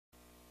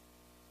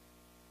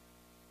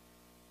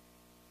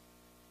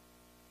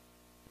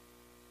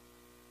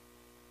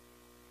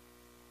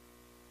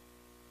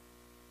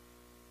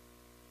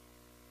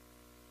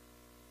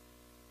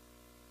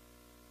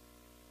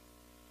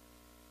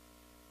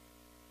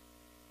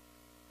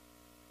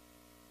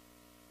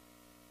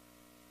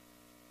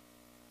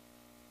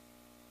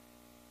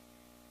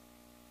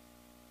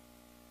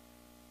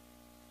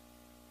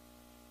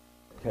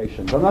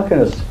I'm not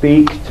going to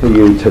speak to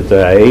you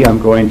today.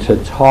 I'm going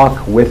to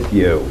talk with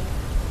you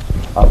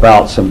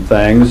about some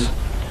things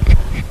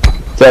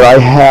that I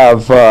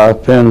have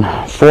been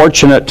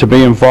fortunate to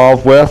be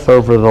involved with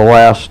over the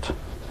last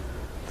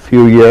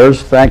few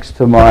years, thanks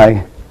to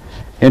my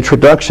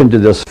introduction to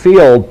this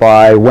field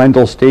by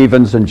Wendell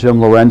Stevens and Jim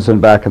Lorenzen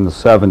back in the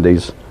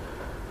 70s.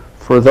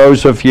 For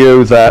those of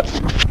you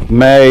that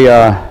may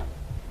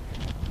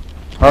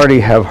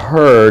already have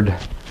heard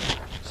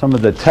some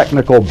of the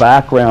technical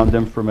background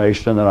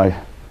information that I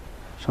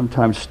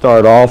sometimes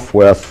start off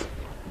with,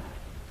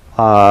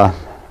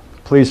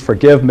 please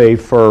forgive me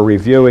for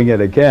reviewing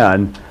it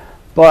again,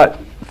 but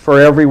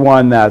for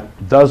everyone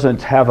that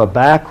doesn't have a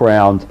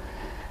background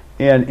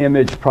in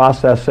image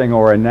processing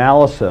or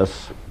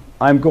analysis,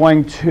 I'm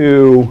going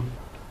to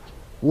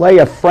lay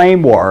a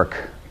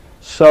framework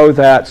so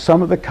that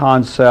some of the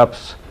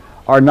concepts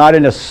are not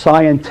in a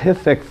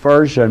scientific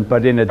version,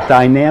 but in a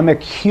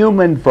dynamic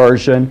human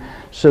version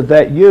so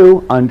that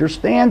you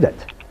understand it.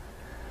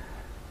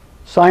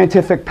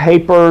 Scientific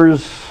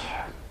papers,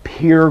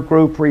 peer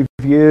group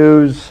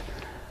reviews,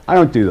 I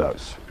don't do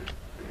those.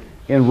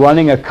 In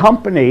running a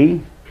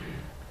company,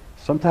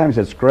 sometimes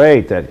it's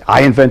great that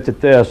I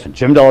invented this and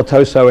Jim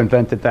Dilettoso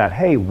invented that.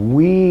 Hey,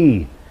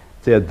 we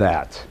did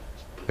that.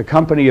 The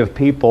company of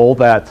people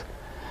that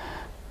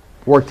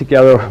worked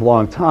together a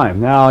long time.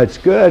 Now, it's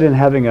good in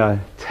having a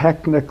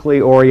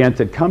technically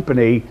oriented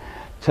company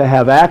to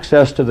have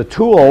access to the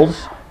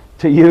tools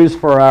to use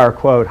for our,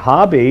 quote,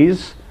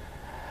 hobbies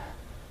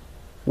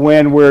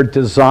when we're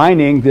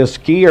designing this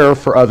gear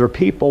for other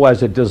people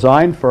as a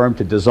design firm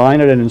to design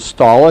it and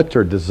install it,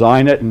 or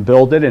design it and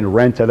build it and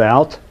rent it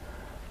out.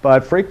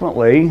 But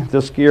frequently,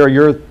 this gear,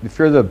 if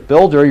you're the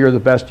builder, you're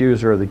the best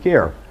user of the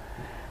gear,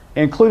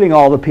 including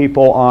all the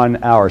people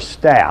on our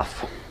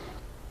staff.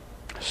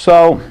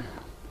 So,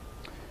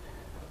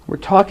 we're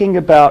talking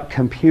about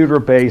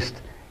computer-based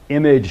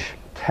image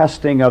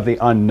testing of the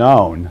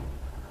unknown.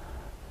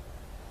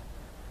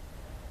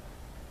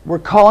 We're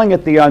calling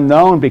it the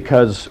unknown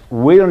because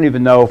we don't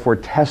even know if we're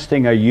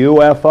testing a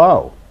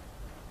UFO.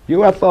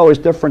 UFO is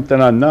different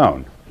than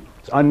unknown.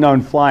 It's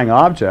unknown flying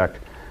object,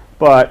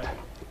 but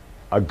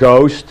a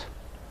ghost,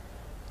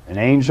 an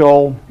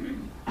angel,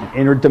 an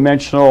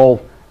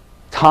interdimensional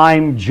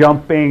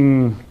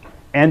time-jumping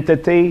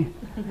entity.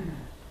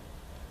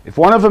 If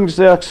one of them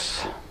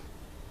exists,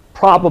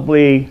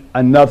 probably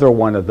another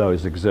one of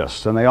those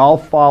exists, and they all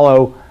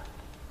follow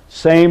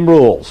same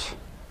rules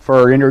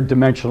for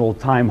interdimensional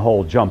time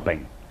hole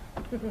jumping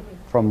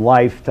from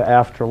life to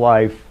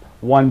afterlife,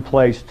 one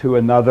place to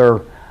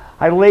another.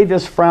 I laid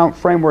this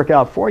framework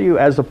out for you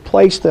as a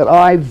place that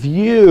I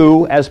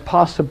view as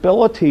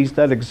possibilities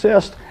that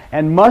exist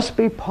and must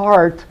be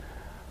part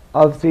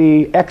of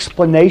the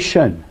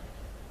explanation,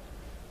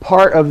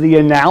 part of the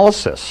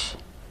analysis,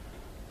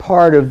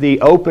 part of the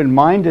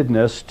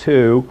open-mindedness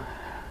to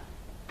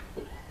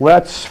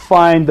let's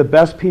find the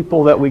best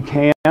people that we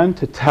can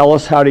to tell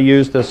us how to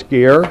use this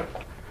gear.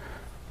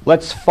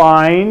 Let's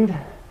find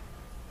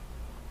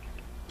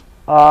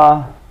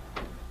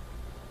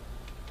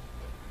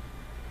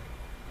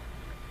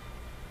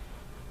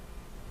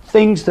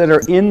things that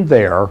are in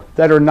there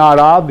that are not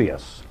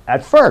obvious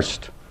at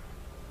first,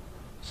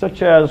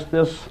 such as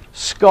this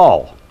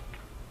skull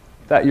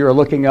that you're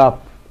looking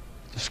up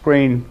the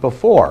screen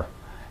before.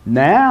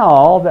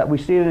 Now that we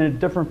see it in a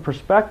different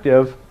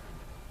perspective,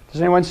 does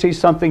anyone see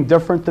something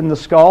different than the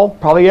skull?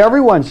 Probably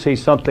everyone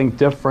sees something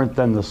different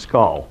than the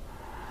skull.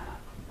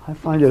 I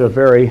find it a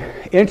very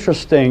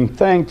interesting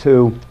thing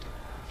to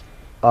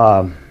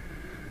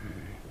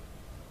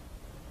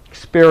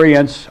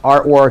experience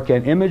artwork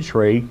and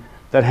imagery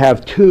that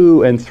have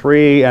 2 and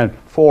 3 and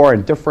 4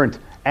 and different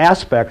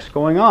aspects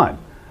going on.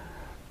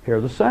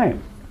 Here the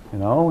same. You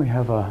know, we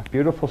have a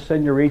beautiful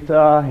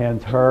señorita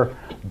and her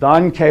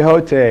Don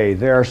Quixote.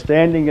 They're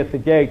standing at the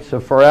gates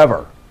of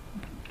forever.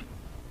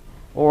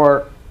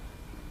 Or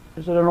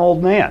is it an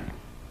old man?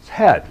 His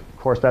head. Of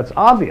course, that's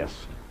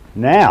obvious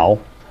now.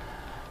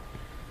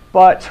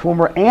 But when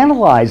we're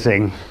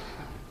analyzing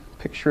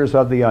pictures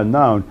of the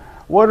unknown,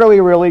 what are we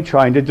really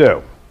trying to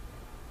do?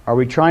 Are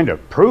we trying to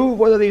prove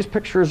whether these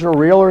pictures are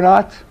real or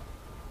not?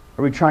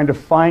 Are we trying to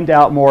find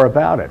out more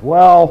about it?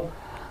 Well,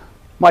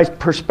 my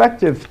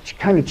perspective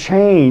kind of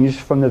changed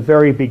from the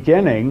very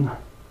beginning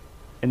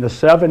in the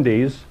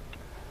 70s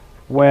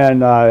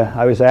when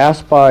I was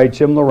asked by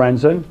Jim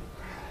Lorenzen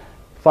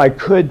if I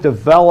could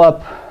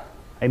develop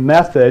a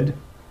method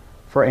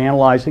for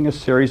analyzing a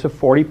series of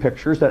 40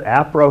 pictures that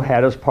APRO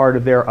had as part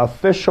of their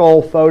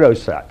official photo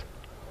set.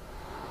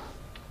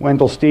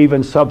 Wendell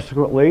Stevens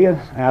subsequently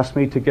asked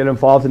me to get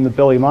involved in the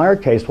Billy Meyer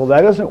case. Well,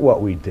 that isn't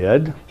what we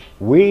did.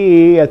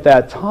 We, at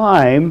that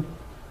time,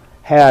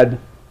 had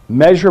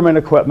measurement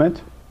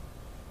equipment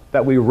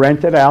that we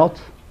rented out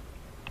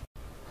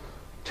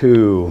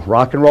to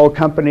rock and roll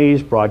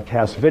companies,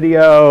 broadcast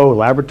video,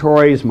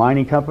 laboratories,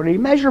 mining company,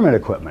 measurement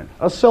equipment,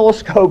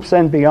 oscilloscopes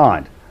and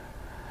beyond.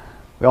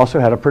 We also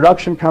had a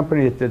production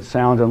company that did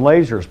sound and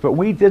lasers, but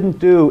we didn't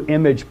do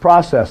image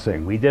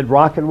processing. We did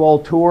rock and roll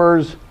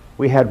tours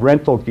we had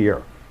rental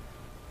gear.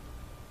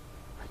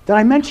 Did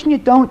I mention you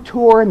don't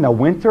tour in the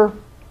winter?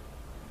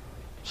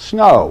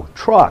 Snow,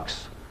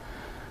 trucks,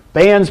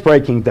 bands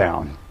breaking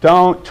down.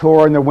 Don't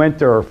tour in the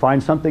winter or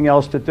find something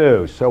else to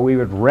do. So we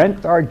would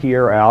rent our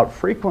gear out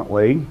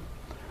frequently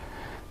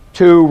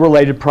to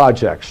related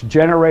projects,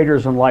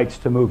 generators and lights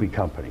to movie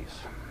companies,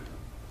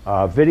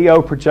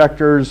 video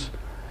projectors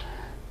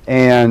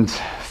and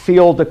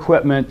field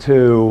equipment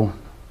to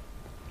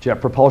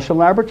Jet Propulsion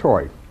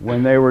Laboratory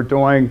when they were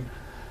doing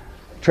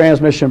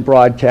transmission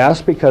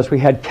broadcasts, because we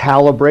had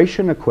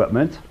calibration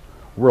equipment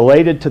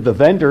related to the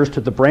vendors, to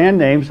the brand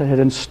names that had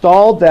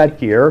installed that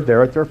gear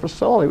there at their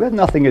facility. We had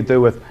nothing to do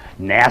with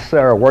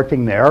NASA or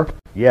working there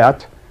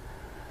yet,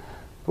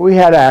 but we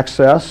had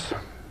access,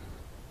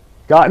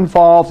 got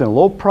involved in a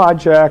little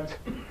project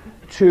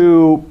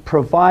to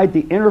provide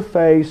the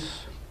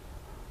interface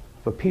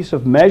of a piece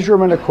of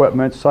measurement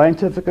equipment,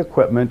 scientific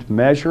equipment,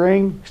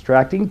 measuring,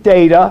 extracting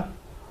data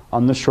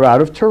on the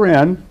Shroud of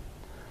Turin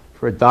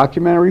for a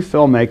documentary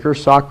filmmaker,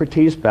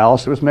 Socrates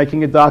Ballas, that was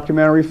making a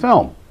documentary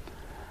film.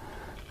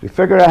 We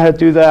figured out how to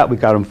do that. We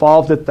got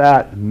involved at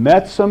that,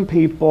 met some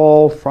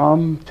people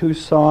from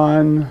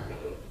Tucson,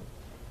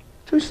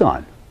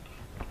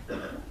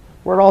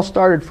 where it all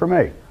started for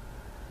me,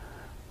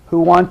 who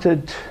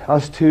wanted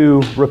us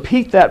to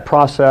repeat that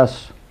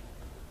process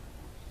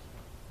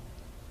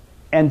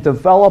and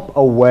develop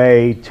a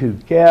way to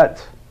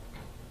get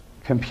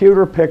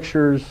computer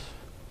pictures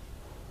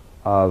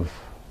of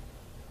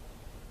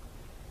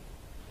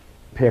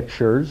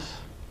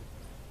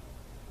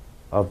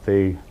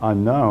the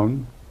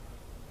unknown,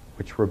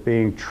 which were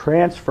being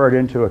transferred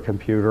into a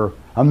computer.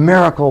 A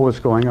miracle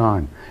was going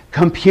on.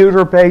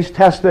 Computer-based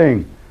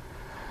testing.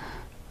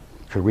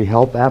 Could we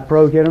help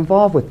APRO get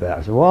involved with that?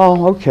 I said,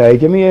 well, okay,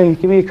 give me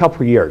a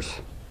couple of years.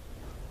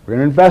 We're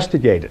going to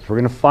investigate it. We're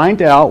going to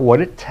find out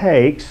what it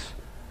takes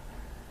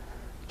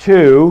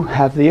to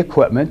have the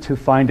equipment to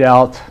find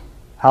out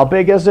how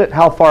big is it,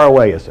 how far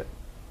away is it.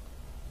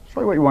 That's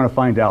really what you want to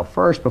find out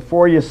first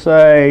before you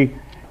say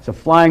it's a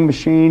flying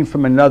machine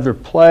from another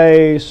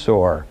place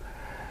or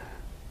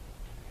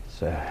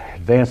it's an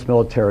advanced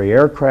military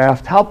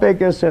aircraft. How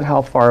big is it?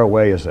 How far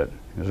away is it?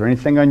 Is there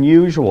anything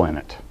unusual in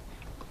it?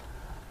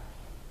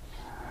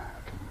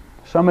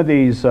 Some of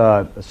these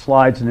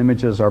slides and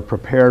images are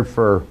prepared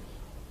for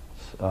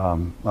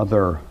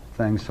other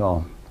things, so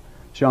I'll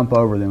jump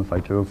over them if I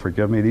do,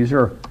 forgive me. These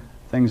are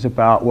things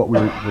about what we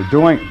were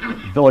doing,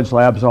 Village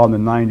Labs all in the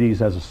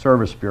 90s as a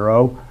service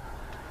bureau,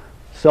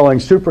 selling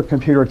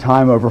supercomputer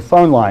time over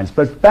phone lines.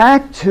 But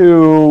back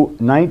to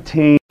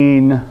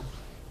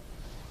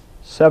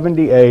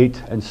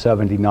 1978 and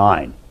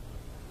 79.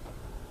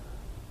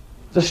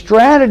 The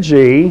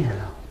strategy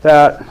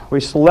that we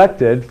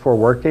selected for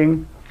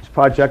working this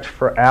project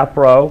for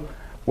APRO,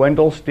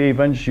 Wendell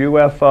Stevens,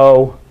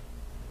 UFO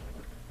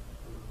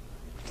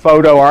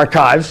Photo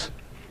Archives,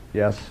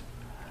 yes,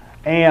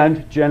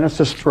 and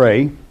Genesis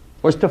 3,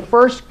 was to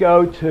first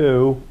go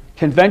to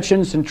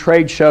conventions and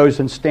trade shows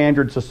and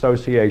standards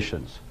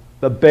associations,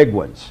 the big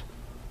ones.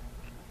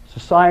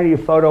 Society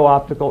of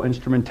Photo-Optical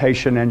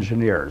Instrumentation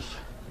Engineers,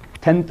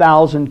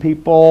 10,000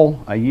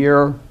 people a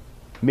year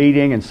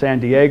meeting in San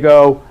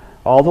Diego,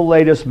 all the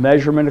latest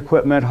measurement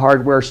equipment,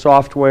 hardware,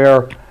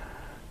 software,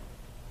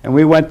 and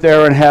we went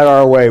there and had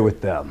our way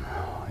with them.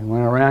 We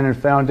went around and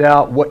found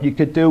out what you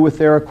could do with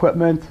their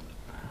equipment,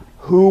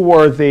 who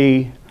were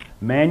the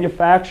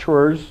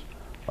manufacturers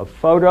of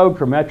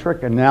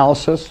photogrammetric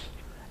analysis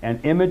and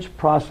image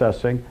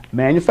processing,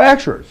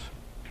 manufacturers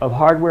of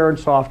hardware and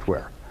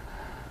software.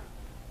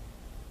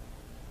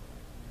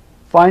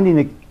 Finding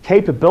the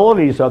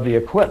capabilities of the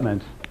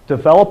equipment,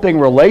 developing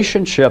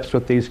relationships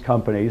with these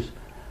companies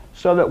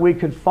so that we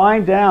could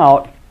find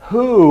out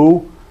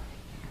who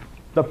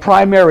the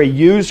primary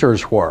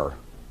users were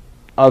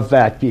of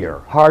that gear,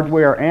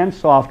 hardware and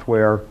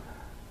software,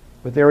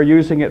 what they were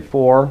using it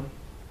for,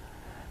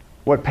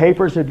 what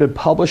papers had been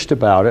published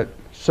about it,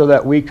 so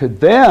that we could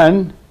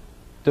then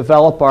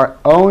develop our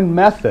own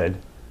method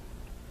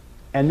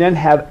and then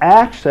have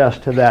access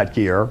to that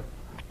gear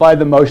by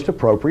the most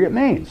appropriate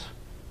means.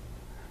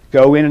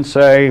 Go in and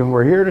say,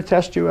 we're here to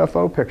test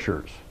UFO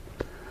pictures.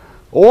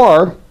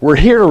 Or, we're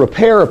here to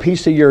repair a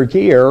piece of your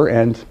gear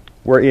and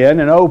we're in,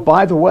 and oh,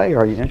 by the way,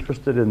 are you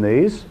interested in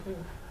these?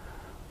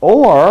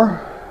 Or,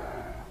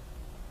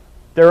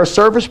 they're a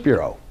service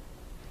bureau.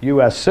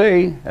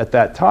 USC, at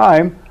that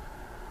time,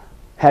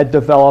 had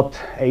developed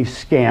a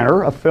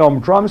scanner, a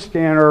film drum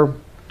scanner.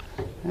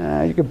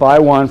 You could buy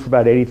one for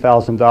about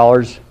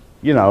 $80,000.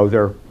 You know,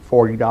 they're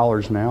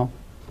 $40 now.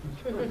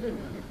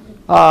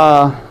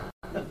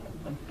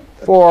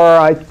 For,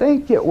 I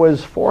think it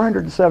was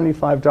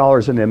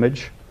 $475 an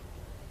image.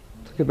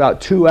 It took about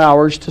 2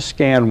 hours to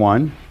scan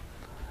one.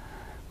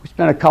 We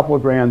spent a couple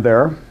of grand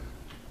there.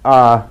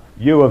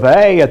 U of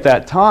A at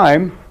that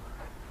time,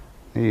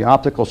 the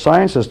Optical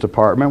Sciences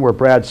Department, where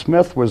Brad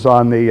Smith was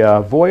on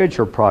the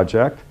Voyager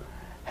project,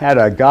 had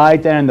a guy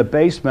down in the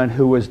basement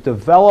who was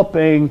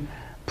developing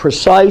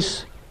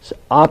precise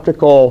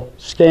optical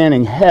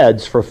scanning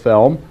heads for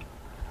film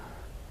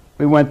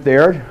We went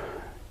there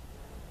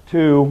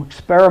to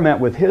experiment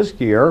with his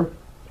gear,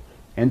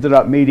 ended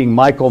up meeting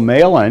Michael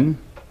Malin,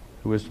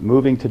 who was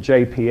moving to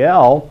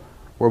JPL,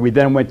 where we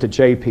then went to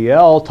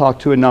JPL,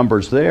 talked to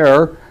numbers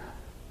there.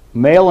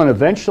 Malin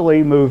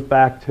eventually moved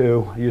back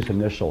to, I use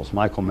initials,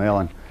 Michael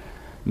Malin.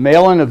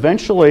 Malin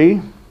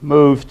eventually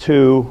moved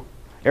to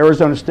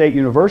Arizona State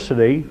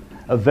University,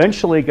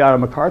 eventually got a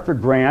MacArthur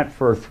grant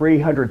for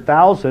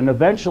 $300,000,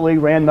 eventually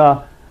ran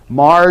the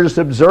Mars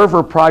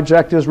Observer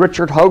Project as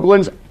Richard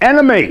Hoagland's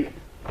enemy.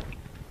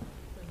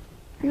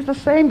 He's the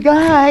same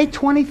guy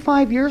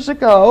 25 years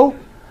ago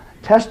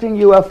testing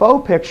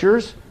UFO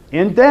pictures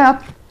in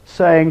depth,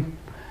 saying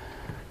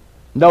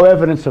no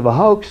evidence of a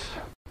hoax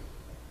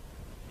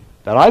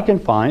that I can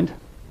find.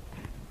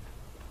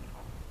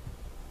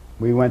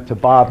 We went to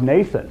Bob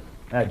Nathan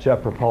at Jet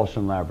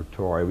Propulsion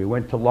Laboratory. We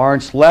went to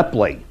Lawrence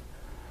Lepley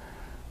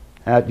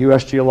at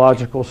U.S.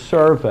 Geological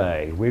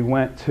Survey. We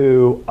went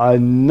to a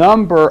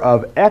number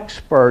of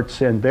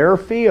experts in their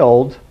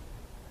field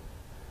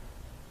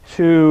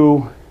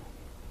to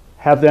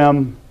have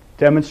them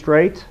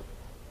demonstrate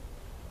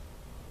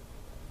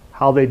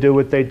how they do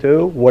what they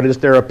do, what is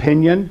their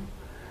opinion,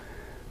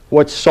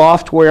 what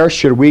software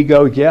should we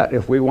go get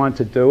if we want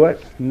to do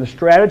it. And the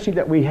strategy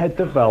that we had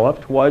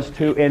developed was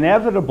to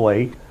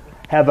inevitably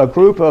have a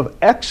group of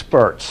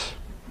experts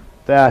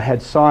that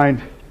had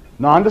signed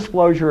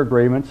non-disclosure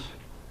agreements,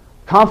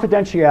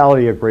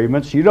 confidentiality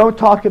agreements. You don't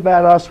talk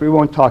about us, we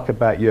won't talk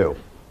about you.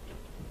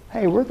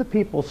 Hey, we're the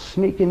people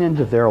sneaking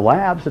into their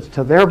labs. It's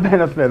to their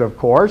benefit, of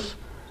course.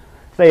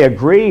 They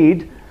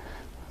agreed.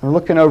 They're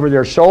looking over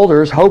their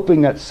shoulders,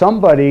 hoping that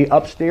somebody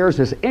upstairs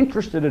is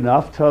interested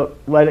enough to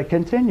let it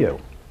continue.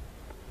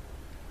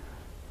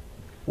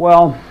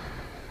 Well,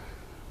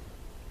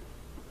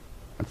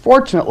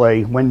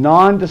 unfortunately, when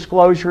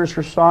non-disclosures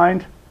are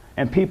signed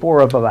and people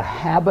are of a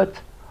habit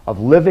of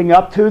living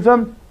up to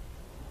them,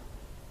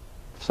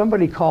 if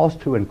somebody calls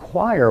to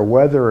inquire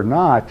whether or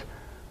not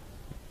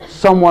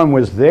someone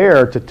was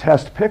there to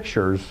test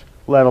pictures,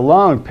 let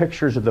alone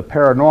pictures of the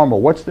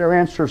paranormal, what's their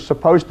answer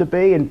supposed to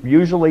be, and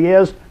usually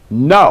is,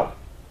 no.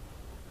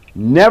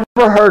 Never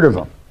heard of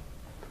them.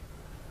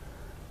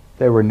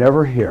 They were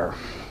never here.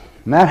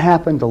 And that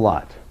happened a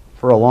lot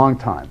for a long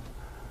time.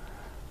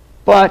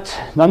 But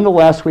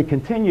nonetheless, we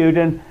continued,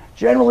 and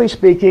generally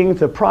speaking,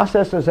 the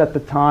processes at the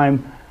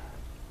time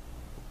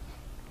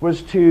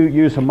was to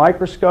use a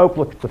microscope,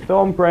 look at the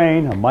film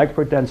grain, a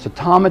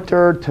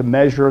microdensitometer to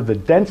measure the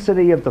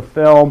density of the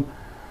film,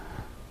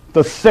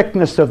 the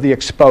thickness of the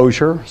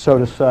exposure, so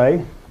to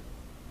say,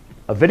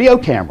 a video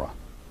camera,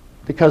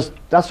 because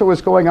that's what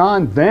was going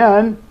on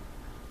then.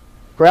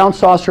 Ground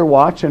Saucer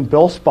Watch and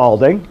Bill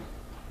Spalding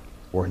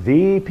were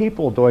the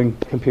people doing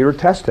computer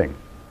testing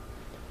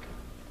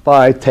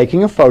by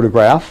taking a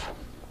photograph,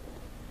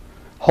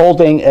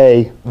 holding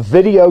a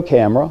video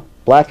camera,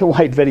 black and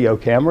white video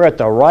camera, at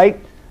the right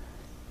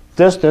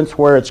distance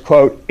where it's,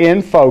 quote,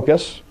 in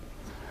focus,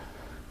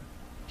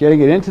 getting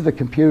it into the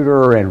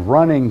computer and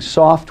running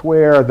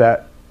software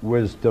that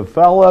was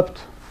developed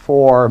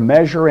for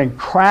measuring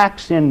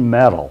cracks in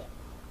metal.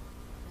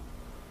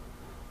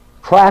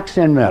 Cracks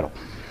in metal.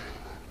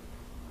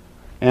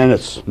 And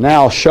it's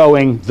now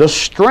showing the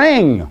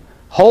string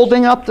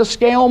holding up the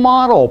scale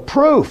model.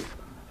 Proof.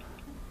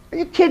 Are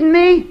you kidding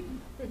me?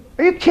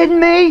 Are you kidding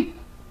me?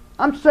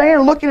 I'm saying,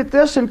 looking at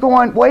this and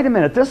going, wait a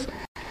minute, this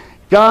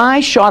guy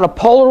shot a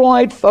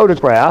Polaroid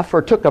photograph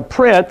or took a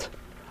print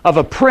of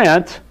a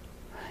print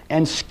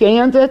and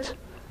scanned it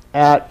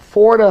at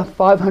 400 to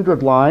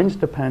 500 lines,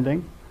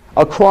 depending,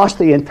 across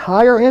the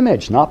entire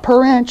image, not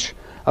per inch,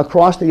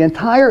 across the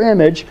entire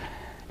image,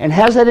 and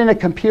has it in a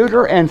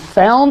computer and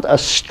found a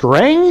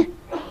string?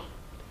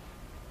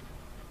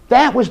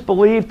 That was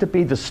believed to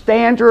be the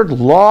standard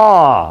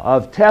law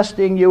of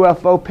testing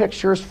UFO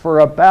pictures for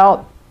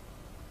about,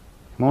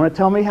 you want to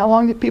tell me how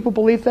long did people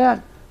believe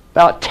that?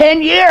 About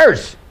 10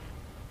 years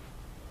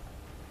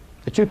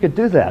that you could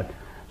do that.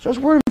 So as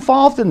we're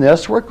involved in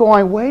this, we're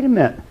going, wait a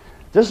minute,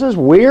 this is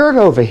weird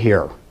over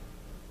here.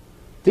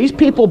 These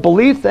people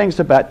believe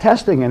things about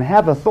testing and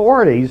have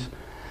authorities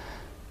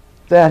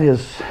that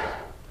is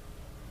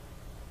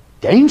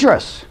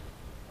dangerous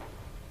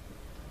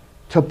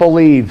to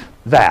believe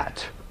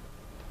that.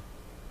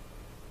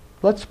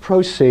 Let's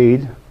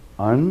proceed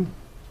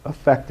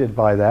unaffected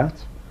by that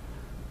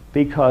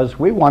because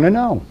we want to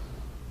know.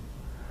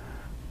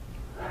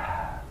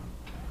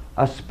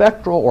 A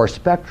spectral or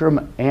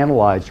spectrum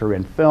analyzer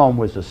in film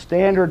was a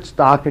standard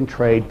stock and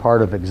trade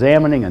part of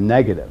examining a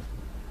negative.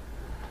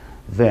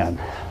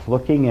 Then,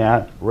 looking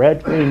at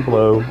red, green,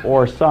 blue,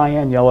 or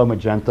cyan, yellow,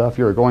 magenta, if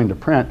you were going to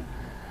print,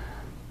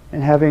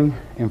 and having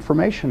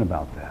information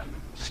about that.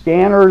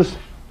 Scanners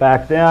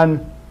back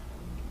then,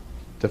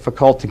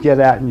 difficult to get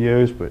at and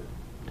use, but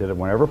did it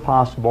whenever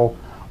possible.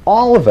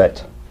 All of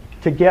it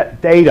to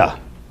get data,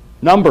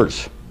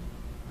 numbers,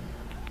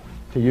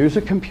 to use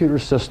a computer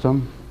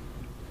system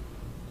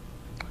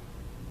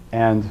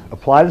and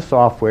apply the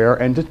software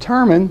and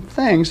determine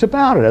things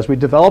about it as we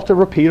developed a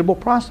repeatable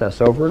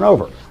process over and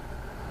over.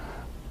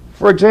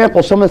 For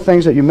example, some of the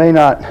things that you may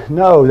not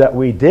know that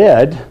we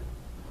did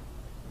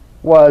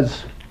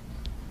was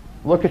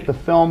look at the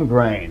film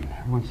grain.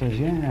 Everyone says,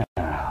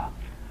 yeah,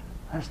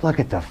 let's look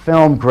at the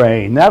film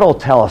grain. That'll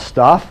tell us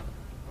stuff.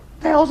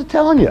 What the hell is it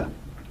telling you?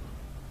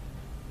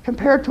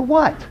 Compared to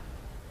what?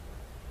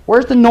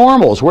 Where's the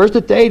normals? Where's the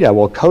data?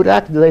 Well,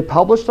 Kodak, do they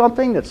publish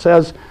something that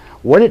says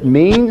what it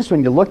means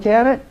when you look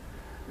at it?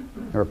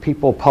 There are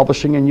people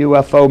publishing in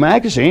UFO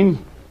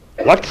magazine,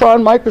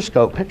 electron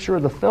microscope, picture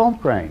of the film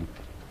grain.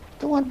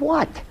 Doing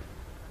what?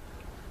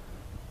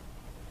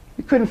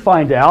 You couldn't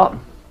find out.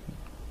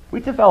 We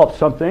developed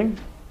something.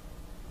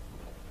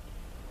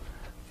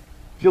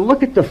 If you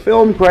look at the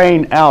film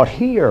grain out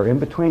here in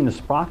between the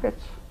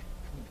sprockets,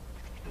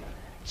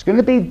 it's going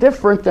to be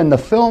different than the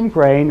film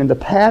grain and the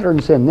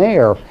patterns in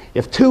there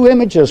if two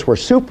images were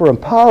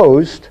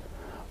superimposed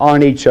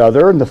on each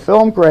other and the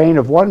film grain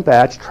of one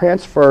batch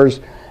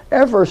transfers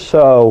ever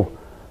so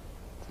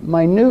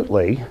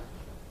minutely.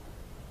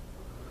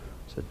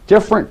 It's a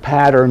different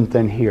pattern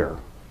than here.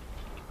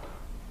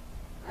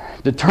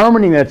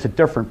 Determining that it's a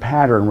different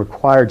pattern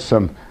required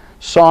some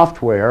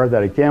software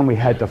that, again, we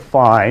had to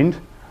find.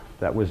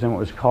 That was in what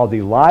was called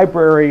the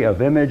Library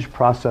of Image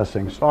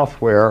Processing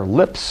Software,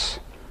 LIPS.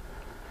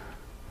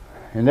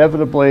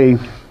 Inevitably,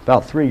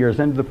 about 3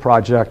 years into the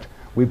project,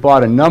 we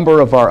bought a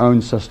number of our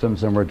own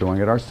systems and we're doing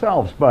it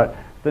ourselves. But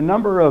the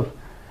number of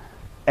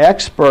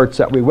experts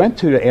that we went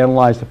to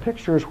analyze the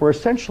pictures were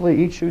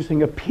essentially each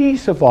using a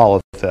piece of all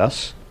of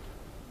this,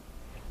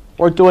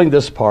 or doing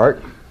this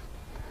part.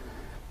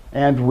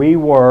 And we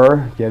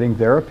were getting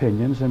their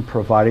opinions and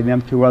providing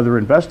them to other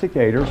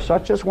investigators,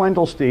 such as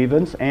Wendell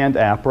Stevens and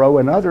APRO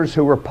and others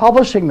who were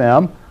publishing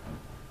them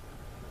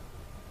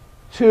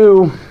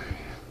to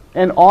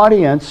an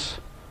audience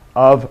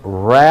of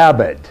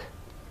rabid,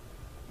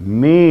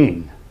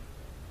 mean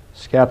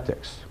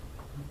skeptics.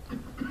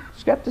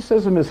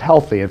 Skepticism is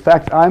healthy. In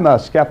fact, I'm a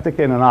skeptic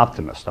and an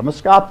optimist. I'm a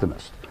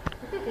skoptimist.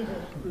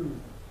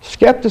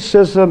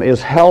 Skepticism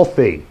is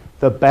healthy.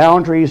 The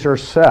boundaries are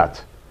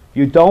set.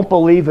 You don't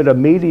believe it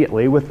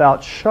immediately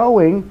without show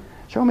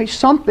me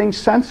something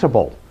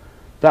sensible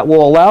that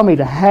will allow me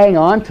to hang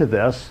on to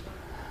this,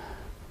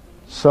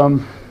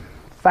 some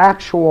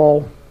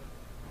factual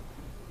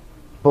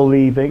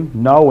believing,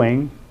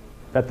 knowing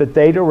that the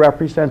data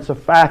represents a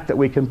fact that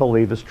we can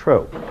believe is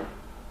true.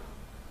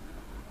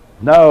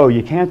 No,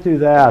 you can't do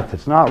that.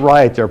 It's not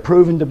right. They're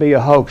proven to be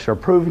a hoax. They're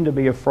proven to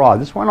be a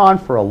fraud. This went on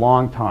for a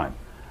long time.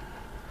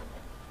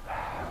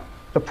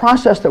 The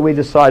process that we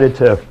decided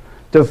to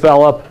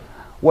develop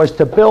was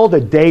to build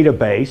a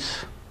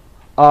database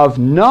of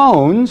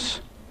knowns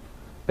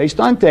based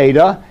on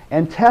data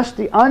and test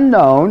the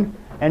unknown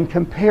and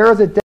compare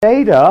the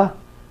data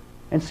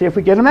and see if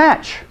we get a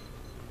match.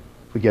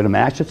 If we get a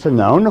match, it's a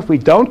known. If we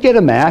don't get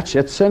a match,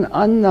 it's an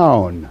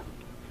unknown.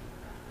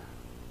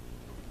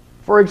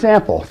 For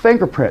example,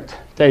 fingerprint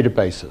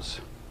databases.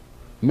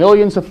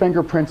 Millions of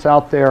fingerprints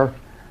out there,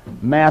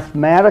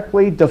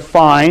 mathematically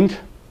defined,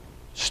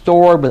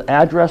 stored with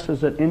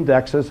addresses and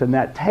indexes in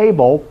that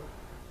table,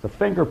 the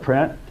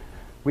fingerprint.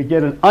 We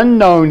get an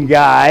unknown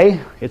guy.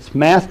 It's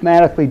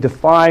mathematically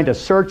defined. A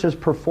search is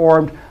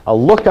performed. A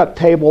lookup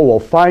table will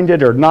find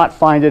it or not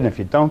find it. And if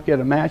you don't get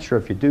a match, or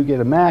if you do get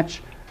a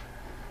match,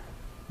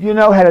 you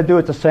know how to do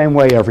it the same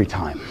way every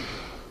time.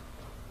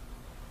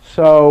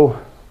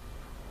 So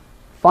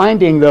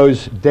finding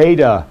those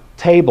data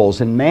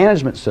tables in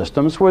management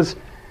systems was,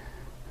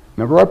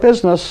 remember our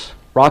business,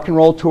 rock and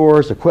roll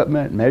tours,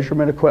 equipment,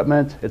 measurement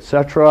equipment,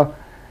 etc.,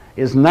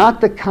 is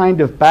not the kind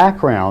of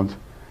background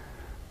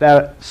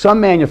that some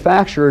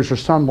manufacturers or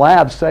some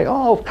labs say,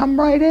 oh, come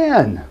right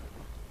in.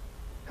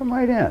 Come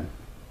right in.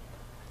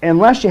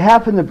 Unless you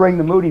happen to bring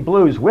the Moody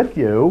Blues with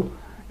you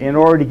in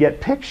order to get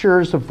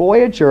pictures of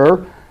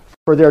Voyager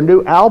for their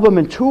new album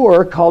and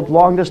tour called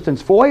Long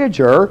Distance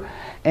Voyager,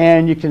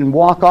 and you can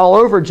walk all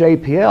over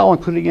JPL,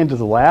 including into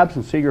the labs,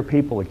 and see your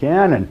people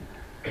again and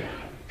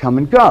come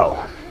and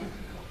go.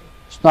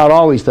 It's not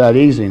always that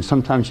easy, and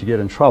sometimes you get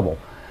in trouble.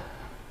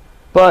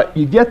 But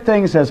you get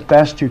things as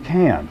best you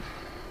can.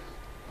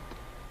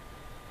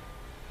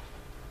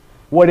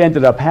 What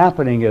ended up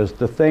happening is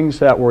the things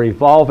that were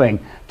evolving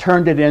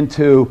turned it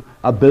into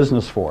a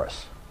business for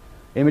us.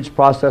 Image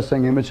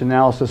processing, image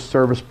analysis,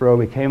 service bureau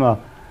became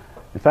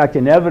in fact,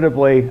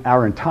 inevitably,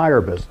 our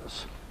entire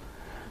business.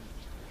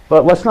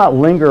 But let's not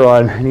linger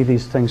on any of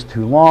these things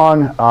too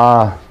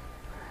long.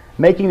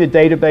 Making the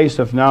database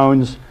of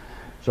knowns,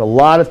 there's a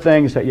lot of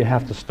things that you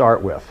have to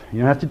start with. You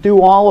don't have to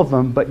do all of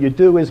them, but you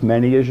do as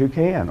many as you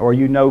can. Or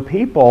you know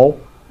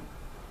people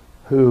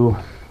who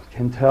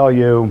can tell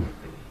you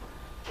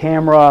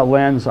camera,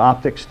 lens,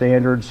 optic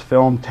standards,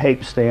 film,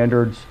 tape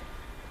standards,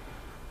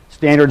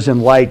 standards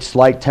in lights,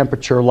 light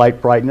temperature,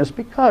 light brightness,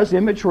 because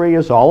imagery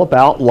is all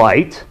about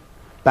light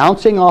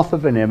bouncing off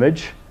of an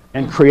image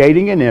and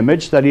creating an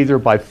image that either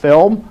by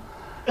film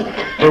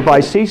or by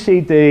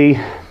CCD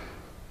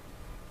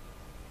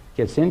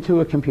gets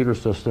into a computer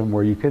system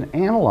where you can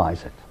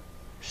analyze it,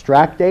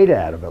 extract data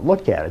out of it,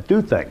 look at it,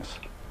 do things.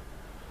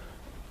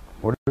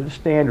 What are the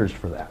standards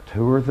for that?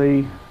 Who are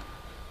the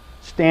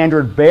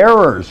standard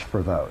bearers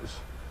for those?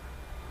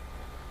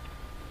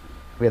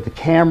 We have the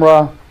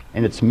camera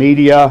and its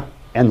media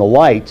and the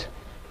light.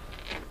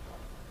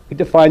 We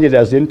defined it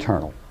as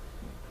internal.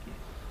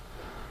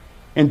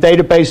 In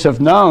database of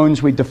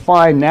knowns, we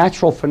define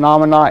natural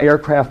phenomena,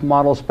 aircraft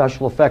models,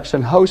 special effects,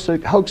 and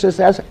hoaxes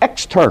as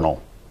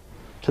external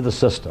to the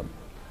system.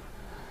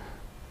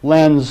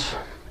 Lens,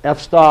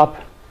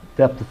 f-stop,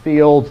 depth of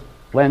field,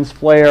 lens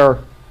flare,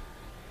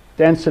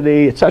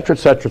 density, etc.,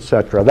 etc.,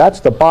 etc. That's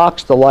the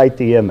box, the light,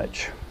 the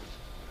image.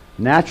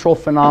 Natural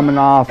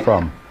phenomena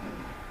from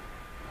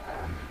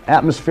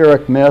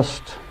atmospheric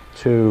mist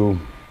to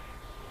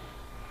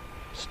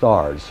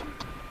stars.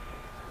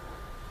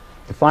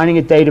 Defining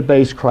a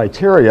database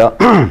criteria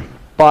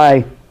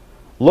by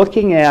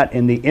looking at,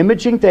 in the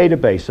imaging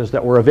databases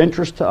that were of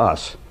interest to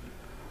us,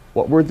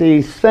 what were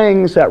the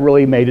things that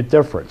really made a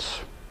difference?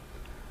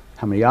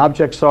 How many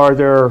objects are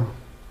there?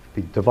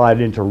 Be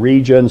divided into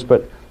regions,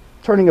 but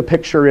turning a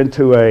picture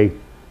into a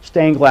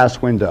stained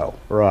glass window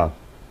or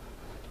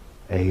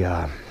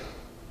a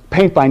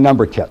paint by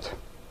number kit.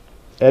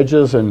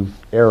 Edges and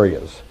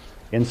areas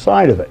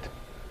inside of it.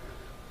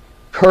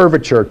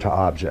 Curvature to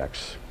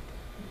objects.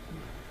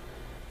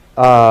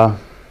 How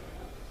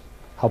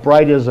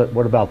bright is it?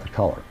 What about the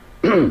color?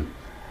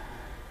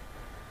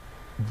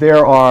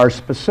 There are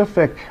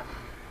specific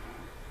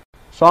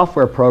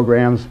software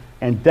programs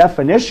and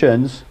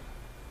definitions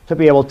to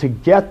be able to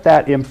get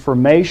that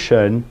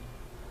information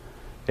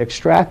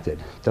extracted,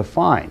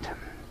 defined.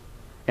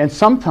 And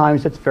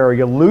sometimes it's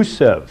very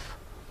elusive.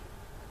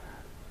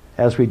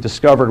 As we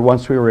discovered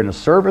once we were in a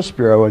service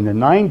bureau in the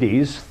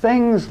 90s,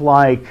 things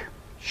like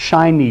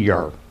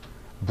shinier,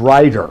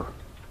 brighter,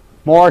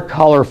 more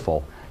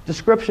colorful.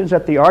 Descriptions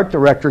that the art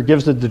director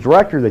gives to the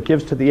director, that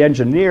gives to the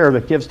engineer,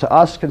 that gives to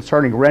us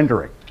concerning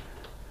rendering.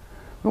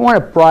 We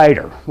want it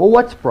brighter. Well,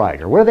 what's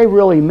brighter? What do they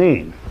really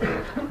mean?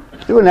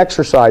 Do an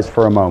exercise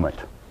for a moment.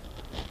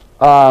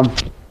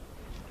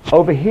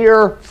 Over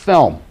here,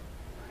 film.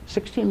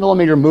 16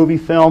 millimeter movie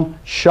film,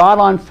 shot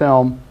on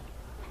film,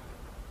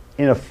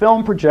 in a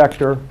film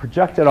projector,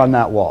 projected on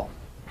that wall.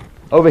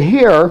 Over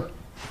here,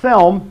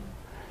 film,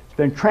 it's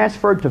been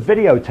transferred to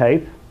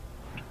videotape,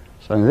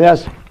 so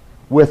this,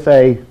 with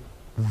a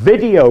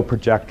video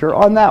projector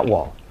on that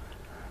wall.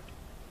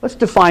 Let's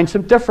define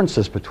some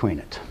differences between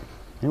it.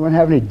 Anyone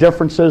have any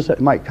differences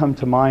that might come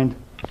to mind?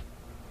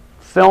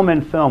 Film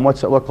in film,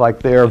 what's it look like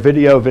there?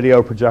 Video,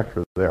 video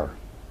projector there.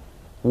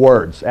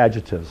 Words,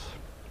 adjectives.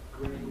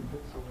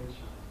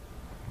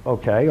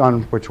 Okay,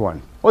 on which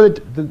one? Well,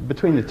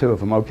 between the two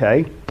of them,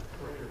 okay.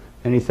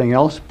 Anything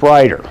else?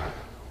 Brighter.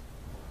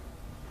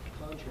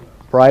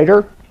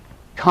 Brighter.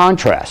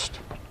 Contrast.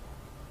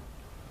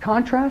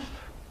 Contrast?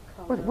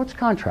 What's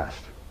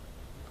contrast?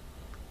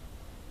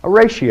 A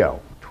ratio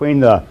between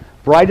the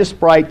brightest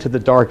bright to the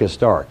darkest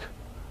dark.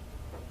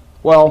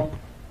 Well,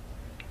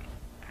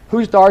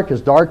 whose dark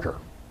is darker?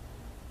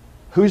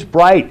 Whose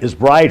bright is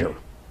brighter?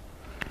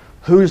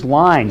 Whose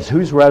lines,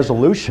 whose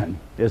resolution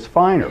is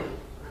finer?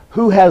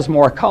 Who has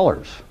more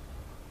colors?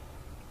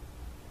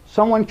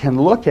 Someone can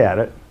look at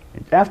it,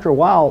 and after a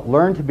while,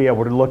 learn to be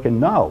able to look and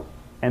know,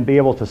 and be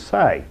able to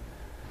say.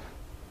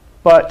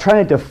 But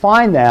trying to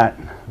define that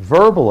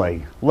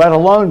verbally, let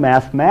alone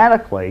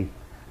mathematically,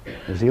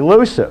 is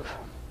elusive.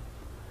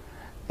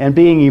 And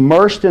being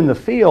immersed in the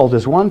field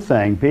is one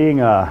thing.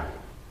 Being an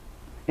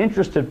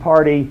interested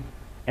party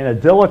and a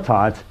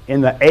dilettante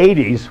in the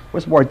 80s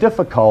was more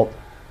difficult,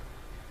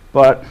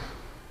 but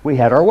we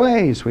had our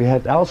ways. We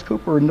had Alice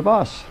Cooper in the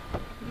bus.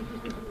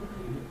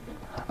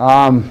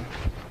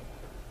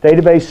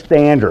 Database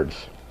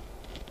standards.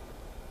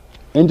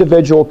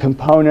 Individual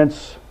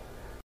components.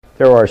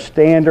 There are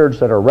standards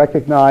that are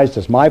recognized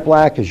as my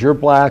black, as your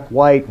black,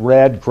 white,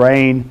 red,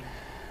 grain,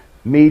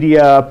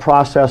 media,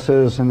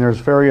 processes, and there's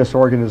various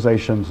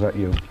organizations that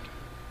you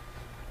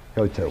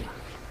go to.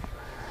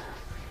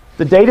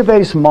 The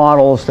database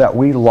models that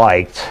we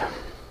liked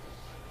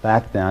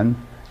back then,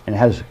 and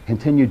has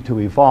continued to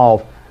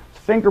evolve,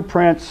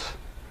 fingerprints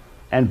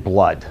and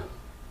blood.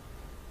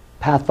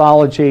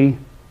 Pathology,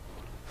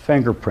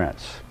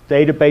 fingerprints.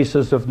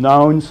 Databases of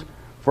knowns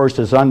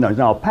versus unknowns.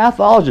 Now,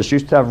 pathologists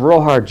used to have a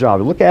real hard job.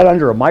 You look at it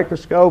under a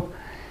microscope,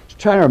 just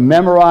trying to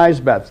memorize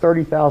about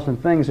 30,000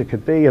 things it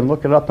could be and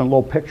look it up in a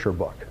little picture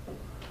book.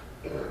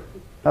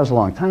 That was a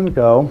long time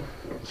ago.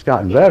 It's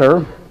gotten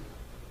better.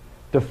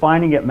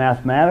 Defining it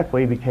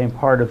mathematically became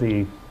part of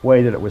the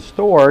way that it was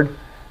stored,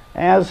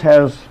 as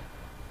has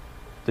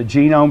the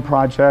Genome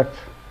Project,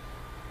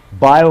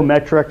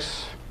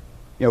 biometrics,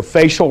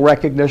 facial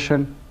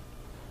recognition.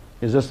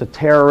 Is this a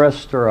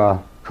terrorist or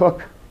a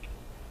cook?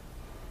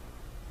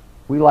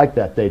 We like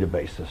that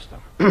database system.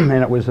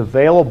 And it was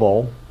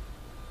available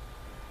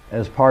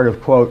as part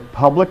of, quote,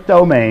 public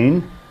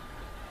domain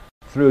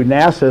through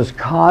NASA's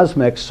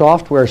Cosmic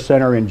Software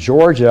Center in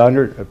Georgia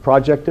under a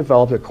project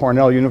developed at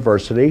Cornell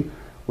University,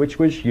 which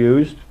was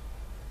used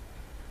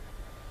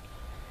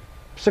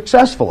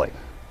successfully.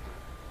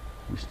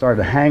 We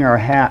started to hang our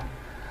hat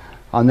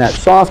on that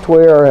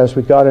software as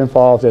we got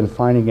involved in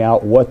finding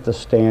out what the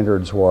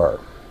standards were.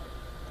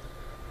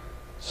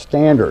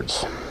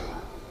 Standards.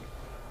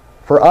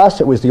 For us,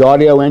 it was the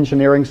Audio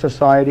Engineering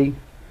Society,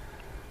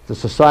 the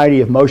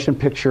Society of Motion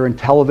Picture and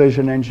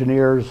Television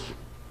Engineers,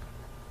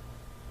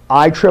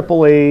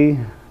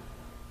 IEEE,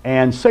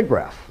 and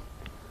SIGGRAPH.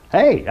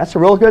 Hey, that's a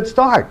real good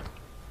start.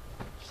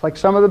 It's like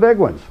some of the big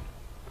ones.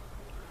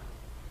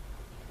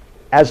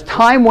 As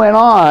time went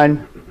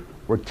on,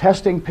 we're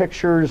testing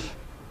pictures.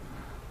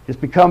 It's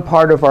become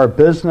part of our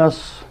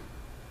business.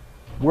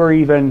 We're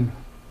even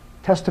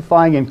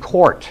testifying in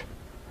court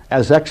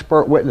as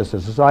expert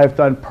witnesses, as I have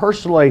done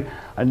personally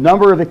a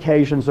number of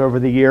occasions over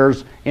the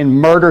years in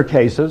murder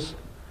cases,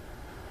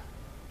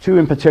 two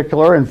in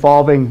particular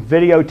involving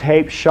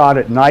videotape shot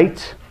at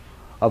night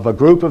of a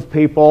group of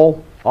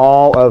people,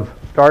 all of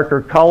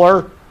darker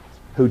color,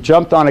 who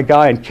jumped on a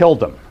guy and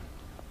killed him.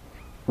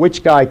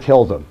 Which guy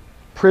killed him?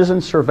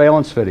 Prison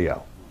surveillance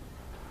video.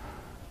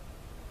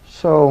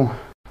 So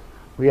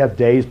we have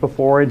days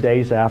before and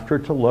days after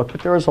to look,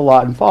 but there is a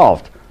lot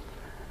involved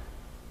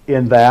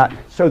in that.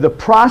 So the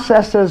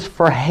processes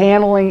for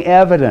handling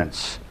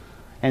evidence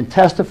and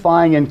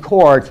testifying in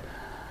court,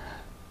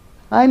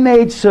 I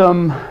made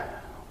some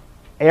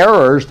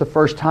errors the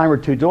first time or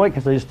two doing it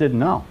because I just didn't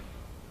know.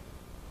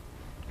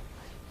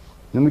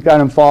 Then we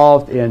got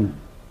involved in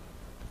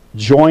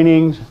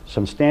joining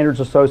some standards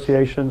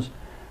associations,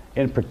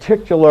 in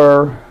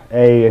particular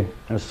an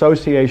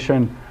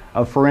association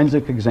of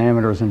forensic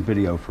examiners and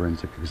video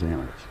forensic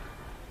examiners.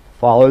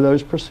 Follow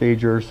those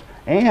procedures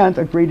and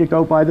agree to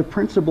go by the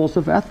principles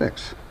of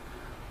ethics.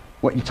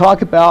 What you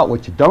talk about,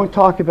 what you don't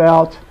talk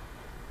about,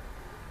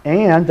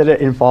 and that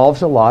it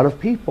involves a lot of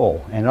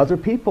people. And other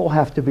people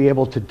have to be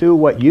able to do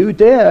what you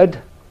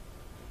did,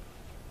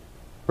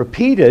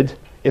 repeated,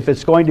 if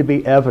it's going to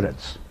be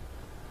evidence.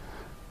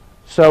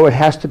 So it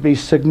has to be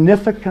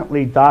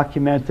significantly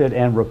documented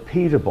and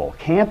repeatable.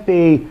 Can't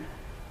be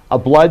a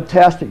blood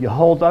test that you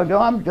hold on, go,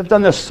 I've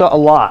done this a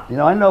lot. You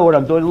know, I know what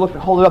I'm doing. Look,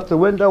 hold it up the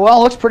window. Well,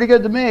 it looks pretty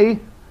good to me.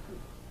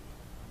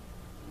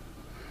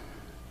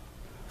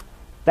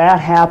 That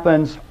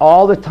happens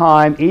all the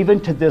time, even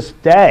to this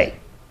day,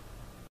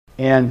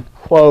 in,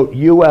 quote,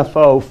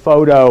 UFO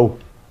photo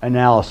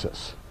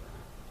analysis.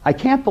 I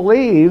can't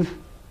believe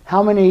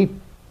how many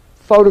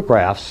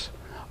photographs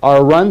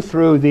are run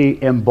through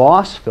the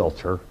emboss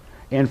filter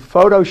in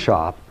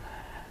Photoshop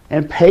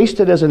and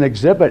pasted as an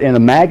exhibit in a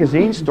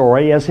magazine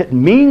story as it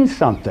means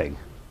something.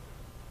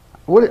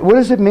 What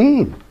does it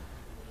mean?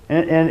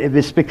 And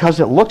it's because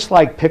it looks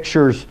like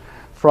pictures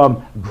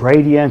from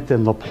gradient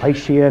and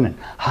Laplacian and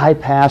high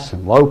pass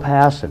and low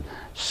pass and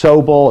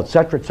Sobel, et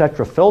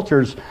cetera,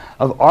 filters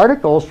of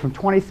articles from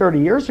 20, 30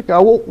 years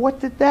ago. Well, what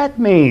did that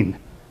mean?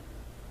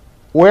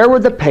 Where were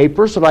the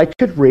papers that I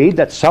could read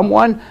that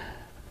someone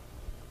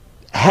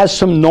has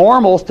some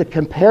normals to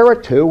compare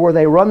it to where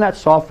they run that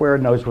software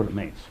and knows what it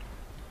means?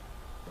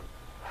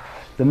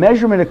 The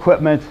measurement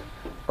equipment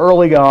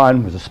early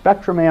on was a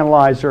spectrum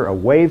analyzer, a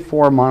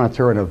waveform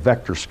monitor, and a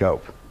vector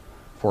scope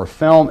for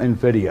film and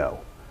video.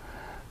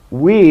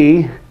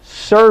 We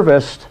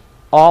serviced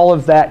all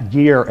of that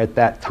gear at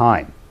that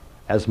time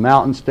as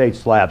Mountain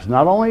States Labs.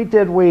 Not only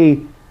did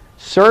we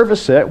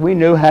service it, we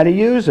knew how to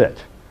use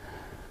it.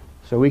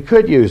 So we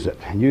could use it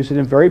and use it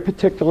in very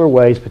particular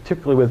ways,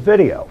 particularly with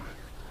video.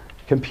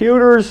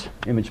 Computers,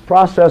 image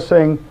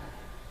processing,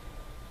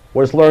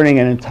 was learning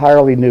an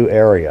entirely new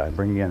area and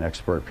bringing in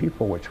expert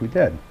people, which we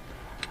did.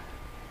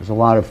 There's a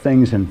lot of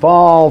things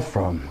involved,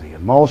 from the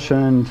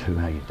emulsion to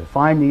how you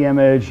define the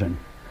image and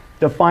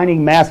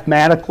defining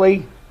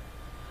mathematically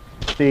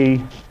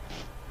the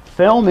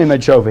film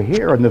image over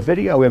here and the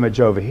video image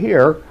over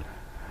here.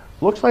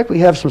 Looks like we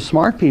have some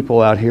smart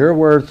people out here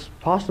where it's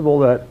possible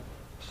that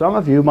some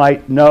of you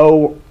might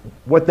know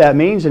what that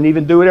means and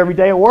even do it every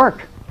day at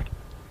work.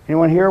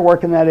 Anyone here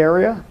work in that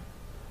area?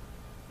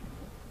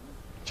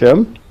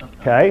 Jim?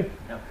 Okay.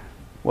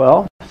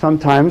 Well,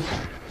 sometimes.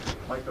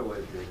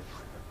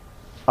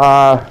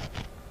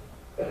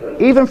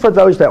 Even for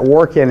those that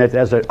work in it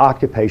as an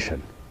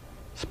occupation,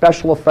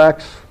 special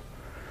effects,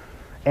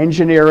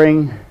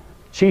 engineering,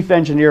 chief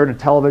engineer at a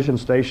television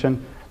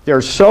station,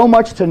 there's so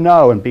much to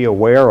know and be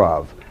aware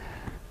of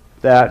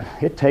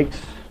that it takes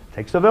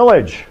a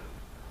village.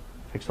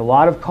 It takes a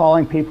lot of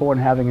calling people and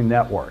having a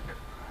network.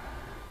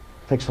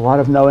 It takes a lot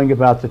of knowing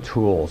about the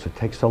tools. It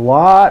takes a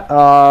lot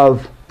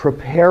of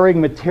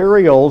preparing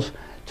materials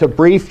to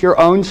brief your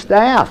own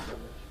staff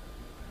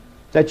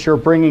that you're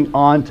bringing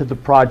onto the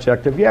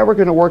project. If, yeah, we're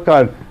going to work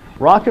on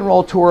rock and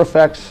roll tour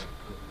effects,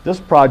 this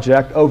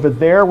project. Over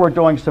there, we're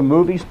doing some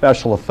movie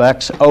special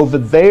effects. Over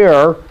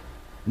there,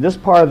 in this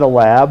part of the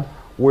lab,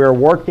 we're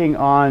working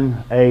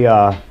on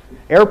a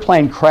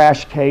airplane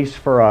crash case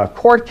for a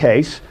court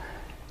case.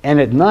 And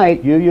at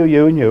night, you,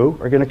 and you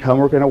are going to come.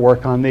 We're going to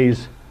work on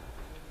these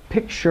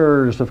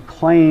pictures of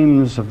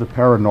claims of the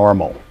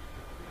paranormal.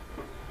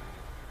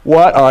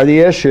 What are the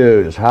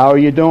issues? How are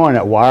you doing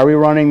it? Why are we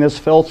running this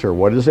filter?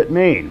 What does it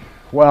mean?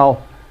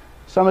 Well,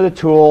 some of the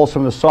tools,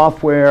 some of the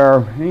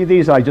software, any of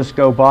these I just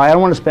go by. I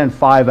don't want to spend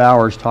 5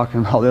 hours talking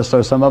about this,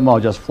 so some of them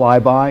I'll just fly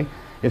by.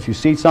 If you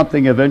see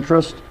something of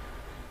interest,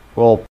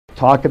 we'll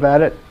talk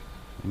about it.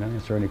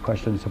 Answer any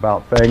questions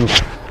about things.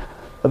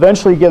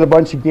 Eventually you get a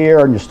bunch of gear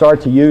and you start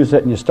to use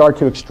it and you start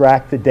to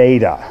extract the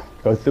data.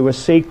 Go through a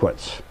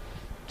sequence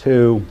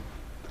to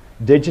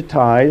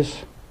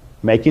digitize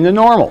making the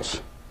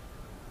normals.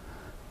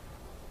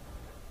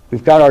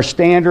 We've got our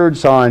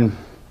standards on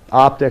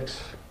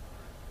optics,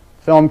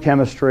 film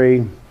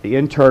chemistry, the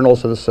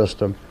internals of the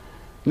system.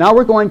 Now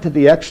we're going to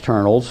the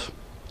externals,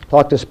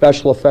 talk to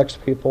special effects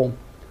people,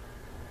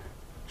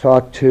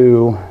 talk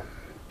to,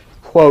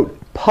 quote,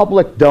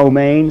 public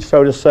domain,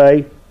 so to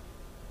say,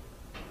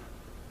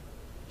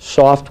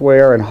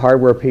 software and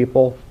hardware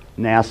people,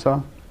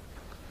 NASA,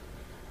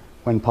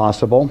 when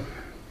possible,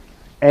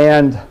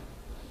 and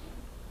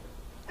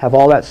have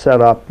all that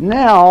set up.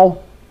 Now,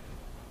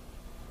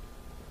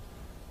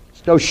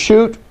 let's go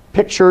shoot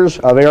pictures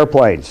of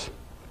airplanes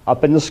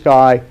up in the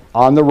sky,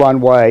 on the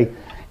runway,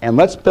 and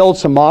let's build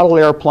some model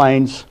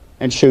airplanes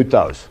and shoot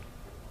those.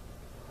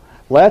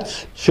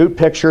 Let's shoot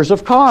pictures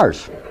of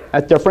cars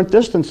at different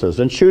distances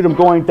and shoot them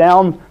going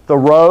down the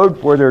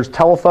road where there's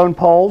telephone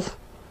poles.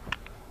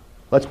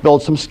 Let's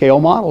build some scale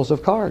models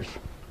of cars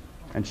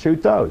and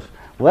shoot those.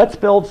 Let's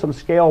build some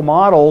scale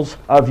models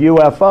of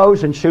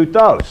UFOs and shoot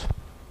those.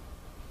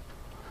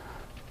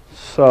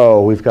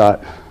 So we've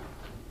got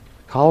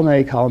column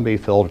A, column B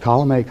filled,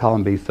 column A,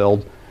 column B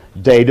filled,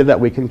 data that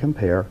we can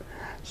compare.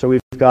 So we've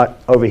got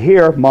over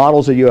here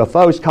models of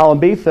UFOs, column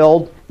B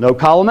filled, no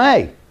column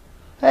A.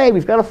 Hey,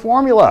 we've got a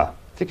formula.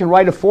 If you can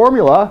write a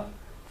formula,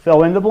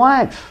 fill in the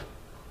blanks.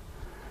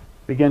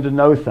 Begin to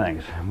know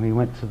things. And we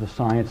went to the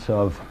science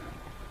of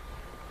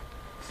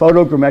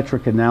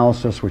photogrammetric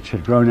analysis, which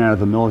had grown out of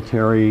the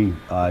military,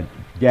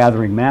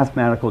 gathering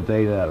mathematical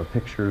data out of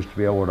pictures to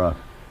be able to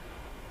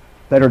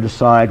better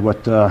decide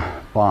what to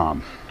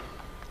bomb.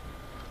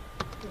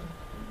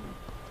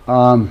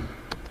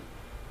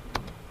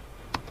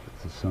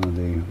 This is some of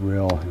the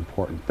real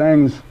important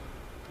things.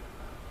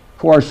 Of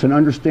course, an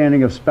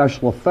understanding of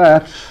special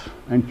effects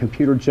and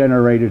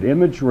computer-generated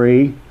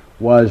imagery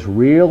was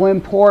real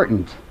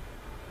important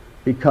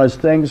because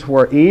things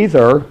were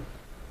either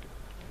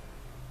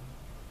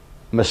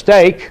a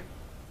mistake,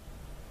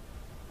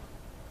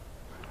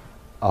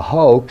 a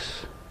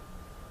hoax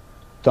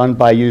done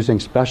by using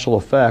special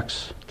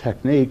effects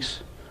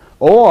techniques,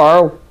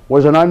 or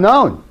was an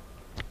unknown.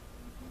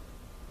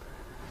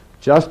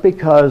 Just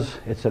because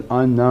it's an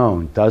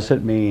unknown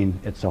doesn't mean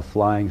it's a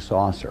flying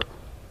saucer.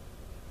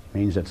 It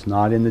means it's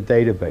not in the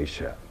database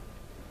yet.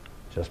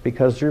 Just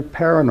because you're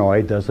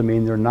paranoid doesn't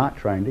mean they're not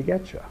trying to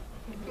get you.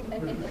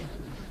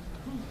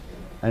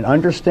 An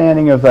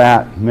understanding of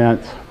that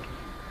meant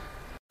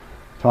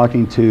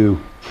talking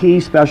to key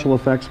special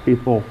effects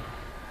people,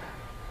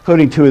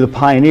 including two of the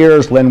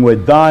pioneers,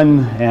 Linwood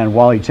Dunn and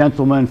Wally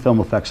Gentleman, Film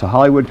Effects, a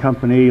Hollywood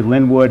company.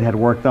 Linwood had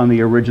worked on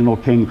the original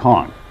King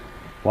Kong.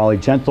 Wally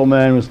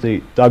Gentleman was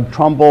the Doug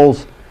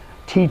Trumbull's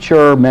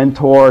teacher,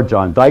 mentor,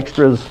 John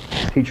Dykstra's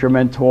teacher,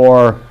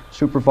 mentor,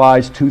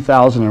 supervised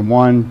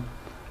 2001,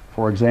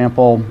 for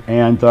example,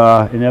 and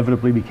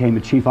inevitably became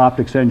the chief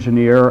optics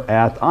engineer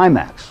at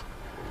IMAX.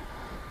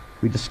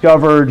 We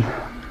discovered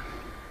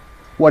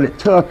what it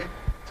took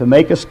to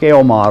make a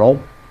scale model,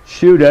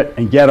 shoot it,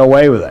 and get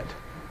away with it.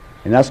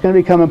 And that's going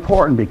to become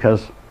important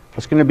because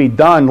it's going to be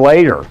done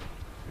later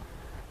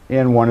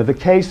in one of the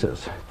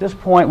cases. At this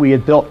point, we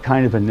had built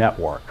kind of a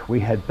network. We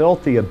had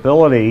built the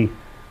ability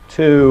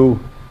to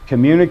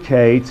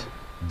communicate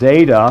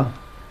data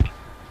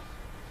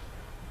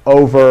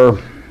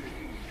over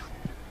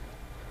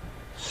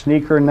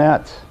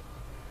SneakerNet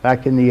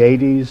back in the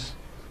 80s.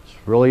 It's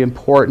really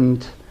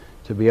important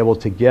to be able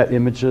to get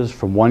images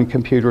from one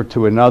computer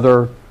to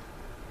another.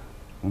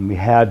 When we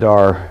had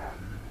our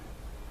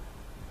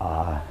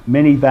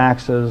mini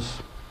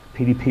VAXs,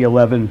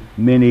 PDP-11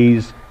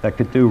 minis that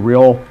could do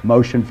real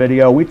motion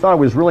video, we thought it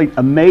was really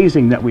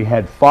amazing that we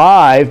had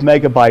 5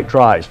 megabyte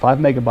drives, 5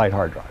 megabyte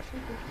hard drives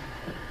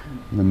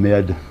in the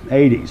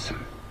mid-80s.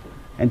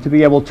 And to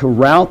be able to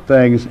route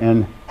things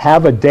and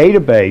have a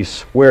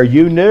database where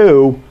you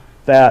knew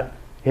that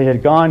it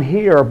had gone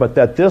here, but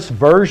that this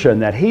version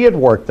that he had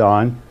worked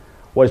on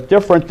was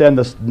different than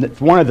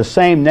one of the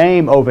same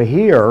name over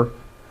here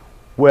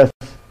with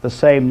the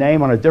same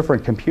name on a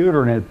different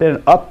computer and had been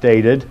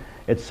updated,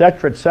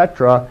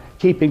 etc.,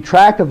 keeping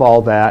track of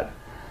all that.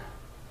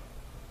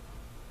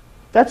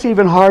 That's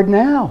even hard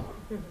now.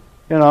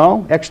 You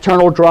know,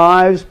 external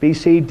drives, B,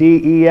 C,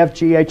 D, E, F,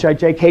 G, H, I,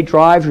 J, K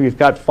drives, where you've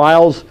got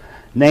files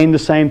named the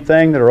same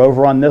thing that are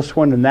over on this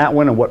one and that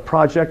one and what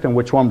project and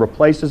which one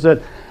replaces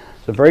it.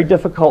 It's a very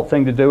difficult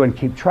thing to do and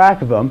keep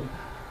track of them.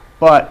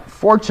 But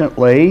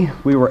fortunately,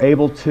 we were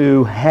able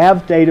to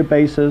have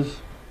databases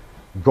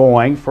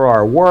going for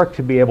our work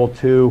to be able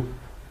to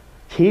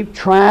keep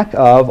track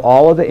of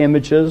all of the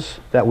images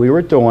that we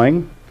were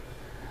doing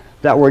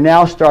that were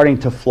now starting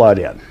to flood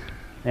in.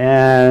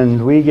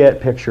 And we get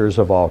pictures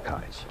of all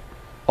kinds.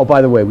 Oh,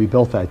 by the way, we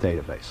built that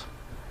database.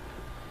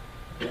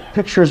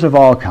 pictures of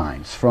all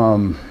kinds,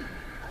 from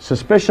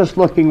suspicious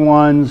looking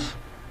ones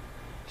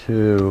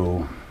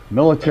to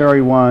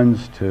military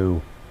ones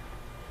to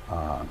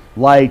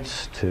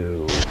lights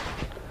to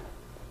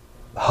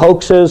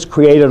hoaxes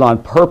created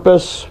on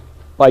purpose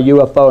by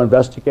UFO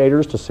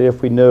investigators to see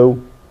if we knew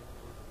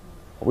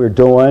what we were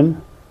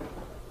doing.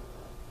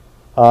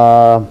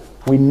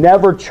 We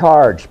never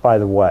charged, by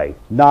the way,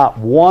 not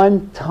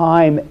one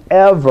time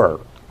ever,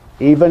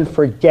 even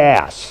for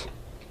gas.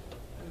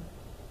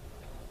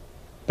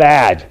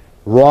 Bad,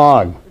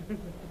 wrong,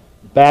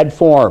 bad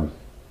form,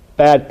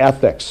 bad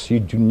ethics.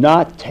 You do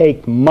not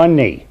take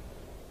money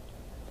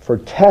for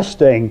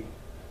testing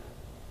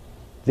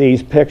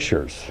these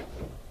pictures.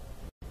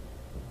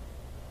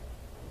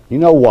 You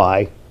know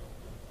why?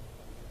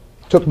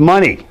 He took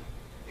money.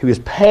 He was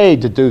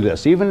paid to do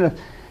this. Even if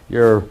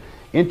you're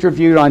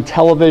interviewed on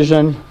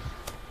television,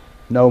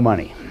 no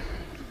money.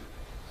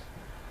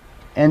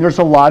 And there's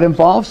a lot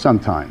involved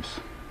sometimes.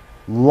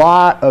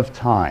 Lot of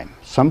time.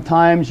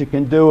 Sometimes you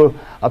can do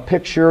a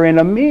picture in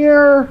a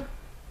mere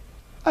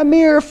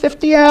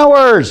 50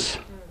 hours.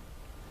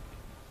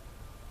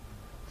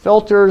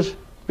 Filters,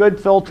 good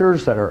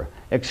filters that are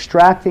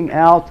extracting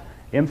out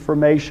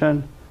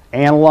information,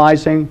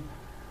 analyzing,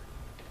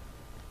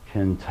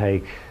 can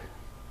take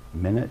a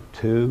minute,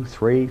 2,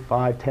 3,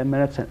 5, 10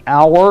 minutes, an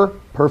hour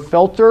per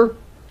filter.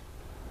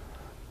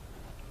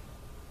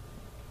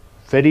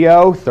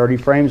 Video, 30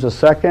 frames a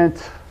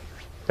second.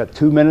 Got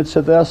 2 minutes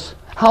of this.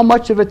 How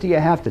much of it do you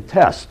have to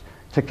test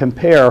to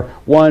compare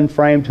one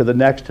frame to the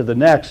next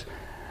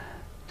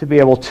to be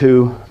able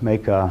to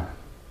make a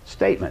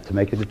statement, to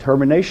make a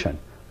determination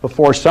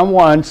before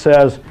someone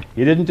says,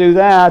 you didn't do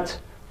that,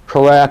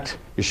 correct,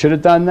 you should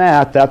have done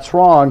that, that's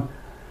wrong.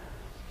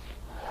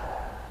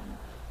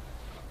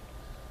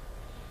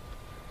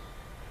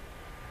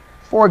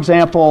 For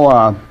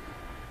example,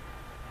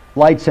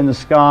 lights in the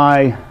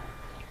sky,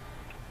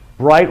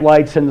 bright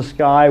lights in the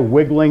sky,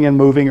 wiggling and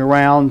moving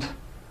around.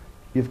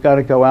 You've got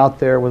to go out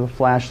there with a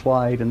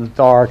flashlight in the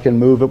dark and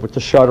move it with the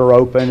shutter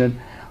open and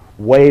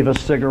wave a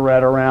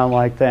cigarette around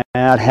like that,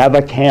 have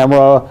a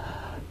camera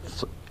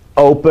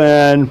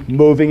open,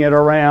 moving it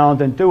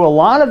around, and do a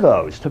lot of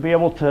those to be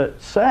able to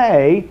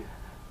say,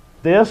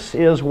 this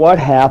is what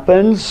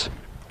happens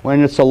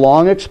when it's a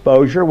long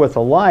exposure with a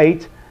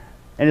light.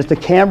 And is the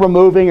camera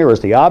moving or is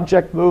the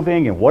object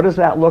moving? And what does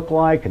that look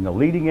like? And the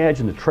leading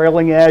edge and the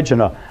trailing edge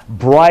and a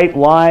bright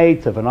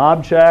light of an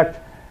object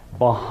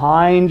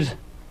behind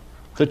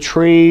the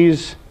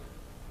trees.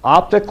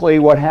 Optically,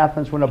 what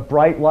happens when a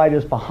bright light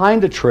is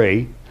behind a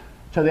tree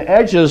to the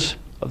edges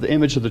of the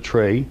image of the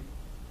tree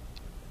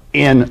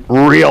in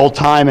real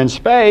time and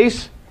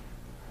space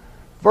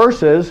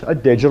versus a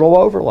digital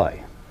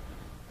overlay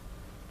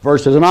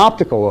versus an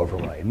optical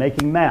overlay,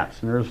 making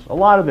maps. And there's a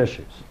lot of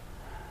issues.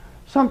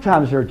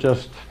 Sometimes they're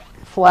just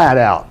flat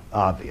out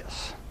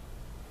obvious.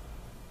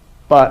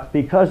 But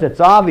because it's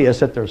obvious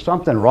that there's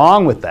something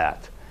wrong with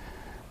that,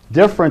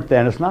 different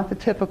than, it's not the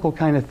typical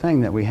kind of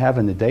thing that we have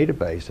in the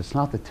database. It's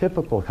not the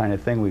typical kind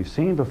of thing we've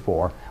seen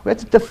before. We have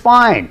to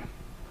define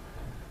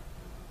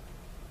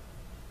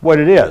what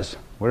it is,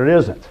 what it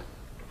isn't,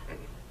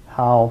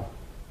 how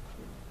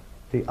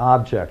the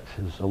object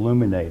is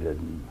illuminated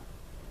and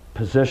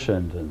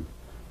positioned, and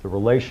the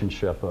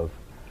relationship of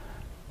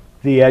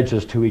the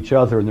edges to each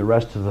other and the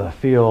rest of the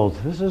field.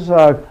 This is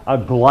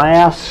a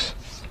glass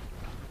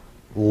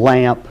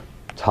lamp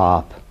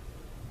top,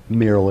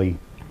 merely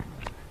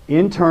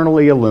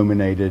internally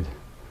illuminated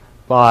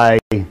by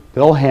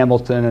Bill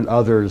Hamilton and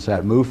others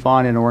at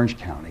MUFON in Orange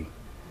County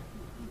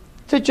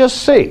to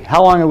just see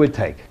how long it would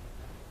take.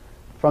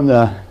 From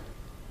the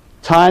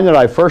time that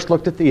I first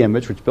looked at the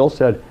image, which Bill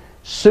said,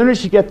 as soon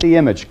as you get the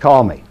image,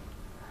 call me.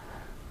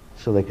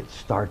 So they could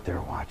start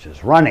their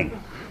watches running.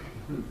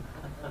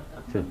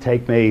 It would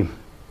take me a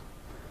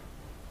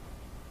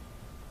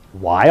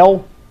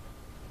while.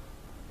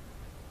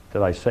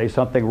 Did I say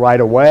something right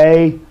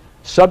away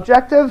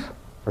subjective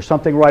or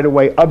something right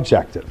away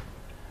objective?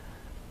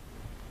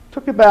 It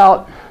took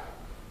about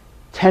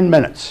 10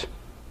 minutes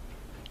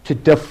to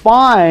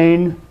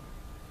define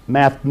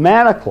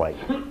mathematically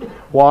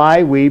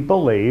why we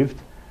believed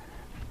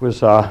it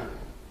was a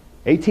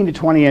 18 to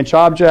 20 inch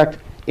object,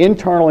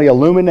 internally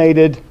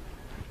illuminated,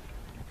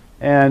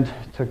 and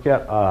to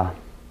get a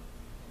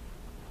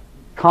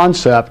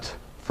concept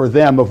for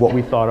them of what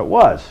we thought it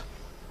was,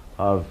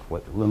 of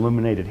what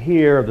illuminated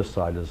here, this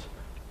side is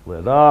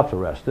lit up, the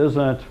rest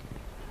isn't.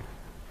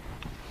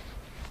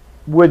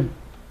 Would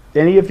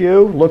any of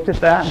you looked at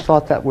that and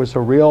thought that was a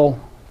real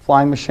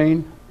flying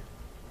machine?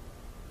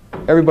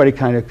 Everybody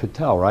kind of could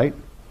tell, right?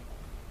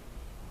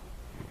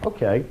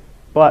 Okay,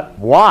 but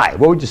why?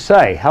 What would you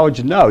say? How would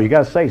you know? You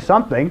got to say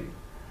something.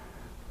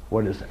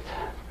 What is it?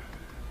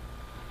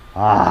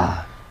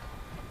 Ah,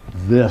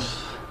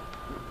 this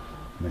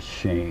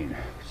machine.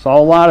 Saw a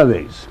lot of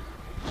these.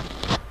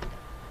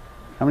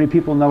 How many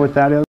people know what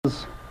that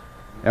is?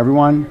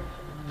 Everyone?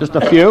 Just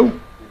a few?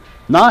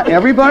 Not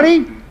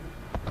everybody?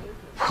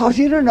 Because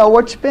you don't know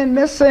what's been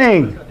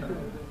missing.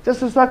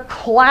 This is a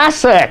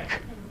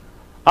classic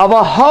of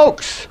a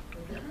hoax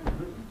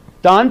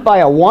done by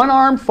a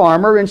one-armed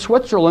farmer in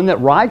Switzerland that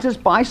rides his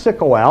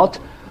bicycle out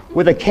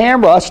with a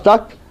camera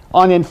stuck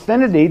on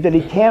infinity that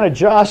he can't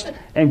adjust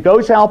and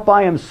goes out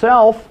by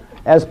himself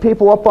as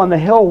people up on the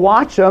hill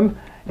watch him,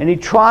 and he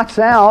trots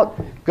out,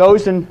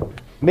 goes and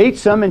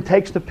meets them and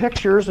takes the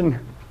pictures and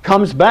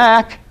comes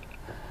back,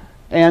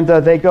 and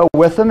they go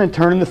with him and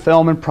turn in the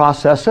film and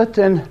process it,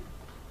 and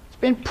it's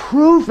been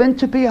proven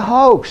to be a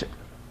hoax.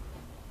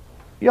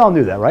 You all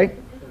knew that, right?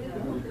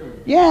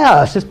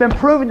 Yes, it's been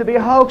proven to be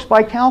a hoax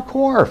by Cal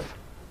Korff.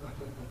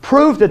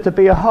 Proved it to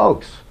be a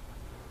hoax.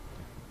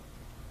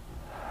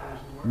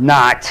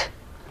 Not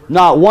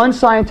one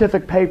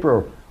scientific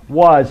paper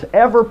was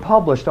ever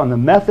published on the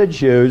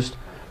methods used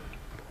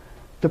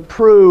to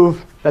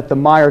prove that the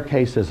Meyer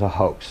case is a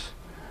hoax.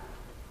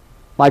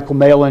 Michael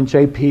Malin,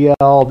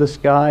 JPL, this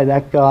guy,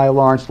 that guy,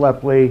 Lawrence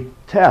Lepley,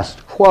 tests,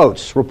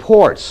 quotes,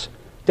 reports,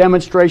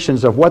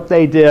 demonstrations of what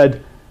they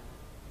did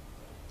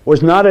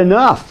was not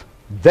enough.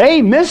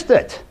 They missed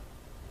it.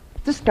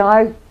 This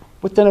guy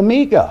with an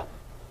Amiga.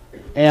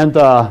 And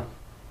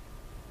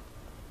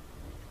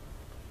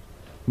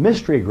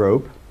mystery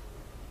group,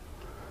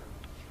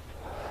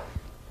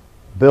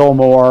 Bill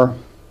Moore,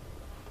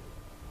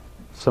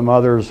 some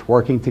others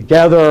working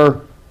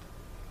together,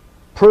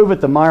 prove it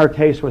the Meyer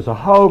case was a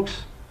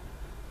hoax,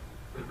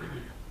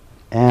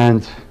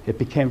 and it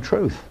became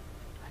truth.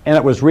 And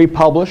it was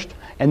republished,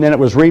 and then it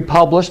was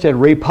republished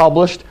and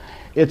republished.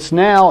 It's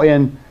now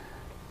in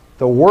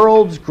the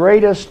world's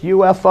greatest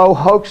UFO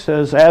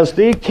hoaxes as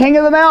the king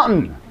of the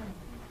mountain.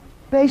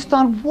 Based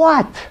on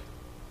what?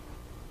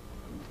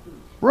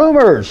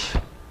 Rumors,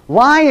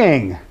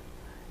 lying.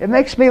 It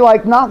makes me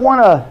like not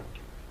want to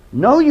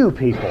know you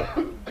people.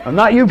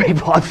 Not you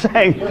people, I'm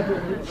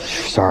saying,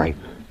 sorry,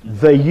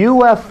 the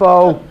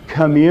UFO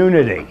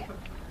community.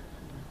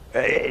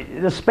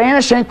 The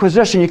Spanish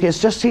Inquisition, you can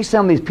just see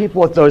some of these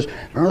people with those,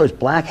 remember those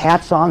black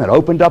hats on that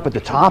opened up at the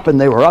top, and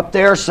they were up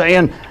there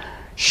saying,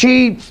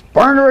 she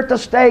burned her at the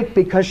stake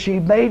because she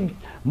made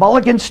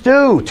mulligan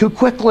stew too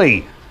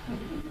quickly.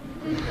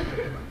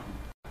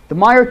 The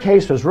Meyer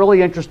case was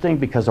really interesting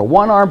because a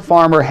one-armed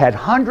farmer had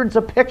hundreds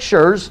of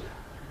pictures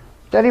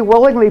that he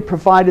willingly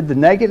provided the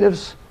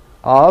negatives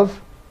of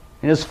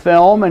in his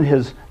film and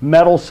his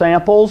metal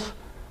samples,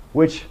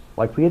 which,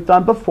 like we had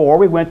done before,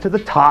 we went to the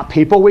top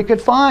people we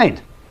could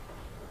find.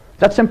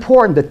 That's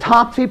important, the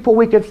top people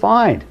we could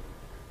find.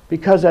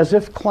 Because as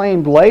if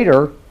claimed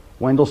later,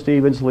 Wendell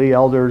Stevens, Lee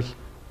Elders,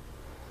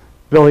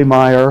 Billy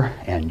Meyer,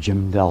 and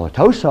Jim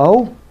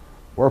Dilettoso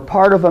were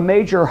part of a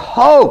major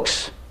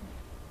hoax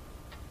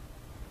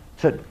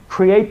to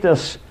create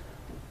this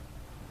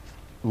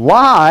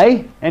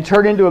lie and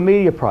turn it into a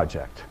media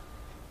project.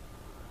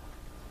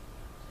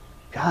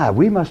 God,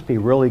 we must be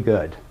really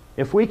good.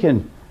 If we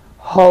can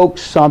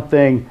hoax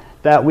something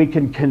that we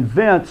can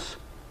convince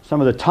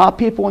some of the top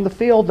people in the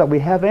field that we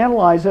have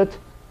analyzed it,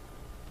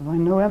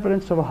 and no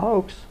evidence of a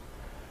hoax,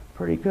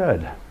 pretty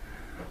good.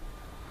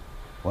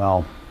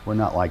 Well, we're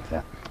not like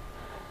that.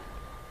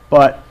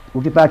 But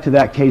we'll get back to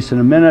that case in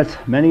a minute.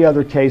 Many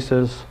other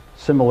cases,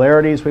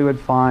 similarities we would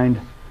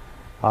find,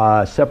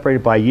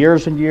 separated by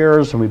years and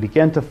years, and we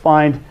begin to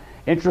find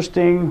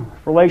interesting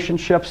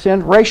relationships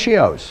in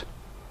ratios.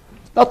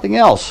 Nothing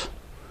else.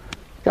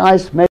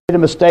 Guys made a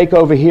mistake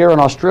over here in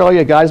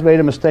Australia. Guys made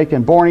a mistake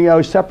in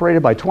Borneo,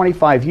 separated by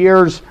 25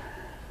 years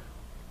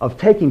of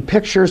taking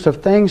pictures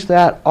of things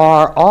that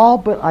are all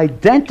but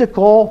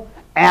identical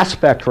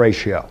aspect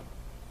ratio.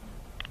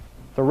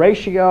 The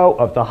ratio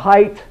of the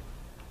height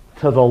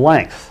to the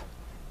length.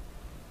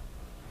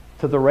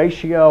 To the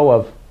ratio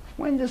of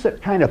when does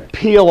it kind of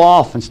peel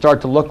off and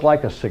start to look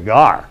like a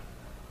cigar?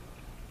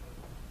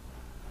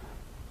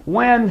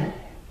 When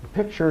the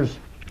picture's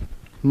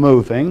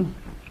moving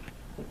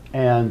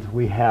and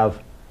we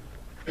have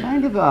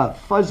kind of a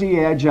fuzzy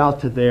edge out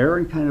to there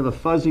and kind of a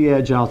fuzzy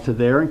edge out to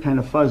there and kind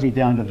of fuzzy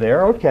down to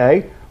there.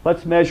 Okay,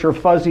 let's measure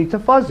fuzzy to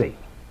fuzzy.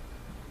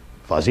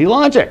 Fuzzy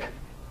logic.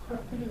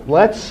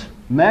 Let's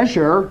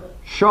measure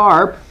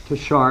sharp to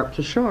sharp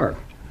to sharp.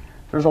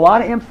 There's a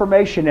lot of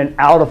information in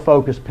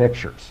out-of-focus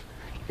pictures.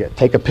 You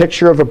take a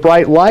picture of a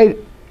bright light.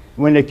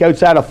 When it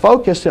goes out of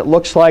focus, it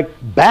looks like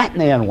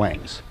Batman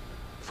wings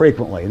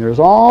frequently. And there's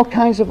all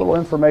kinds of little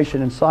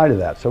information inside of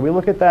that. So we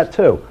look at that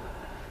too.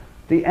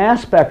 The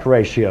aspect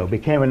ratio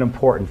became an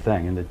important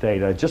thing in the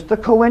data. Just the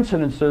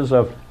coincidences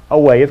of a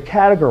way of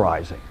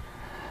categorizing.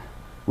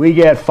 We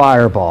get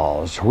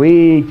fireballs.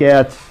 We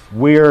get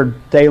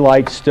weird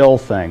daylight still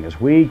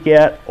things. We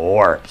get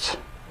orbs.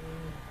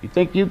 You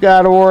think you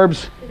got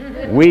orbs?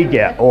 We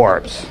get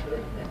orbs.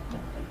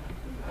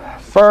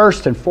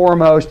 First and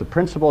foremost, the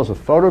principles of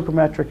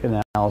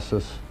photogrammetric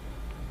analysis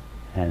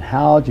and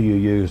how do you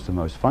use the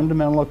most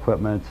fundamental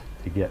equipment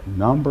to get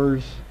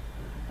numbers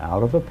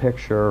out of a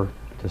picture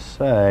to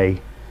say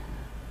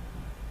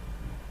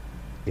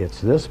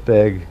it's this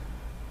big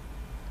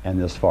and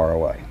this far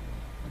away.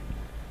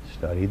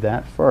 Study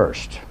that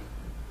first.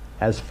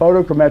 As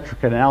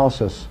photogrammetric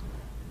analysis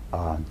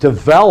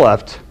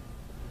developed,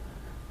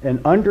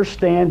 an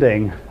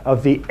understanding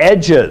of the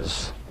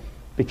edges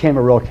became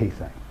a real key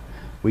thing.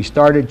 We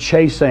started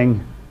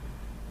chasing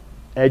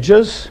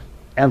edges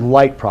and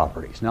light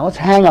properties. Now let's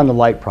hang on the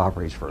light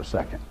properties for a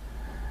second.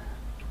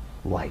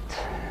 Light.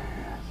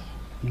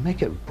 Can you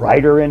make it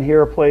brighter in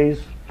here,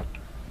 please?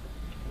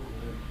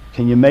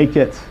 Can you make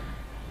it...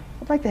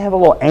 I'd like to have a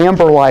little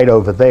amber light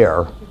over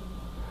there,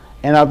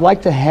 and I'd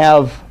like to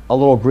have a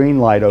little green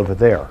light over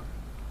there.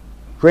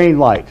 Green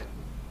light.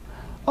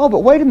 Oh, but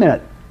wait a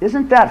minute.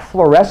 Isn't that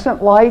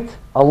fluorescent light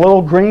a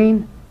little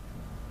green?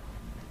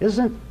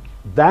 Isn't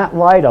that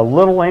light a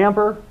little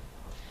amber?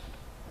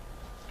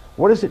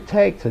 What does it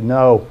take to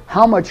know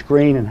how much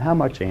green and how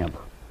much amber?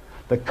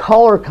 The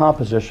color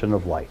composition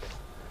of light.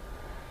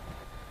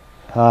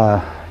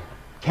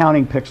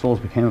 Counting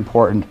pixels became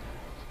important.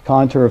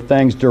 Contour of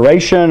things,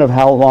 duration of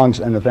how long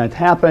an event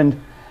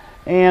happened,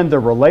 and the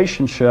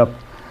relationship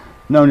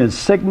known as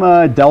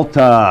sigma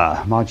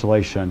delta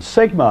modulation.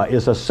 Sigma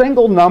is a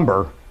single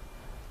number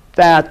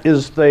that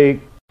is the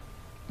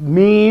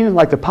mean,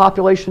 like the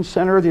population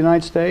center of the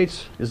United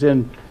States is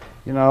in,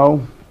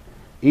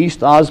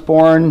 East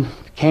Osborne,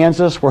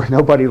 Kansas, where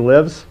nobody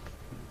lives.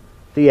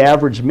 The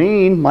average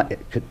mean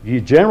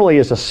generally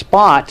is a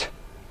spot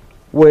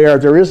where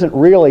there isn't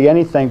really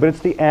anything, but it's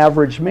the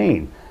average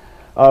mean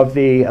of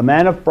the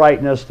amount of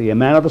brightness, the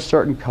amount of a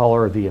certain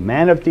color, the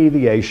amount of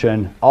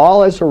deviation,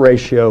 all as a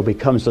ratio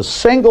becomes a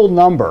single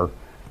number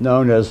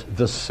known as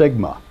the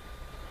sigma.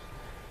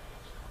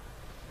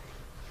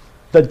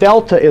 The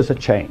delta is a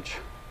change.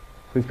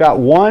 We've got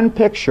one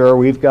picture,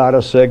 we've got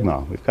a sigma.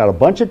 We've got a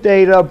bunch of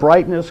data,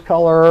 brightness,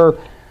 color,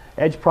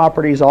 edge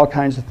properties, all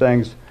kinds of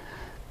things.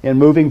 In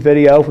moving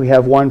video, if we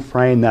have one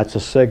frame, that's a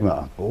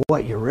sigma. But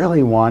what you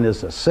really want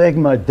is a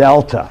sigma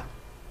delta.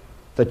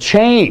 The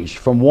change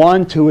from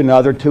one to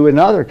another,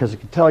 because it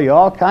can tell you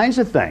all kinds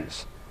of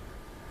things.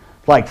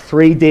 Like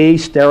 3D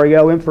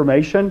stereo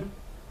information.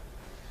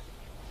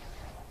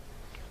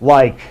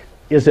 Like,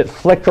 is it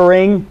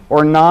flickering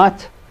or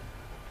not?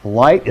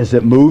 Light, is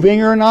it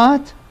moving or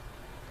not?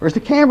 Or is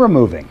the camera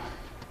moving?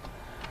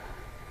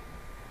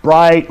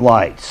 Bright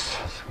lights.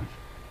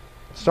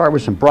 Start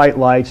with some bright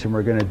lights, and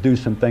we're going to do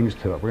some things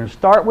to it. We're going to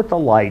start with the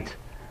light,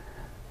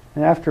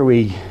 and after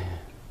we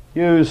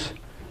use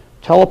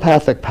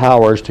telepathic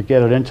powers to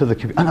get it into the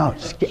computer. Oh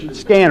no,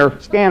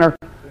 scanner.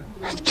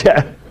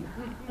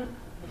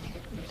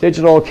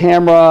 Digital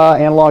camera,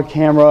 analog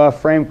camera,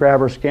 frame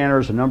grabber,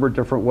 scanners, a number of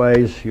different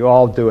ways. You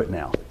all do it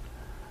now.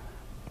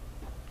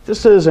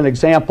 This is an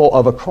example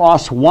of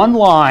across one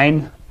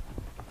line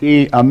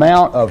the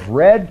amount of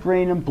red,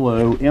 green, and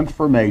blue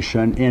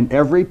information in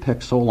every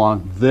pixel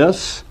along.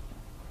 This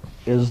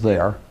is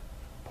there,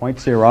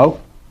 0.0.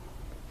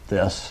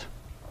 This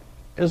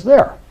is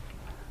there.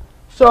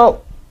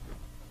 So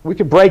we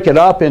could break it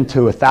up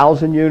into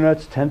 1,000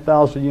 units,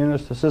 10,000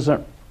 units. This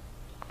isn't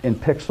in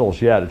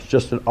pixels yet. It's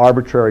just an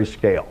arbitrary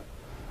scale.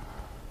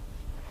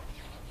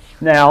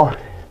 Now,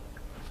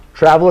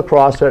 travel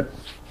across it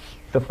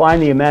to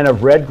find the amount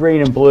of red,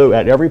 green, and blue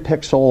at every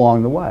pixel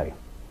along the way.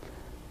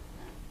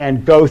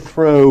 And go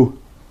through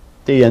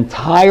the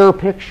entire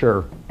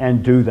picture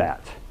and do that.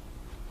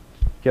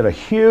 Get a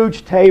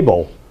huge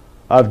table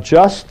of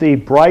just the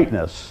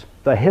brightness,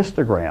 the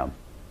histogram.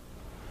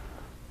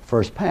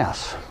 First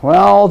pass.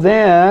 Well,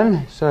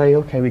 then say,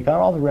 okay, we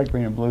got all the red,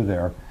 green, and blue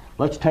there.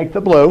 Let's take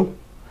the blue,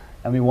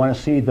 and we want to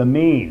see the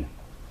mean.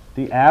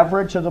 The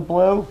average of the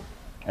blue,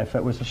 if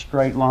it was a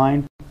straight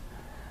line.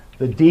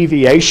 The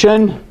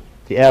deviation,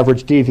 the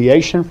average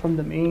deviation from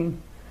the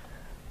mean.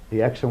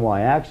 The x and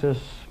y axis.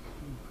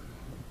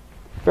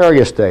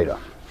 Various data.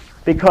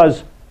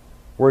 Because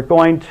we're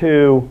going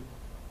to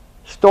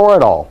store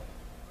it all.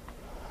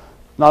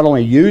 Not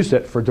only use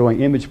it for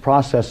doing image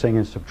processing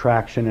and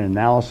subtraction and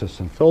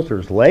analysis and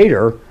filters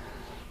later,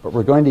 but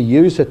we're going to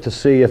use it to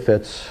see if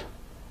it's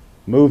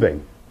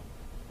moving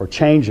or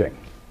changing.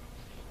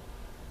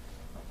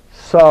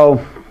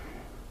 So,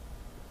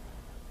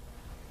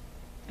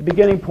 the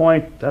beginning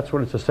point, that's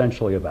what it's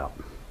essentially about.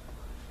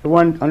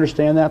 Everyone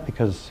understand that?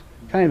 Because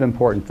it's kind of an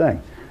important thing.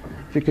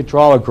 If you could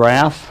draw a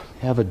graph,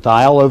 have a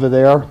dial over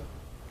there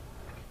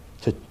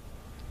to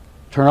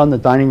turn on the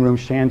dining room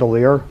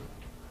chandelier,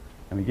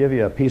 and we give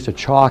you a piece of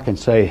chalk and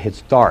say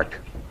it's dark.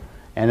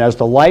 And as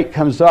the light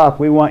comes up,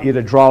 we want you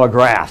to draw a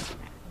graph.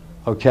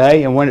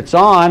 Okay? And when it's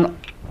on,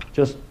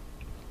 just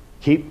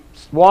keep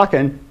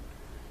walking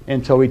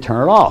until we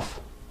turn it off.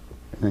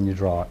 And then you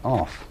draw it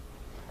off.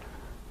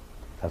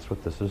 That's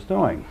what this is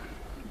doing.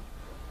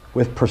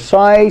 With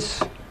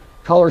precise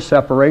color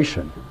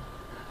separation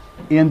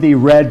in the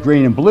red,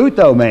 green, and blue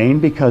domain,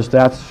 because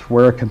that's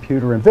where a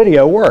computer and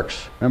video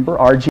works. Remember,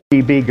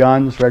 RGB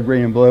guns, red,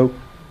 green, and blue.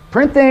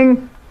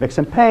 Printing, mix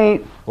and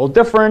paint, a little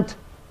different.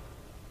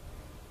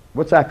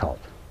 What's that called?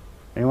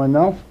 Anyone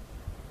know?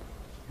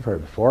 You've heard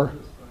it before.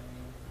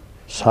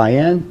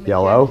 Cyan,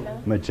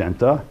 yellow,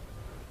 magenta,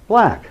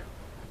 black.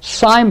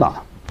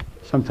 CYMA,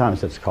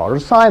 sometimes it's called, or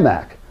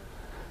CYMAC.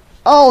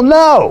 Oh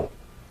no,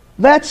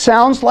 that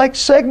sounds like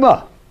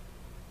sigma.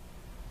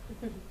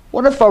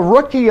 What if a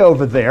rookie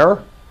over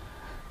there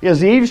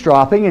is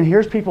eavesdropping, and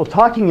here's people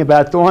talking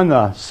about doing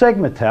the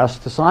sigma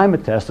test, the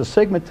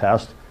sigma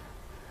test,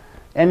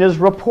 and is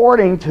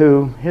reporting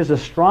to his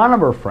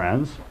astronomer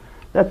friends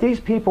that these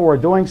people were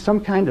doing some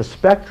kind of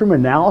spectrum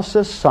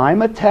analysis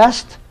sigma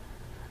test.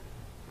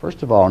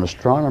 First of all, an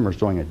astronomer is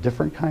doing a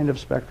different kind of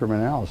spectrum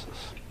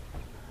analysis.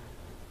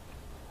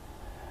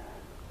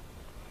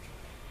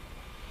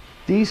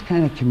 These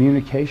kind of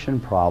communication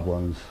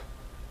problems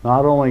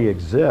not only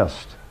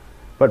exist,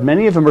 but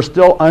many of them are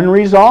still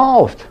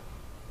unresolved.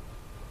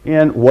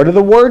 And what do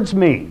the words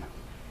mean?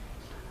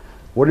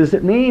 What does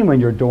it mean when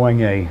you're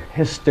doing a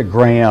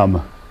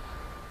histogram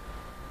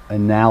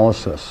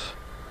analysis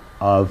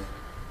of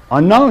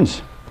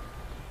unknowns?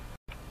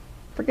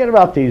 Forget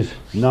about these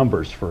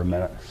numbers for a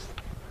minute.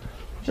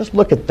 Just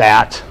look at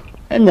that,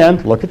 and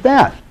then look at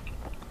that.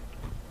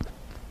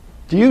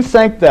 Do you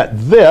think that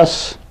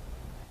this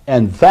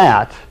and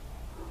that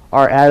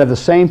are out of the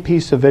same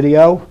piece of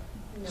video,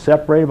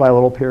 separated by a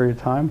little period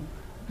of time?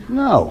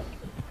 No.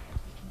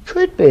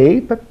 Could be,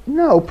 but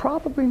no,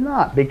 probably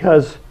not,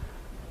 because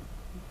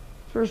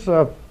there's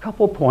a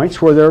couple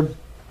points where they're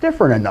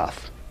different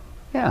enough.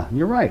 Yeah,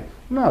 you're right.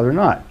 No, they're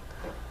not.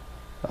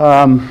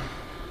 I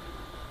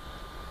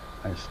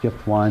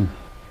skipped one.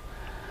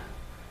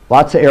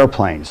 Lots of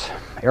airplanes.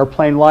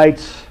 Airplane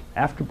lights,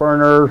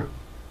 afterburner,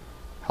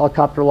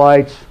 helicopter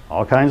lights,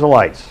 all kinds of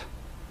lights.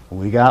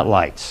 We got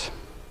lights.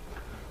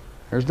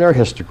 Here's their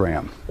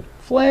histogram.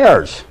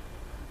 Flares.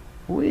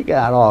 We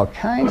got all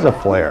kinds of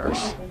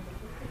flares.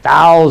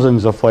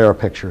 Thousands of flare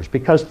pictures,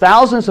 because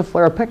thousands of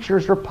flare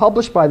pictures are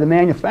published by the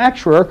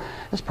manufacturer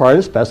as part of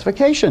the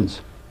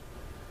specifications.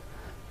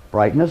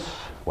 Brightness,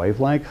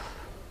 wavelength,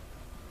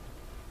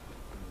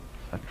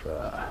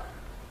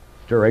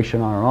 duration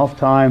on and off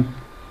time.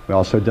 We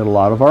also did a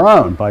lot of our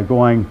own by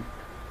going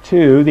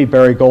to the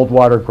Barry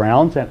Goldwater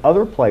grounds and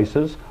other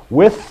places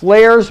with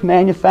flares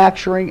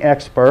manufacturing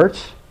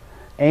experts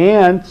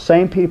and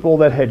same people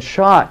that had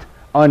shot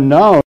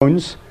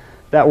unknowns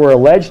that were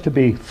alleged to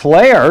be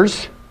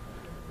flares.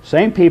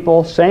 Same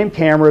people, same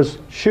cameras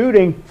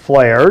shooting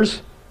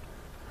flares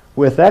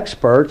with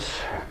experts.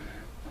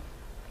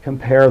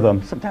 Compare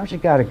them. Sometimes you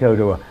got to go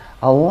to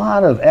a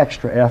lot of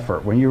extra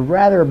effort when you'd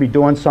rather be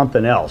doing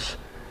something else.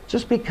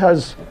 Just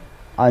because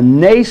a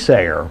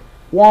naysayer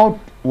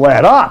won't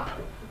let up.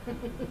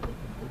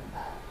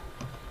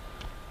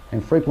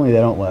 And frequently they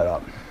don't let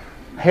up.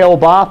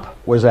 Hale-Bopp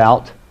was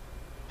out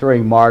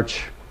during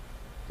March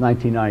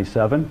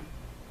 1997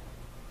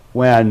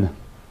 when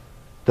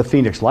the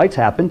Phoenix lights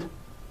happened.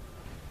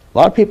 A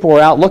lot of people were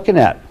out looking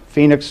at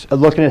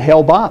looking at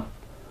Hale-Bopp.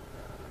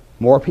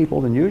 More people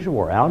than usual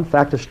were out. In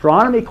fact,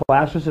 astronomy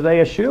classes at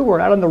ASU were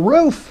out on the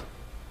roof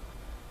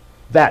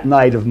that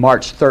night of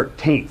March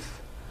 13th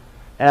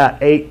at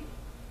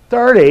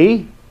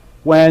 8:30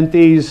 when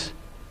these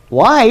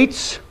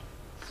lights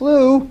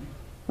flew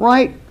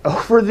right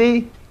over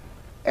the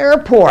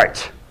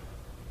airport.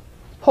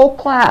 Whole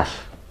class.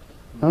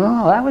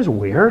 Oh, that was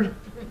weird.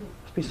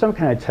 Must be some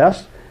kind of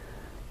test.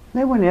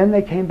 They went in,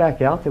 they came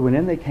back out. They went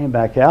in, they came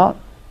back out.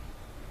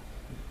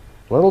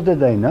 Little did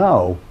they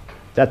know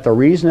that the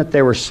reason that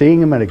they were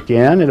seeing them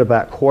again at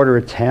about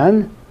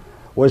 9:45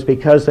 was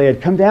because they had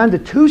come down to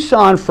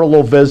Tucson for a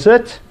little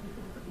visit,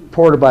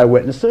 reported by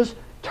witnesses,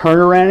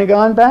 turned around and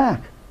gone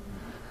back.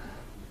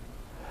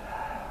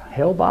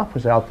 Hale-Bopp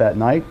was out that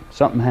night.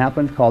 Something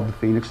happened called the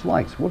Phoenix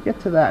lights. We'll get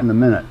to that in a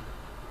minute.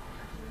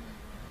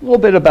 A little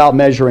bit about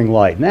measuring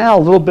light. Now a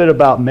little bit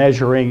about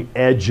measuring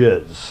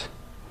edges.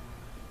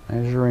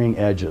 Measuring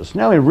edges.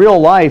 Now in real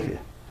life,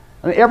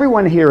 I mean,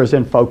 everyone here is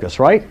in focus,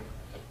 right?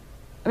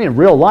 I mean, in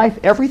real life,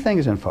 everything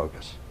is in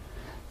focus.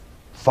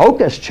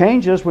 Focus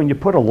changes when you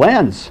put a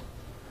lens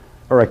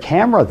or a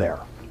camera there.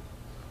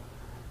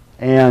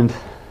 And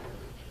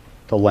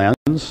the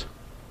lens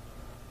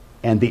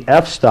and the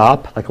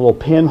f-stop, like a little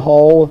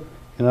pinhole,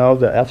 you know,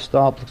 the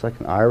f-stop looks like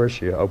an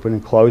iris. You open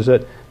and close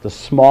it. The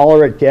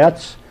smaller it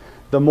gets,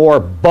 the more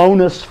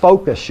bonus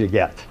focus you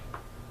get.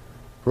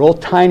 Real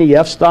tiny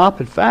f-stop.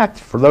 In fact,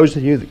 for those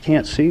of you that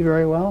can't see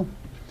very well,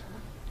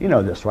 you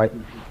know this, right?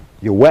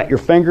 You wet your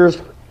fingers,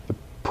 you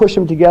push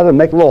them together, and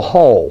make a little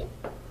hole.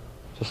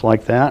 Just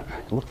like that.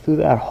 You look through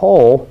that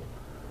hole.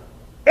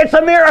 It's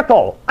a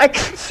miracle. I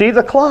can see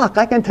the clock.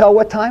 I can tell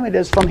what time it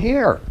is from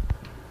here.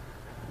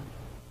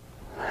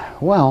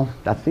 Well,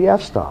 that's the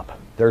f-stop.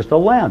 There's the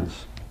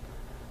lens.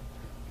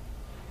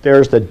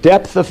 There's the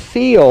depth of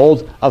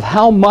field of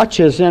how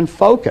much is in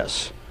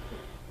focus.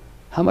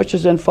 How much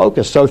is in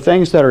focus? So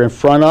things that are in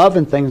front of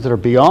and things that are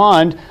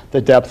beyond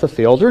the depth of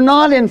field are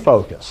not in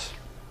focus.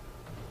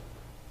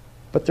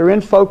 But they're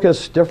in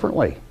focus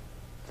differently.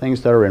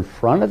 Things that are in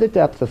front of the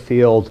depth of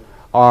field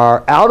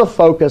are out of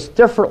focus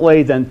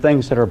differently than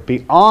things that are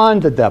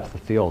beyond the depth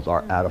of field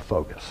are out of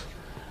focus.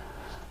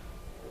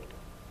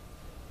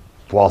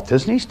 Walt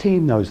Disney's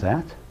team knows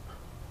that.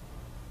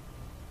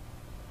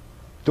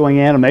 Doing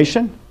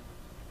animation,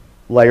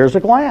 layers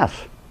of glass.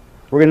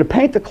 We're going to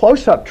paint the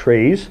close-up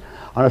trees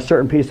on a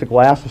certain piece of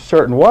glass a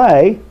certain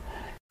way,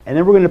 and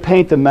then we're going to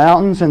paint the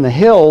mountains and the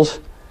hills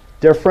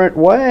different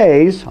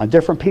ways on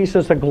different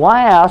pieces of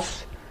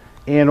glass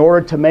in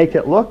order to make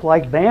it look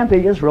like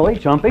Bambi is really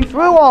jumping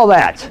through all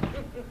that.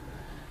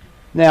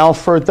 Now,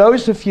 for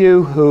those of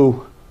you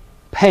who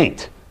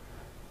paint,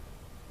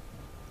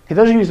 he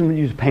doesn't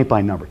use a paint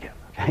by number kit.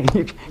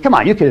 Okay? Come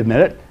on, you can admit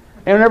it.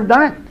 Anyone ever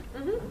done it?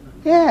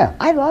 Mm-hmm. Yeah,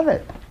 I love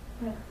it.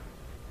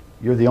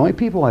 You're the only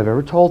people I've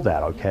ever told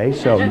that, okay?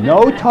 So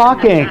no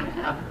talking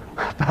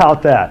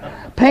about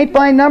that. Paint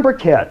by number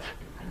kit.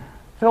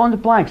 Fill in the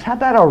blanks. How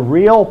about a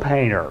real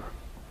painter? A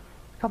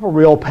couple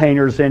real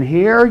painters in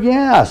here,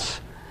 yes.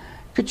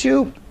 Could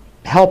you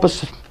help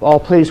us all,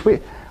 please?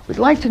 We'd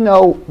like to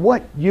know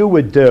what you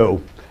would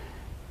do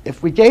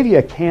if we gave you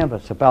a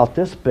canvas about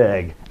this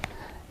big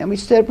and we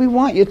said, we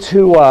want you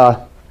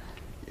to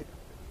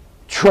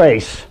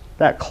trace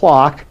that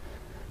clock,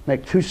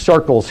 make 2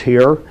 circles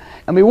here,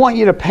 and we want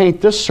you to paint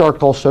this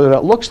circle so that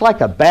it looks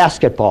like a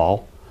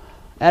basketball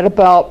at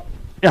about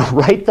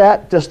right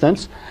that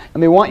distance,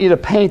 and we want you to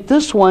paint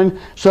this one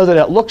so that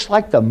it looks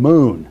like the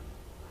moon,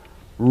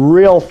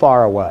 real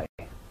far away.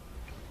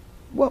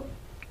 What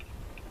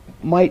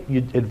might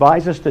you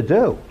advise us to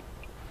do?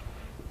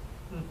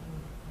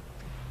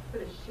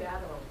 Put a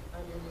shadow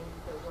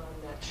underneath the one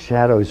that...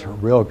 Shadows are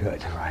real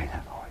good, right?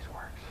 That always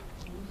works.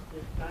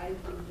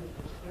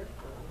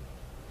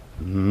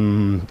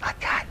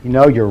 You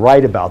know, you're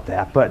right about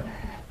that, but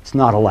it's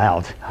not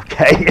allowed,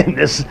 okay, in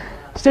this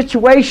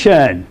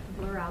situation.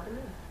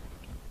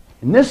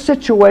 In this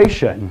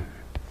situation,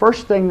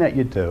 first thing that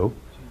you do,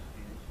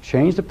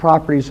 change the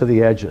properties of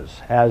the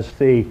edges. As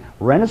the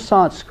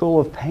Renaissance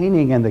School of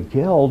Painting and the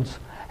guilds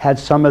had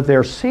some of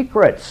their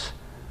secrets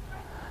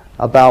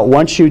about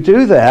once you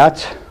do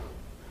that,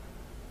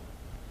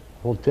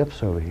 little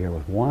dips over here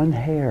with one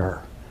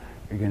hair.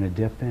 You're going to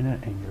dip in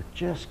it and you're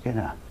just going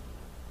to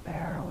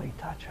barely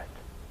touch it.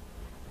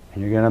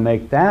 And you're going to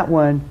make that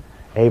one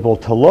able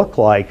to look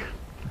like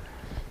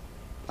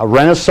a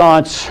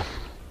Renaissance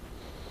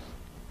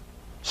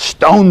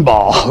stone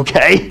ball,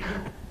 okay?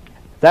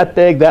 That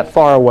big, that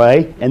far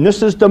away. And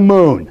this is the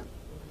moon.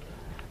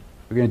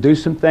 We're going to do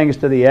some things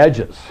to the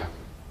edges.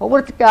 Well,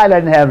 what if the guy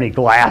doesn't have any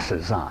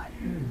glasses on?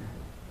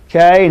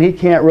 Okay, and he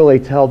can't really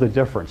tell the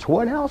difference.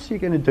 What else are you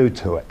going to do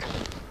to it?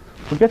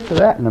 We'll get to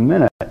that in a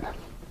minute.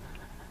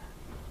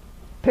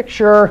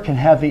 Picture can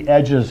have the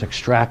edges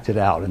extracted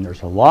out, and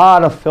there's a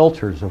lot of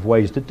filters of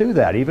ways to do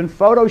that. Even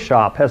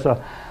Photoshop has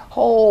a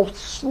whole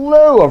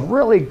slew of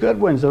really good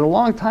ones that a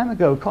long time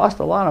ago cost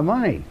a lot of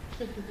money.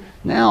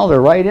 Now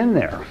they're right in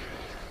there.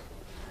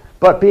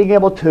 But being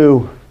able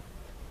to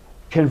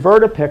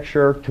convert a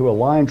picture to a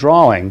line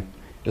drawing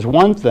is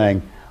one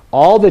thing.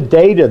 All the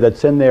data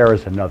that's in there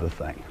is another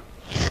thing.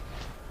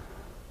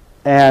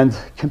 And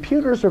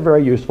computers are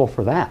very useful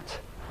for that,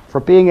 for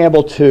being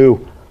able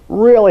to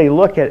really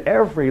look at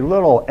every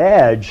little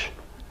edge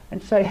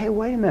and say, hey,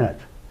 wait a minute.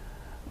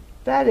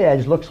 That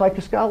edge looks like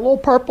it's got a little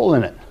purple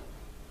in it.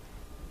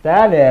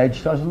 That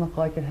edge doesn't look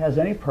like it has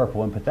any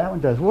purple in it, but that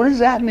one does. What does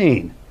that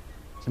mean?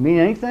 Does it mean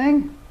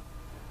anything?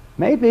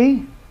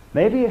 Maybe.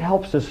 Maybe it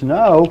helps us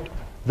know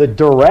the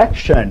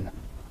direction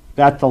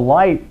that the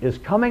light is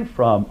coming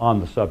from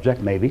on the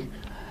subject, maybe.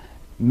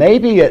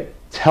 Maybe it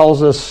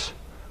tells us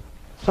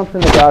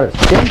something about its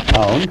skin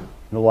tone,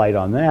 the light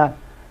on that.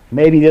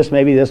 Maybe this,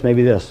 maybe this,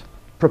 maybe this.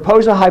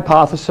 Propose a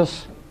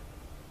hypothesis.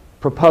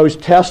 Propose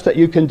tests that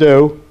you can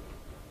do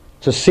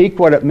to seek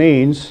what it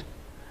means.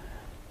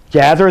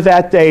 Gather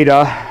that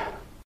data,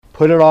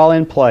 put it all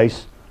in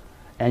place,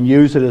 and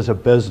use it as a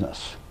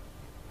business.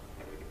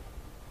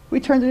 We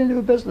turned it into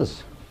a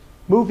business.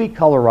 Movie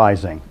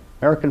colorizing.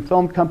 American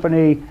Film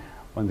Company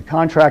won the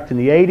contract in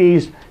the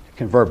 80s to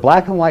convert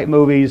black and white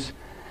movies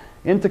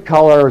into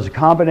color as a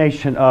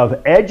combination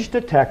of edge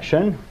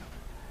detection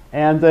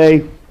and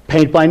a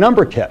paint by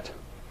number kit.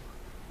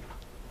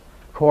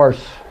 Of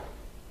course,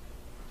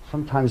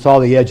 sometimes all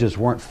the edges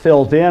weren't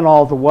filled in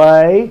all the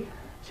way.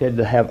 So you had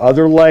to have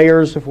other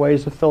layers of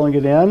ways of filling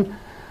it in.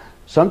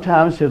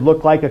 Sometimes it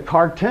looked like a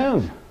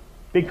cartoon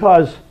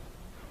because it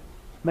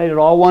made it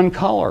all one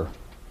color.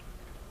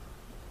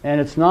 And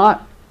it's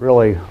not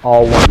really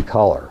all one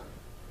color.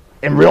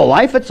 In real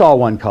life, it's all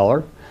one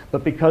color,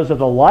 but because of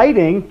the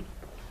lighting,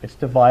 it's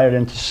divided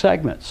into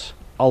segments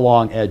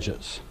along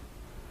edges,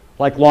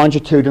 like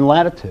longitude and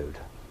latitude,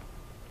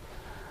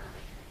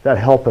 that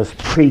help us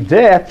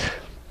predict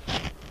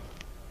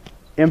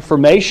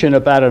information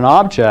about an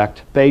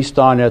object based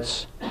on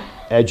its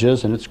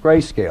edges and its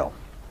grayscale.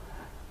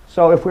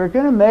 So if we're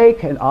going to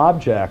make an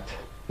object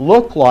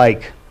look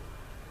like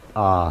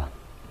a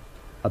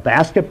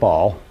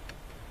basketball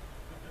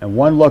and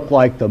one look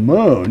like the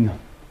moon,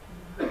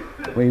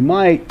 we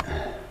might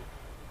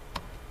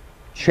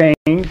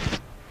change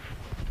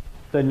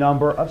the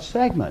number of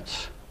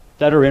segments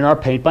that are in our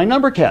paint by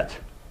number kit.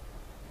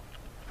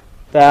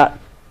 That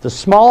the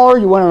smaller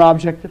you want an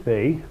object to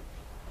be,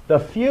 the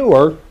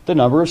fewer the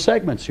number of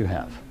segments you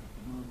have.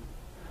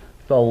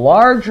 The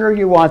larger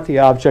you want the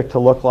object to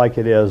look like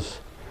it is,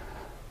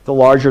 the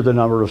larger the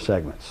number of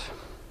segments.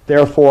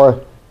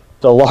 Therefore,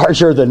 the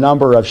larger the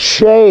number of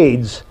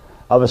shades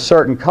of a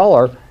certain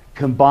color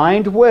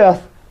combined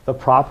with the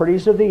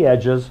properties of the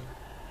edges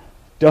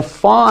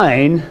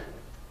define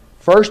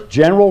first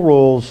general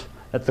rules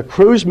that the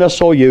cruise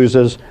missile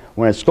uses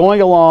when it's going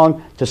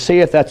along to see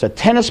if that's a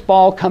tennis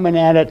ball coming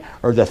at it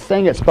or the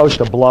thing it's supposed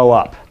to blow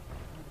up.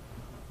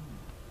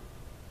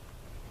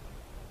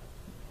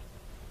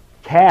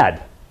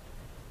 CAD.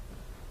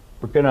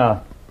 We're going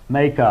to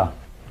make an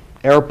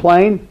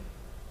airplane.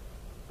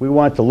 We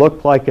want it to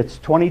look like it's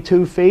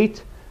 22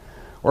 feet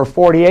or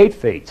 48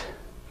 feet.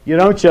 You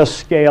don't just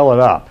scale it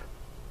up.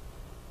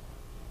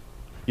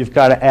 You've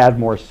got to add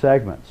more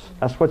segments.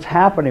 That's what's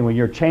happening when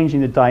you're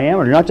changing the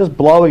diameter. You're not just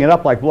blowing it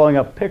up like blowing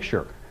up a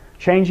picture.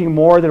 Changing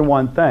more than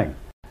one thing.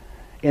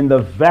 In the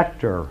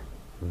vector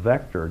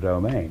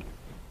domain.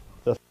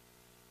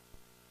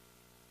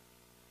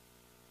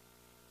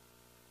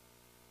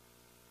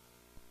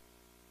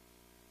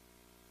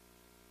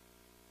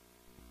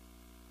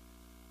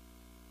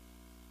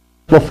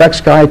 The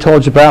effects guy I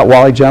told you about,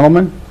 Wally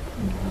Gentleman,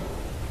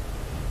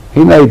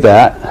 he made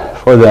that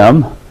for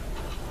them.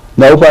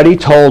 Nobody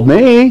told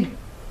me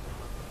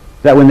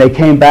that when they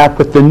came back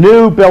with the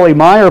new Billy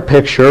Meyer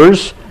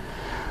pictures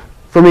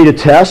for me to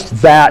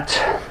test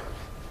that,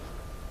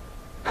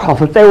 oh,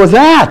 but they were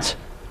that.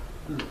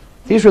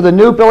 These were the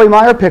new Billy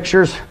Meyer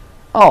pictures.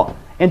 Oh,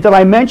 and did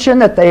I mention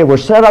that they were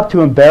set up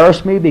to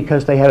embarrass me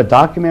because they had a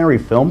documentary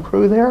film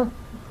crew there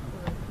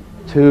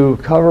to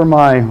cover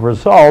my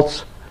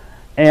results?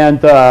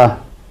 And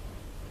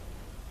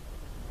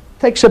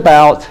takes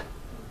about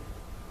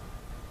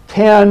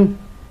 10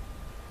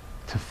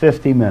 to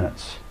 50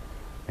 minutes.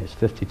 It's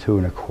 52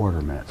 and a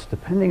quarter minutes,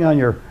 depending on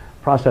your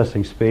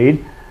processing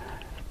speed,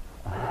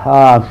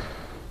 to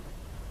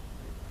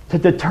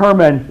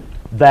determine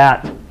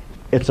that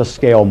it's a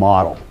scale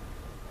model.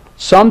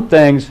 Some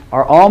things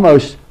are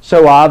almost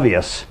so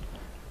obvious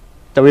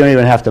that we don't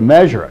even have to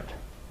measure it.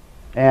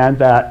 And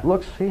that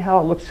looks, see how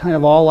it looks kind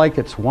of all like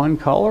it's one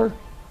color?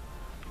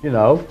 You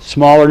know,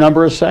 smaller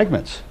number of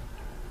segments.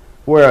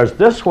 Whereas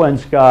this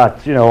one's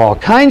got, you know, all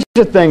kinds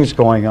of things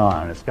going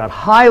on. It's got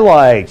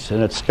highlights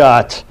and it's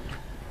got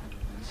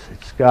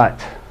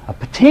a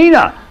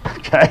patina,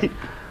 okay?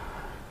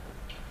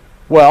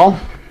 Well,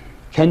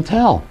 can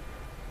tell.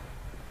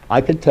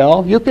 I can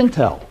tell, you can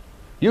tell.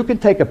 You can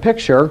take a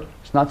picture,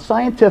 it's not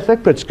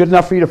scientific, but it's good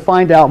enough for you to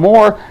find out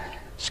more.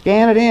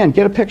 Scan it in,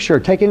 get a picture,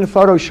 take it into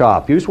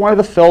Photoshop. Use one of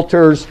the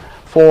filters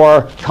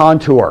for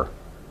contour.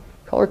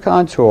 Color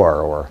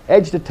contour or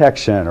edge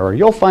detection, or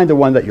you'll find the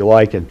one that you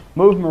like and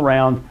move them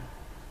around.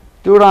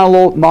 Do it on a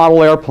little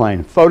model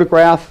airplane.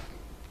 Photograph,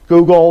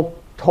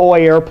 Google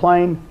toy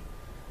airplane,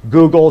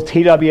 Google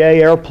TWA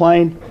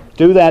airplane.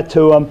 Do that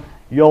to them.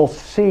 You'll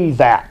see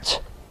that.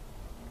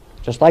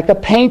 Just like a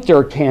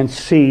painter can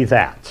see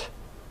that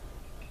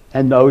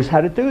and knows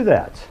how to do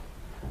that.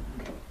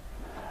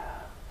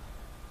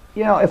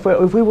 You know, if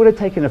we would have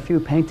taken a few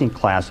painting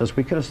classes,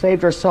 we could have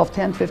saved ourselves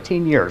 10,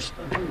 15 years.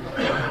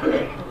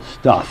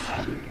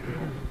 Stuff.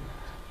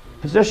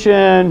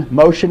 Position,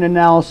 motion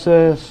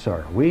analysis.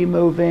 Are we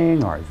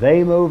moving? Are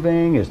they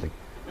moving?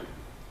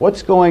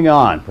 What's going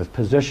on with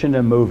position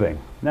and moving?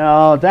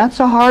 Now, that's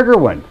a harder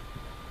one.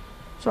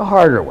 It's a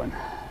harder one.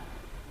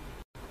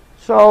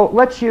 So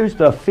let's use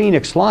the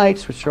Phoenix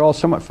lights, which you're all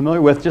somewhat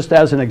familiar with, just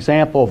as an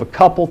example of a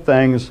couple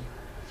things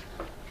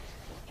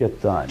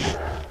get done.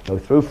 Go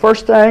through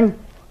first thing,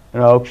 you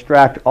know,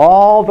 extract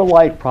all the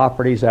light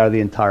properties out of the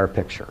entire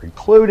picture,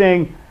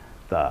 including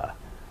the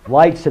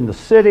lights in the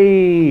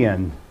city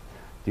and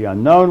the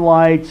unknown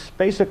lights,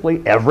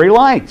 basically every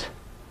light.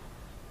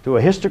 Do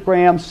a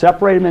histogram,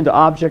 separate them into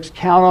objects,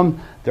 count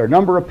them, their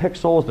number of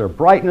pixels, their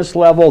brightness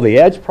level, the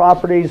edge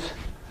properties.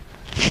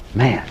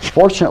 Man,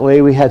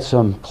 fortunately we had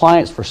some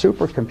clients for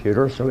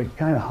supercomputers, so we could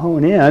kind of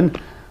hone in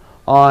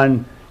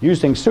on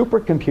using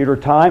supercomputer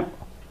time.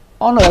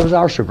 Oh no, that was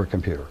our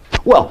supercomputer.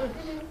 Well,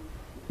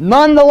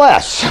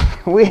 nonetheless,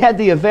 we had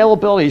the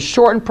availability to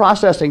shorten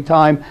processing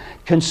time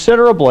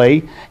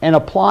considerably and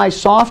apply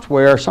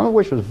software, some of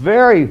which was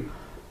very,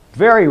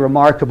 very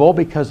remarkable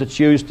because it's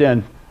used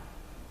in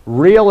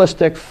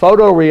realistic,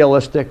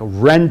 photorealistic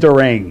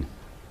rendering,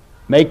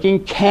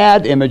 making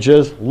CAD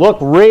images look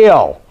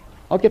real.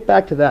 I'll get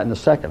back to that in a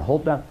second.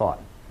 Hold that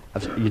thought.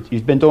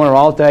 You've been doing it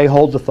all day.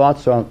 Hold the thought,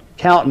 so I'm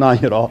counting on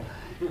you to all.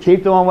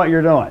 Keep doing what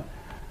you're doing.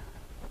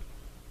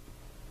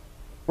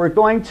 We're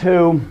going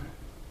to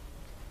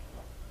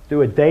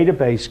do a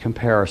database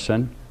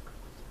comparison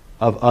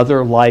of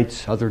other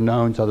lights, other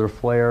knowns, other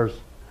flares.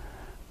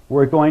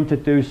 We're going to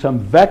do some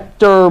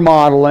vector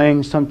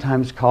modeling,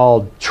 sometimes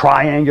called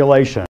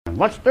triangulation.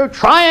 Let's do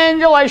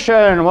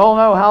triangulation. We'll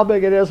know how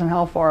big it is and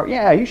how far.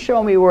 Yeah, you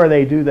show me where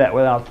they do that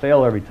without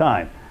fail every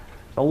time.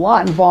 There's a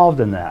lot involved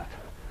in that.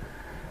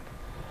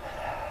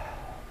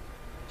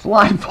 There's a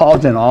lot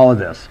involved in all of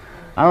this.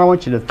 I don't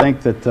want you to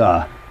think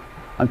that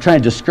I'm trying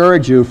to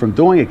discourage you from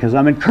doing it, because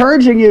I'm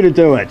encouraging you to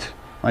do it.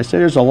 I say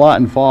there's a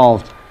lot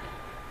involved.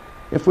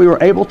 If we were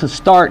able to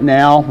start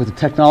now with the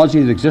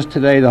technology that exists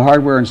today, the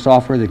hardware and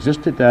software that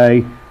exists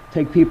today,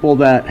 take people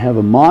that have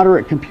a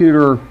moderate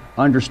computer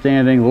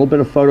understanding, a little bit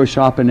of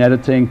Photoshop and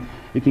editing.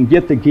 You can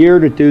get the gear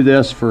to do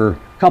this for a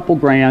couple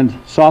grand.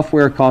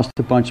 Software costs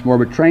a bunch more,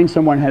 but train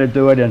someone how to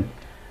do it in,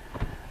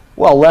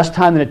 well, less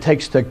time than it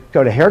takes to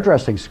go to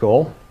hairdressing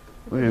school.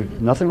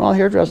 Nothing wrong with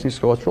hairdressing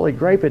school. It's really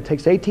great, but it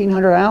takes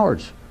 1,800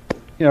 hours,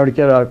 you know, to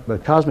get a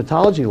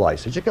cosmetology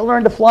license. You can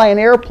learn to fly an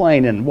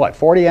airplane in, what,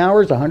 40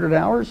 hours, 100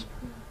 hours?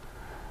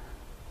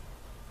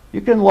 You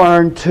can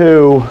learn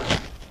to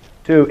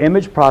do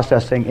image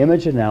processing,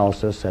 image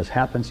analysis, as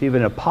happens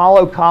even at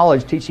Apollo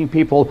College, teaching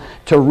people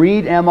to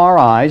read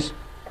MRIs.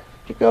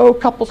 You go a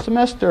couple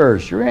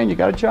semesters, you're in, you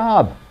got a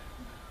job.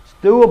 It's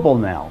doable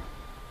now.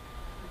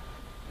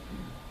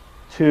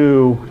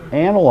 To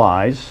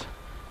analyze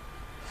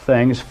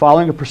things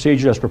following a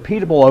procedure that's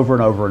repeatable over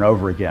and over and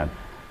over again.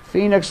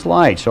 Phoenix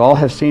lights, you all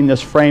have seen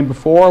this frame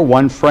before,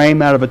 one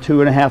frame out of a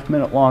 2.5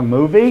 minute long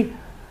movie,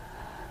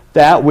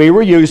 that we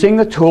were using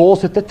the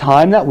tools at the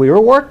time that we were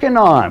working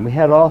on. We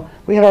had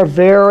our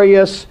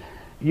various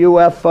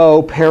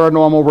UFO,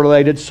 paranormal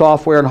related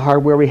software and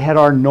hardware. We had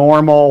our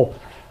normal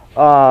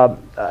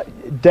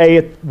day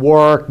at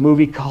work,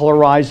 movie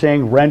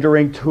colorizing,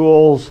 rendering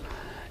tools,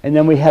 and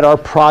then we had our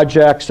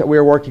projects that we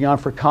were working on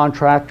for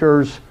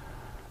contractors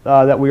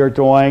that we were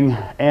doing,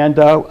 and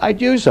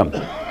I'd use them.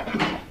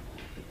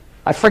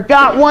 I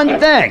forgot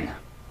one thing.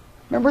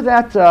 Remember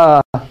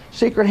that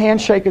secret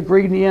handshake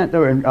agreement,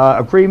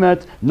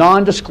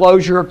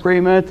 non-disclosure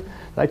agreement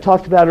that I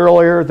talked about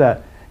earlier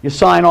that you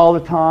sign all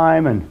the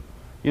time and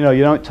you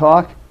don't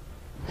talk?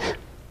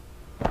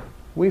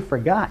 We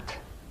forgot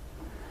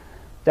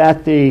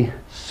that the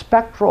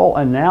spectral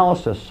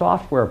analysis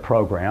software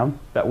program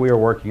that we were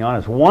working on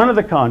as one of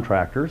the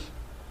contractors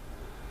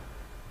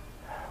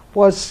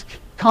was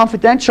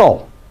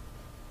confidential.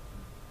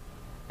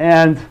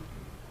 And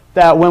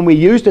that when we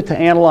used it to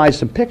analyze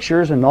some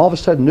pictures and all of a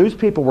sudden news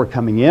people were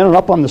coming in, and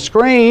up on the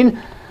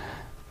screen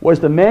was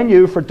the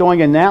menu for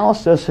doing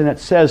analysis, and it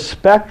says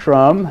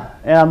spectrum,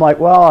 and I'm like,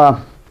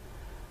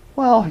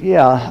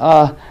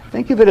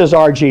 think of it as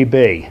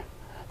RGB.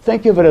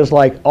 Think of it as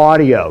like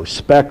audio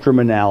spectrum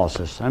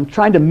analysis. I'm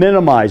trying to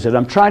minimize it.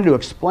 I'm trying to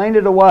explain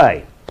it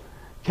away.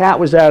 Cat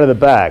was out of the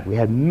bag. We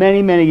had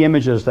many, many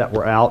images that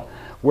were out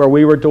where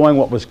we were doing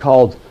what was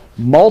called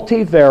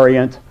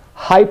multivariant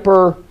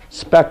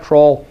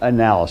hyperspectral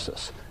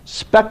analysis.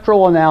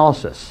 Spectral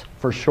analysis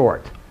for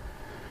short.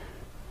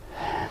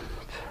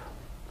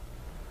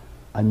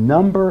 A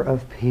number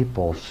of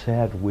people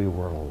said we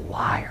were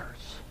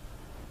liars.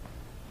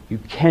 You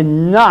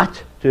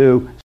cannot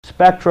do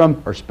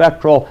spectrum or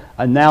spectral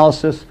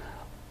analysis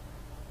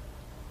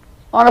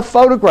on a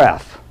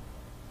photograph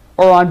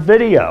or on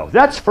video.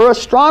 That's for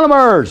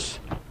astronomers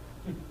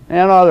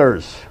and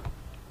others.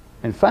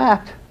 In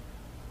fact,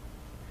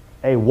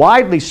 a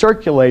widely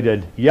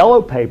circulated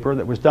yellow paper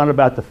that was done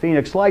about the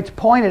Phoenix lights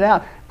quoted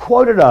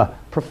a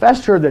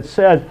professor that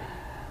said,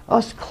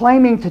 us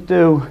claiming to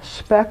do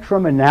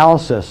spectrum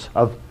analysis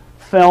of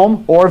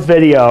film or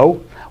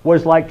video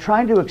was like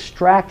trying to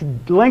extract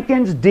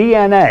Lincoln's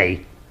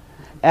DNA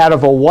out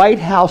of a White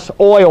House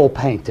oil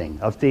painting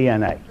of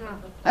DNA.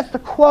 That's the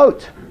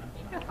quote.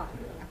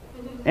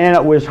 And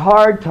it was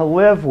hard to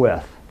live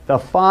with the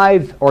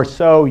 5 or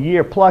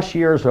so plus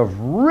years of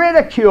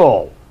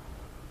ridicule.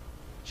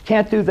 You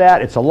can't do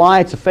that. It's a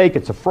lie, it's a fake,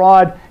 it's a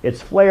fraud, it's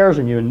flares,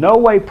 and you in no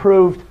way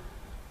proved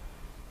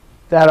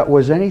that it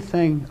was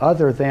anything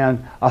other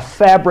than a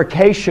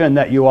fabrication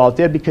that you all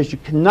did, because you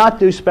cannot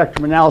do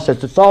spectrum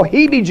analysis. It's all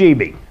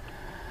heebie-jeebie.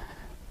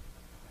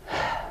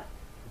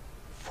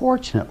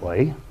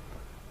 Fortunately,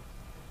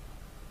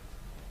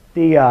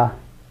 the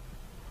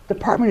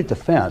Department of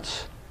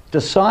Defense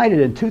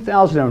decided in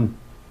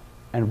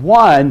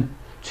 2001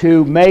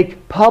 to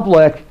make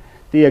public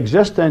the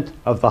existence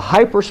of the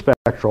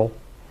hyperspectral,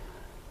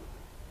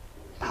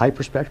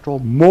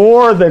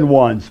 more than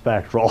one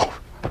spectral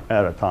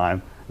at a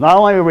time. Not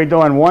only are we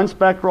doing one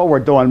spectral, we're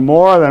doing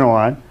more than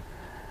one,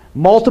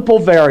 multiple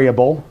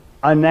variable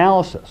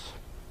analysis,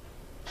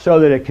 so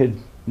that it could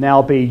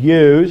now be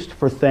used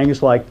for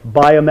things like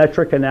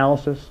biometric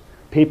analysis,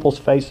 people's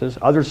faces,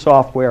 other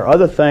software,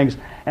 other things,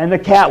 and the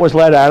cat was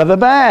let out of the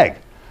bag.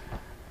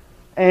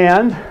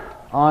 And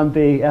on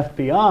the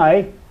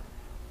FBI,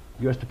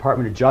 U.S.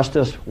 Department of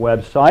Justice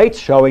website,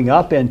 showing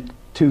up in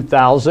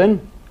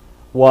 2000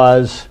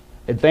 was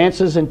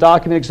Advances in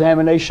Document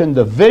Examination,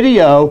 the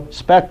Video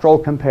Spectral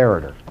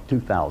Comparator,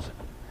 2000.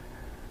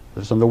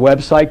 This is on the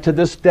website to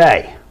this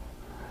day.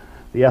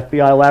 The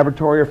FBI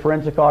Laboratory of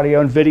Forensic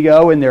Audio and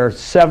Video, in their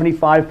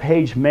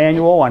 75-page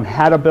manual on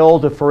how to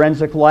build a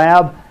forensic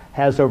lab,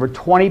 has over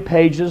 20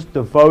 pages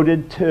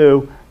devoted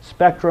to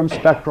spectrum,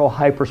 spectral,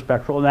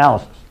 hyperspectral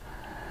analysis.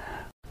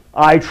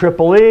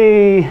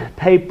 IEEE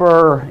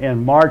paper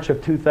in March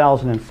of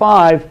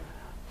 2005,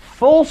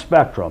 full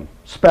spectrum,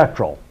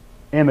 spectral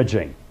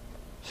imaging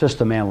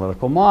system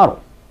analytical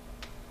model.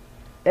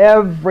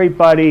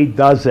 Everybody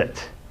does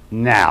it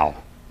now.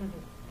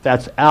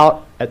 That's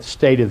out at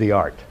state of the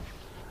art.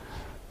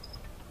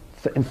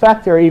 In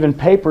fact, there are even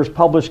papers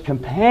published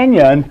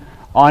companion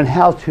on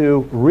how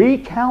to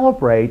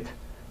recalibrate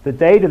the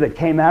data that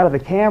came out of the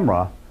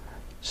camera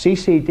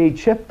CCD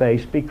chip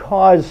based,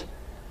 because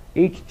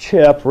each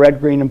chip, red,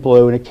 green, and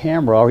blue in a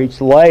camera, or each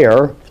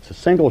layer, it's a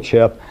single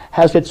chip,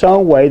 has its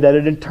own way that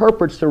it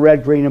interprets the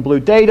red, green, and blue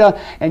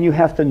data, and you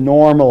have to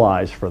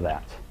normalize for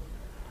that.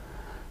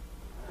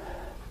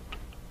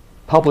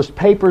 Published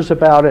papers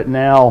about it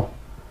now,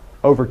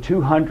 over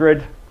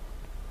 200.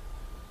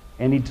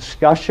 Any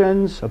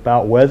discussions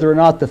about whether or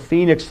not the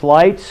Phoenix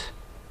lights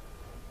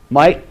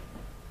might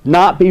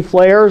not be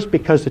flares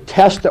because the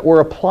tests that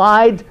were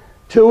applied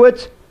to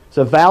it, it's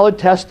a valid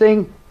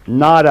testing?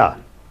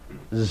 Nada.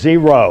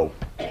 Zero.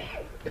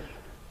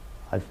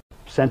 I've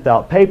sent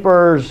out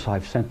papers,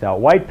 I've sent out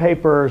white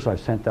papers,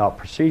 I've sent out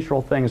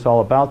procedural things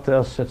all about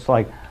this. It's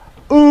like,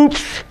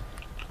 oops,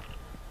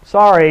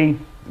 sorry,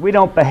 we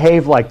don't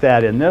behave like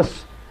that in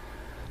this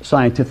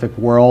scientific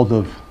world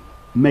of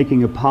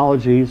making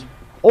apologies,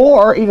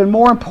 or even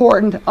more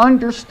important,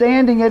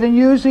 understanding it and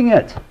using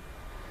it.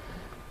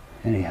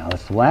 Anyhow,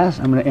 that's the last.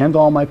 I'm going to end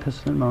all my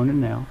pissing and moaning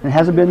now. It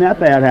hasn't been that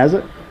bad, has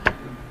it?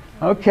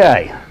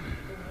 Okay.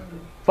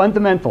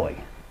 Fundamentally,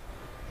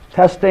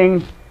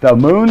 testing the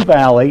Moon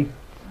Valley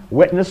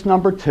witness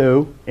number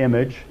 2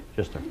 image,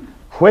 just a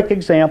quick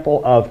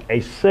example of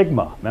a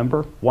sigma.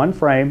 Remember, one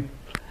frame.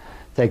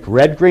 Take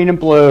red, green, and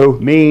blue,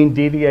 mean,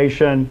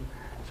 deviation,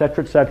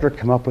 et cetera,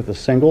 come up with a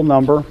single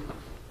number.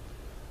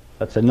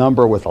 That's a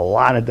number with a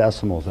lot of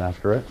decimals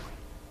after it.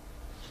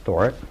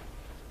 Store it.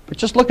 But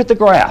just look at the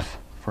graph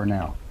for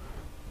now.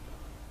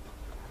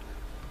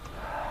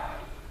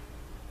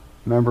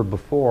 Remember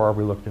before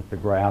we looked at the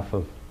graph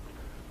of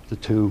the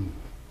 2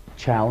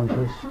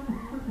 challenges?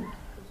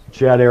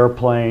 Jet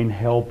airplane,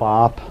 hill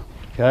bop,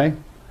 okay?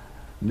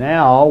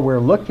 Now we're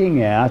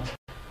looking at,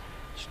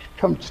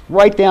 comes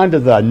right down to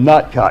the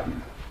nut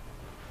cutting.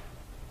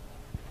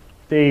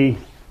 The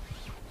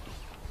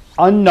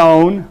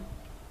unknown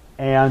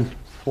and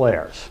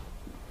flares.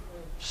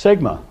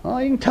 Sigma,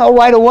 well, you can tell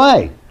right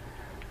away.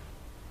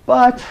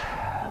 But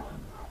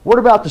what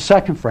about the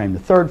second frame, the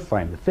third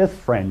frame, the fifth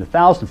frame, the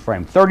 1,000th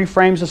frame, 30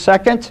 frames a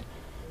second?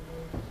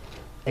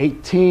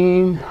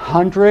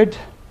 1,800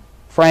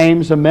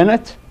 frames a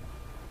minute?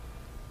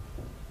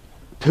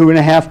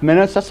 2.5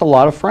 minutes, that's a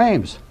lot of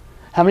frames.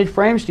 How many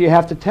frames do you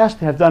have to test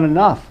to have done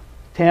enough?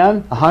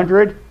 10,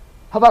 100?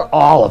 How about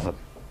all of them?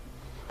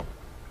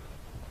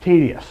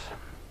 Tedious.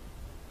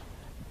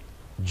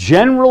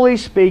 Generally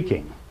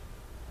speaking,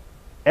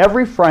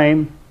 every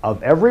frame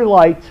of every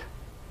light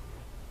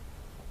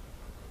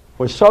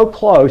was so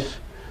close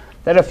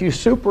that if you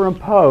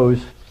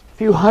superimpose a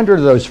few hundred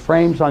of those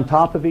frames on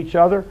top of each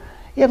other,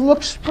 it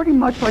looks pretty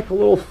much like a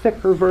little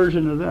thicker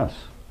version of this.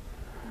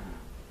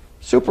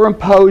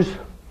 Superimpose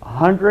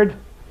 100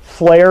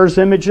 flares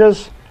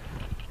images,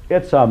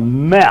 it's a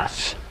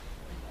mess.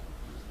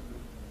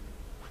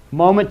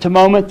 Moment to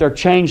moment, they're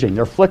changing,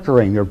 they're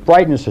flickering, their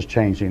brightness is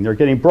changing, they're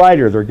getting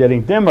brighter, they're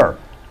getting dimmer.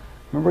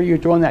 Remember you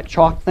were doing that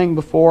chalk thing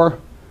before?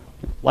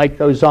 Light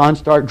goes on,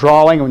 start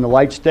drawing, and when the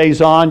light stays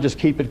on, just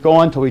keep it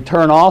going until we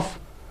turn off.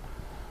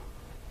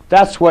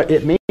 That's what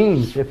it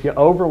means if you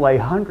overlay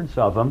hundreds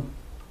of them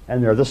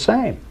and they're the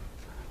same.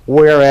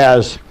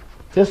 Whereas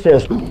this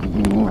is a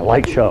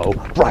light show,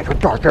 brighter,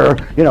 darker,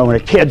 you know, when a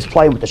kid's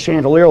playing with the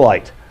chandelier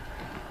light.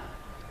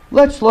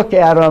 Let's look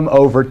at them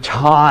over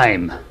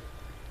time.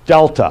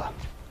 Delta.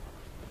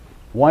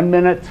 1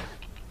 minute,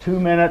 2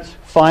 minutes,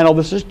 final.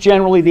 This is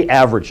generally the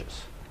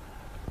averages.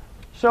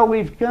 So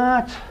we've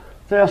got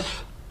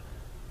this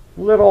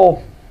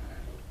little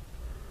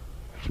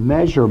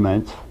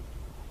measurement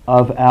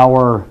of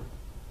our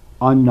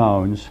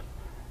unknowns.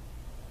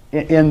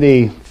 In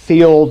the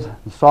field,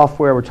 the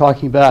software we're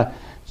talking about,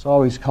 it's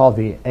always called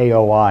the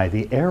AOI,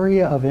 the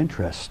area of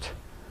interest.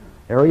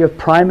 Area of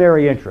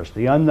primary interest,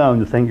 the unknown,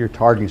 the thing you're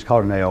targeting is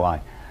called an AOI.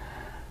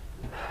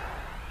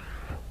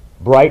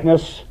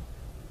 Brightness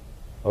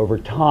over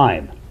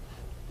time.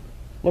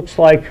 Looks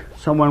like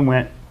someone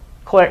went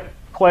click,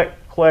 click,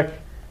 click.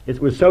 It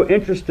was so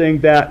interesting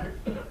that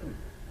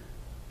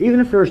even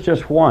if there's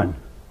just 1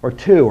 or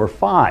 2 or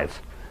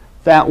 5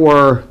 that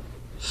were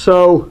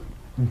so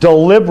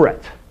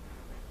deliberate,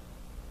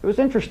 it was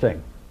interesting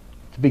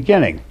at the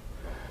beginning.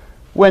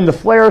 When the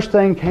flares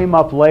thing came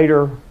up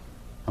later,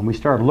 and we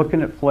started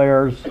looking at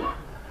flares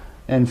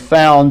and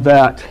found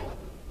that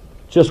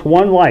just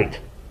one light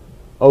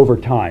over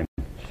time,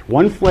 just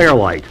one flare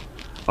light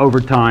over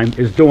time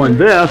is doing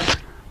this,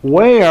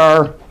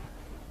 where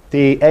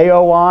the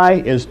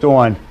AOI is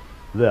doing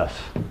this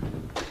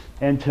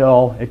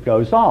until it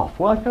goes off.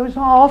 Well, it goes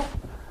off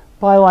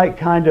by like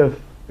kind of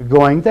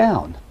going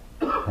down,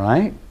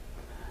 right?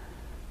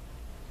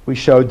 We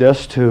showed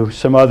this to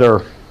some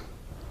other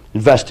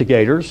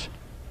investigators,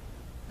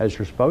 as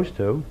you're supposed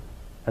to,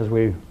 as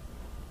we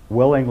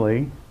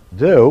willingly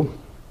do.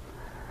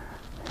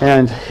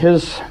 And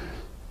his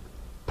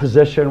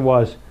position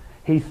was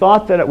he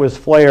thought that it was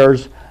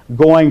flares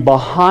going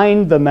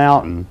behind the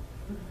mountain,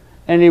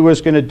 and he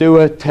was going to do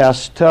a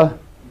test to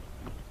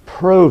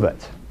prove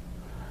it.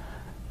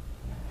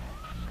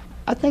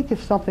 I think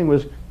if something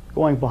was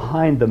going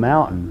behind the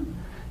mountain,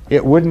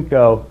 it wouldn't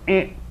go,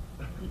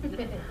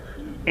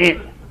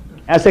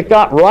 as it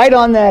got right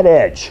on that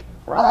edge,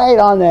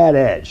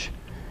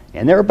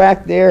 And they're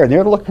back there, and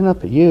they're looking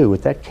up at you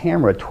with that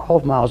camera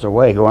 12 miles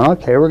away, going,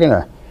 okay, we're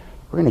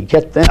gonna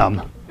get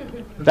them.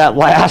 That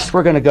last,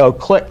 we're gonna go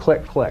click,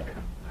 click, click.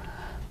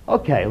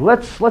 Okay,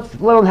 let's let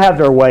them have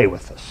their way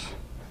with this.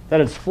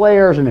 That it's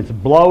flares and it's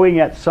blowing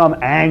at some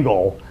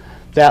angle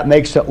that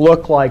makes it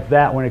look like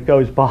that when it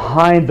goes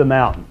behind the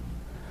mountain.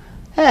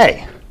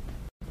 Hey,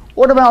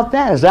 what about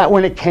that? Is that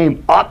when it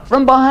came up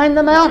from behind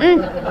the mountain?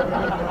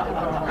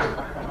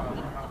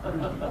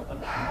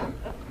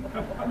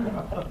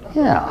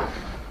 Yeah.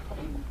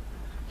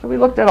 So we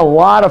looked at a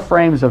lot of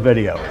frames of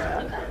video of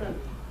that.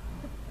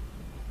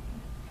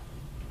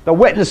 The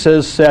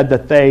witnesses said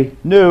that they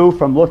knew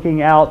from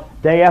looking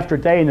out day after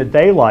day in the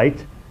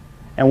daylight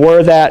and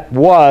where that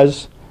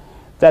was,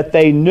 that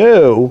they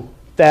knew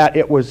that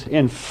it was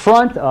in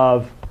front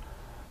of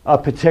a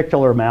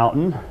particular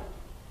mountain,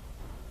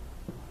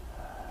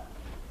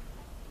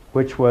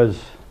 which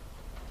was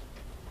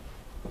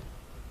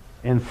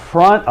in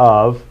front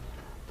of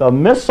the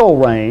missile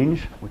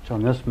range, which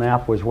on this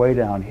map was way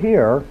down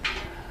here,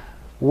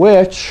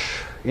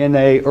 which in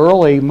a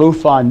early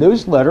MUFON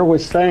newsletter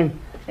was saying,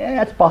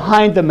 yeah, it's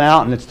behind the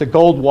mountain, it's the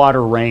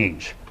Goldwater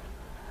Range.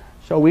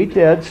 So we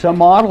did some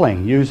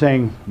modeling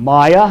using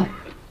Maya.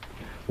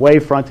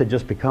 Wavefront had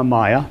just become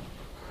Maya.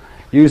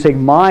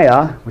 Using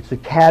Maya, which is a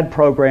CAD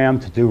program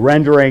to do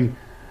rendering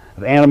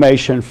of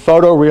animation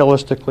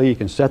photorealistically. You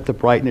can set the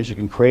brightness, you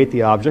can create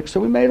the objects. So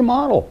we made a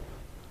model.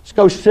 Let's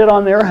go sit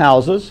on their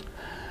houses.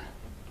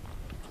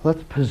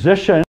 Let's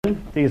position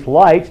these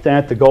lights down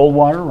at the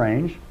Goldwater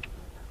Range,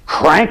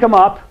 crank them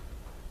up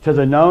to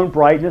the known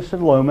brightness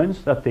and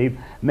lumens that the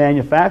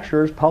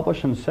manufacturers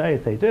publish and say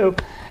that they do,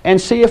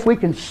 and see if we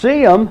can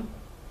see them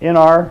in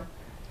our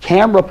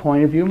camera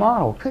point of view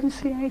model. Couldn't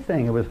see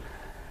anything. It was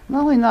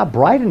not only not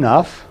bright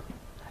enough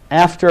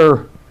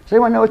after, does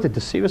anyone know what the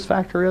Deceivus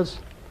factor is?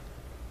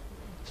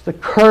 It's the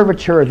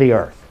curvature of the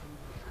Earth.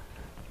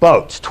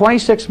 Boats,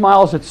 26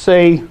 miles at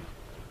sea,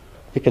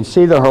 you can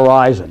see the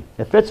horizon.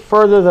 If it's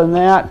further than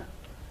that,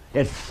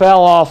 it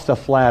fell off the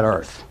flat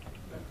Earth.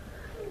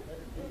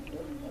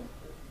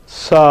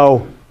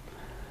 So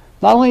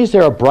not only is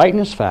there a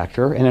brightness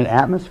factor and an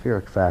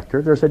atmospheric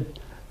factor, there's a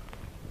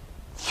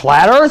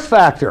flat Earth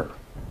factor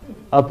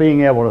of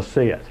being able to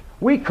see it.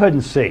 We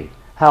couldn't see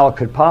how it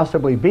could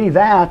possibly be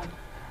that,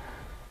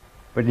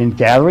 but in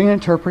gathering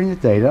and interpreting the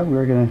data, we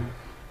were going to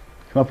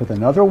come up with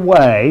another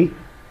way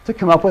to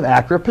come up with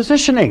accurate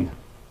positioning.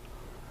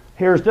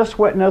 Here's this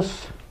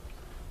witness,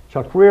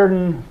 Chuck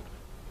Reardon,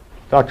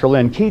 Dr.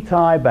 Lynn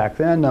Ketai, back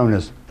then known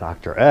as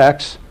Dr.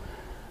 X,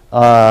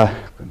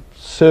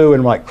 Sue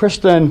and Mike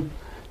Kristen,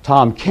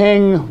 Tom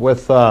King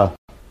with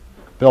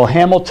Bill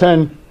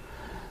Hamilton,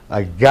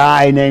 a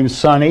guy named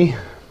Sonny,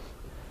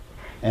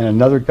 and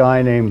another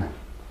guy named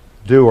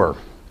Dewar.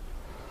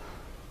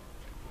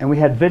 And we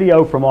had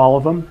video from all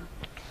of them.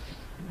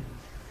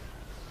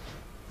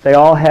 They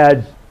all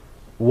had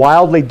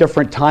wildly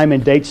different time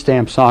and date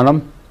stamps on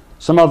them.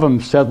 Some of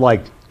them said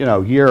like, you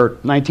know, year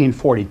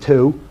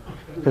 1942,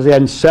 because they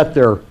hadn't set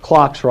their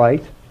clocks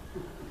right.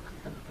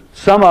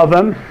 Some of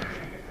them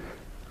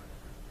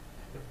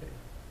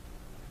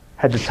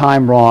had the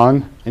time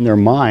wrong in their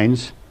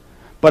minds,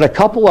 but a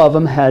couple of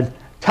them had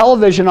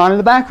television on in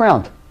the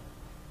background,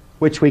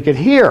 which we could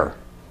hear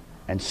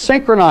and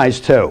synchronize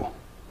to,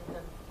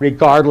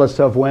 regardless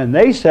of when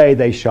they say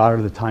they shot it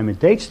or the time and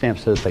date stamp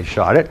says they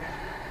shot it,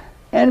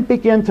 and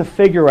begin to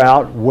figure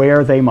out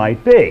where they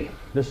might be.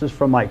 This is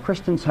from Mike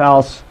Kristen's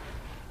house.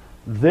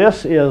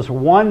 This is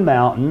one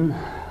mountain.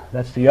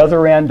 That's the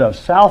other end of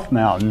South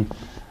Mountain.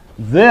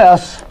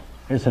 This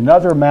is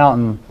another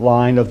mountain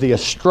line of the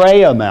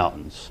Estrella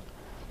Mountains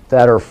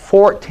that are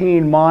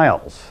 14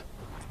 miles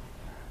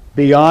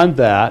beyond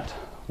that,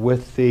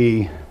 with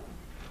the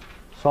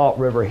Salt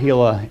River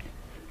Gila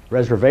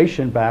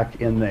Reservation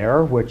back in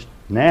there, which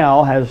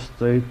now has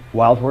the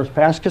Wild Horse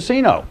Pass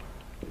Casino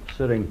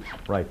sitting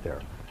right there.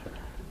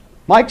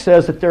 Mike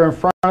says that they're in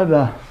front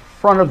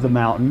of the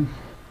mountain,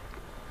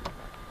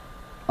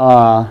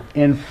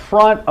 in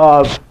front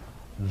of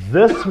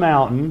this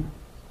mountain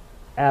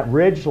at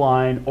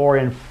ridgeline, or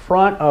in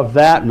front of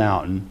that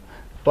mountain,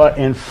 but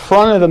in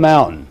front of the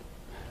mountain,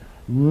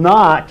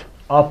 not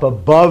up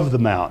above the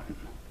mountain.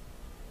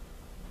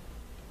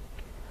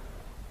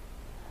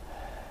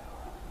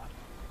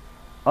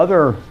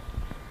 Other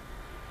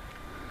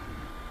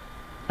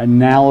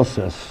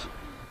analysis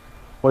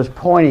was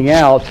pointing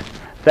out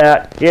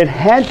that it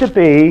had to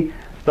be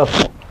the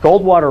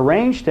Goldwater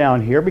Range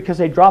down here because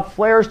they drop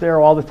flares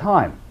there all the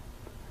time.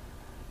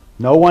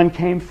 No one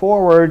came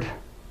forward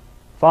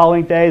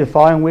following day, the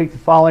following week, the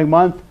following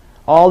month,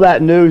 all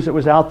that news that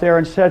was out there,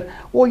 and said,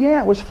 well,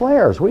 yeah, it was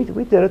flares. We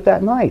did it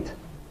that night.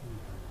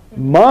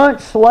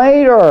 Months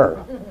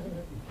later,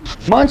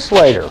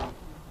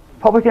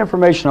 Public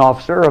Information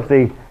Officer of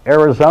the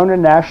Arizona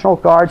National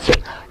Guard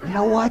said, you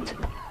know what?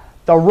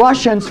 The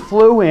Russians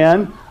flew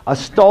in a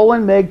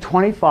stolen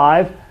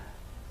MiG-25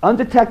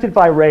 undetected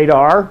by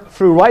radar,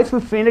 flew right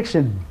through Phoenix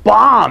and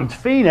bombed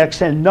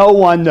Phoenix, and no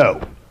one knew.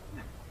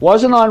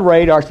 Wasn't on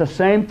radar. It's the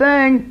same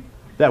thing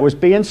that was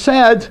being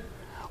said.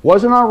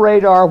 Wasn't on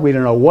radar. We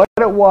didn't know what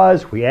it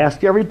was. We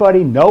asked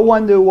everybody. No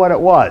one knew what it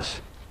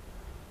was.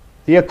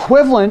 The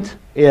equivalent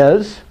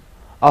is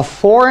a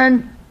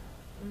foreign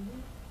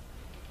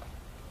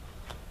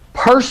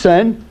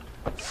person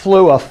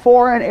flew a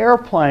foreign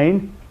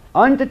airplane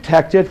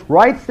undetected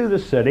right through the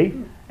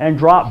city and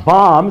dropped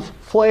bombs,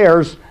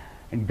 flares,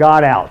 and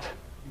got out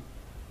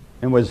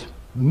and was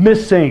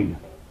missing,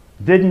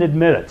 didn't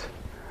admit it.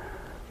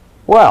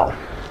 Well,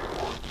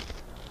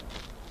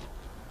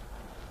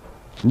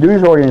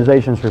 news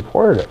organizations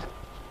reported it.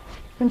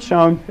 It's been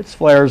shown, it's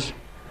flares.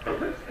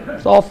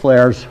 It's all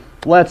flares.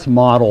 Let's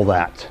model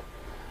that.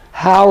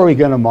 How are we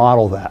going to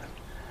model that?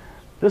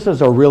 This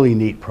is a really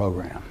neat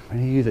program.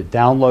 You that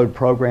download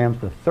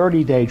programs, the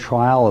 30-day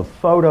trial of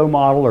Photo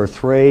Modeler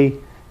 3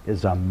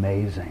 is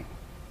amazing.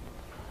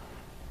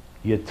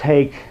 You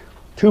take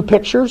 2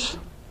 pictures,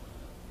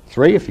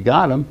 3 if you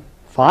got them,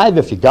 5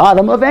 if you got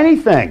them, of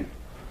anything.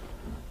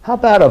 How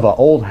about of an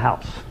old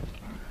house?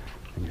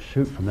 And you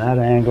shoot from that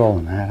angle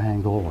and that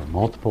angle, or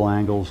multiple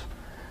angles.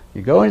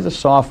 You go into the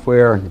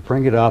software and you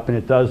bring it up, and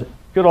it does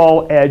good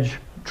old edge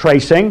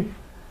tracing.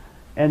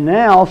 And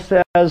now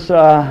says,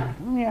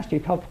 let me ask you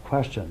a couple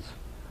questions.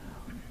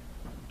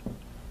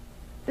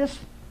 This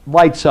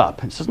lights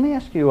up and says, let me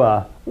ask you,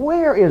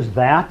 where is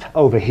that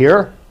over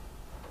here?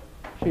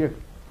 So you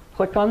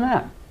click on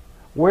that.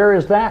 Where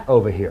is that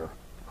over here?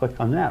 Click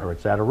on that, or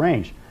it's out of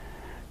range.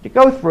 You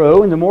go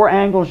through, and the more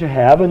angles you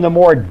have and the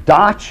more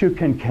dots you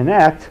can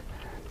connect,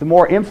 the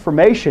more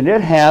information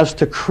it has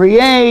to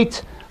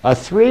create a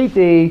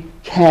 3D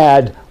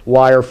CAD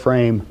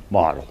wireframe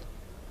model.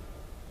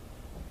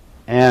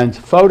 And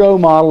Photo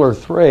Modeler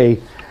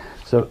 3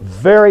 is a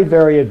very,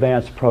 very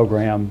advanced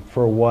program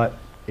for what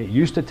it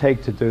used to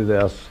take to do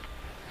this.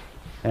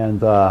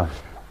 And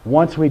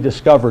once we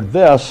discovered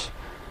this,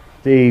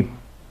 the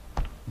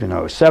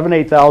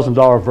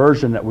 $7,000-8,000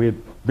 version that we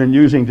had been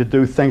using to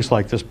do things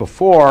like this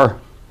before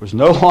was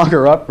no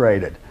longer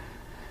upgraded.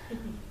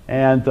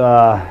 And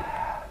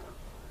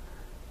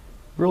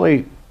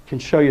really can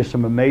show you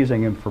some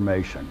amazing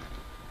information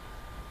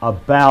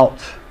about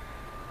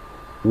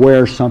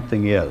where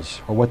something is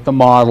or what the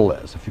model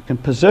is. If you can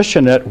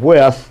position it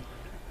with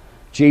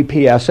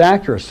GPS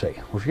accuracy.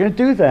 Well, if you're going to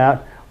do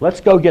that, let's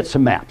go get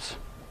some maps.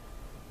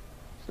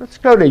 Let's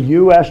go to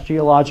U.S.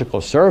 Geological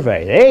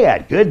Survey. They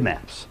had good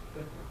maps.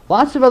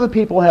 Lots of other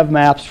people have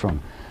maps,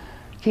 from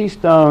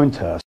Keystone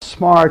to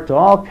Smart to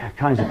all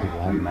kinds of people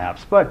have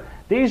maps. But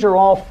these are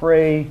all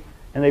free,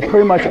 and they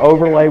pretty much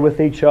overlay with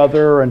each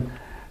other, and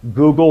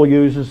Google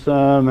uses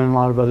them, and a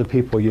lot of other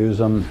people use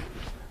them.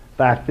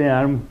 Back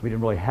then, we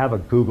didn't really have a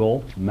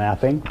Google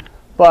mapping.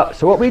 But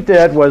so what we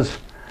did was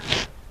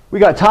we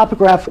got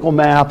topographical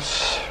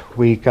maps,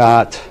 we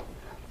got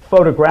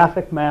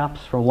photographic maps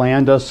from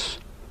Landis,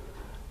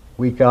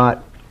 we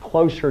got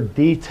closer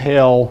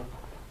detail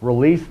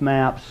relief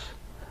maps,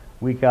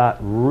 we got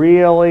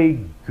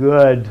really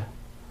good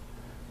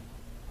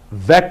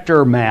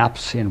vector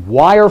maps in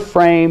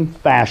wireframe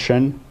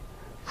fashion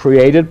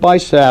created by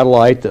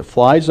satellite that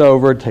flies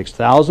over, takes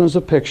thousands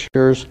of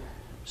pictures,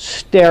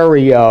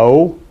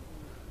 stereo,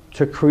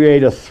 to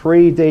create a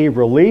 3D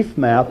relief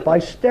map by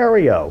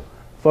stereo.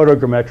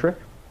 Photogrammetric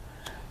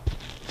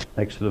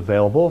makes it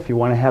available. If you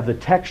want to have the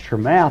texture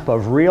map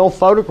of real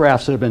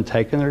photographs that have been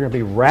taken, they're going to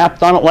be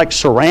wrapped on it like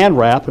saran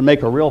wrap and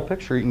make a real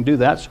picture. You can do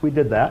that, so we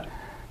did that.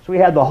 So we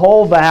had the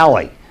whole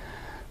valley.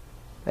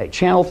 Hey,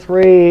 Channel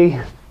 3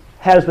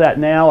 has that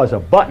now as a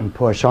button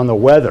push on the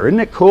weather. Isn't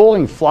it cool?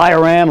 You can fly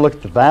around, look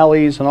at the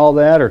valleys and all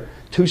that, or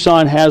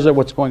Tucson has it,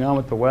 what's going on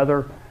with the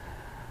weather.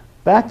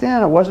 Back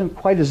then, it wasn't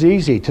quite as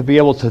easy to be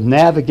able to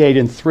navigate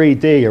in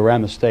 3D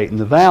around the state and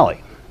the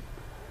valley.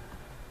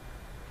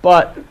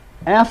 But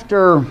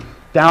after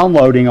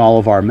downloading all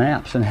of our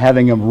maps and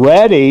having them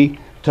ready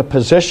to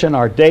position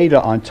our data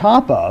on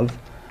top of,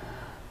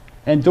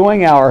 and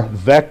doing our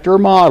vector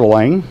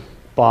modeling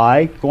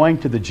by going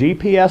to the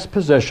GPS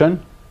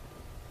position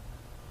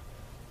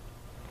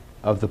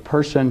of the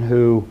person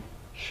who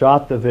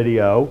shot the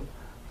video,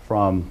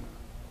 from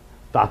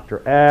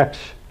Dr. X,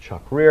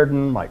 Chuck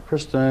Reardon, Mike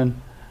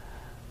Kristen,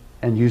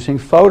 and using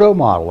Photo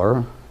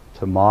Modeler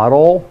to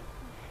model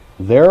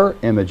their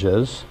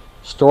images,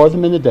 store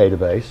them in the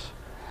database,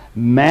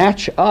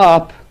 match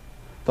up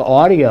the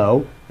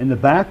audio in the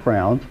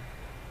background,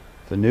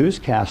 the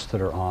newscasts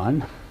that are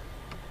on,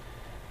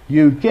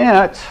 you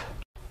get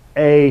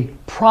a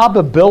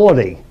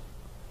probability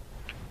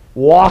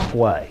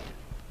walkway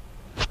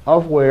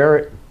of where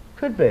it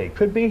could be.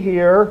 Could be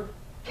here,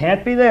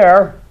 can't be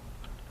there.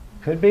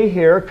 Could be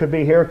here, could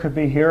be here, could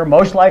be here,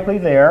 most likely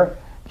there,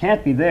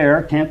 can't be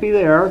there, can't be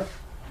there.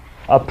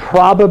 A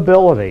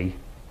probability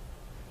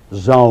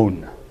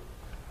zone.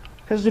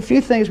 Because there's a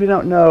few things we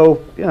don't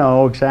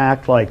know,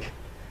 exact, like,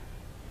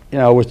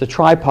 was the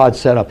tripod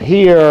set up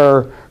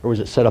here, or was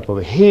it set up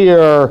over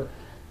here?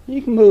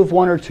 You can move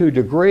 1 or 2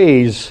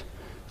 degrees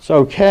it's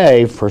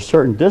okay for a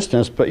certain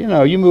distance, but you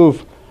know, you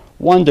move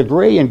 1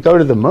 degree and go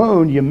to the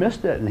moon, you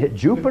missed it and hit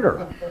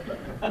Jupiter.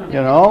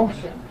 You know?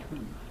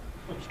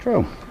 It's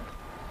true.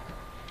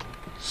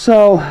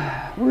 So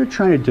what we're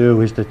trying to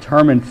do is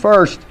determine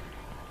first,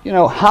 you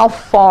know, how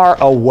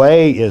far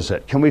away is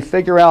it? Can we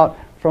figure out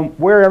from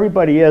where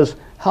everybody is,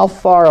 how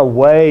far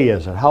away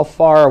is it? How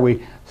far are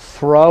we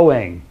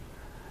throwing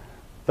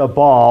the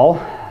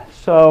ball?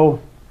 So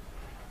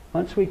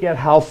once we get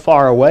how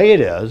far away it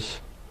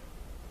is,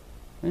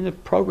 and the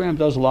program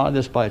does a lot of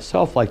this by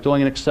itself, like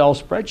doing an Excel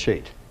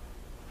spreadsheet.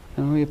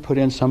 And we put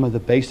in some of the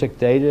basic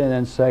data and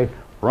then say,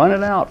 run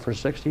it out for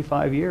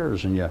 65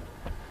 years. And you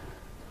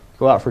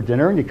go out for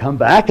dinner and you come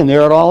back and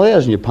there it all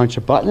is. And you punch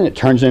a button and it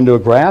turns into a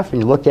graph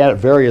and you look at it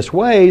various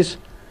ways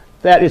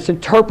that it's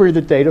interpreted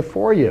the data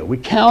for you. We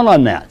count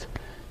on that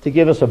to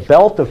give us a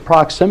belt of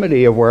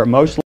proximity of where it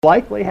most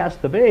likely has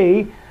to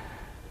be.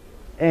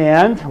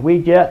 And we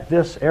get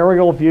this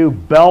aerial view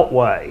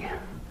beltway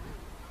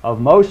of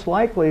most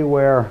likely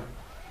where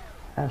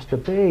it has to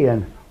be.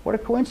 And what a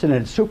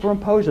coincidence. It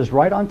superimposes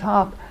right on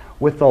top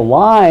with the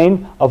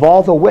line of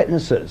all the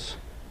witnesses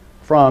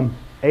from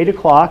 8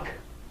 o'clock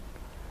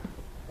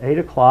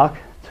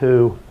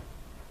to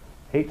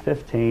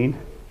 8:15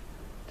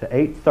 to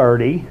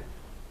 8:30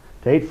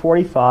 to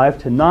 8:45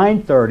 to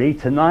 9:30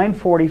 to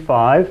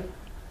 9:45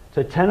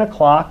 to 10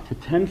 o'clock to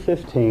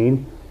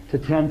 10:15 to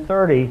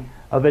 10:30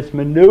 of its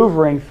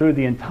maneuvering through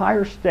the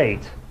entire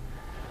state.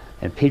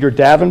 And Peter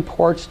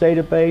Davenport's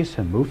database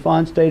and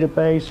MUFON's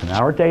database and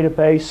our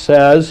database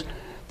says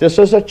this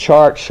is a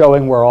chart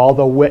showing where all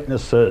the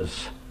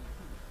witnesses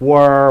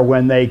were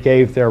when they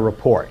gave their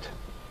report.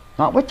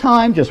 Not what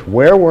time, just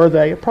where were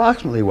they,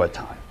 approximately what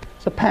time.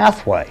 It's a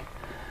pathway.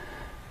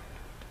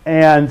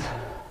 And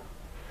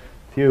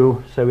if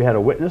you say we had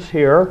a witness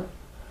here,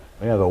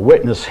 we have a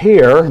witness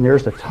here, and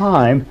there's the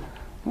time,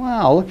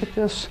 wow, look at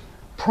this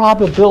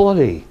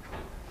probability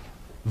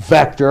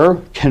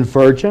vector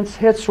convergence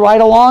hits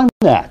right along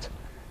that.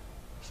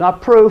 It's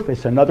not proof,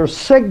 it's another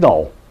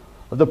signal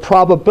of the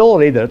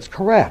probability that it's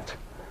correct.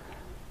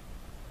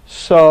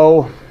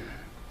 So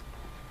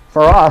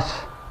for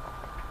us,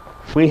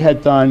 we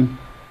had done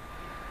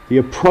the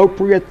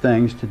appropriate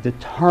things to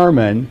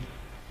determine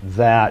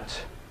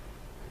that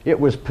it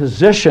was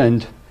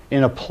positioned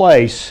in a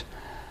place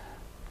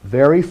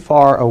very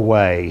far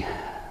away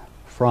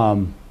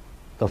from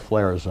the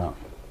flare zone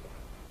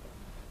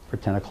for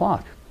 10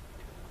 o'clock.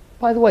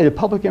 By the way, the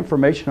public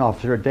information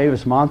officer at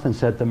Davis-Monthan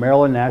said the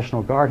Maryland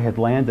National Guard had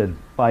landed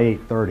by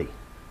 8:30.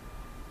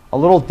 A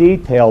little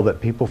detail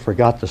that people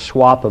forgot to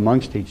swap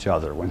amongst each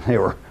other when they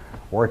were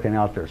working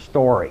out their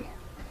story.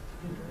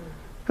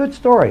 Good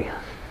story.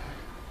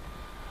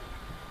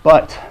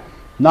 But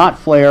not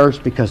flares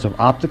because of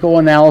optical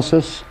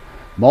analysis,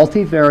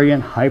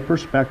 multivariant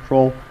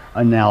hyperspectral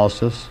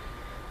analysis,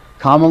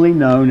 commonly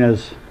known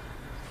as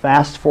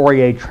fast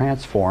Fourier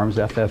transforms,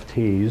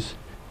 FFTs,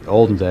 the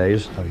olden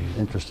days, if you're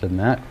interested in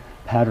that,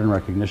 pattern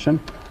recognition.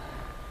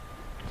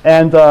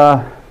 And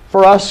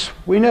for us,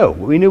 we knew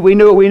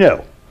what we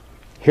knew.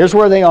 Here's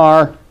where they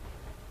are,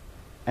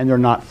 and they're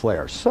not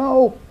flares.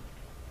 So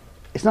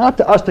it's not up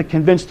to us to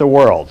convince the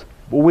world.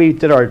 But we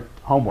did our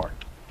homework.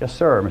 Yes,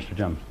 sir, Mr.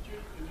 Jim.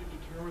 Did you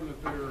determine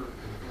that the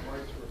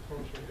lights were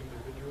approaching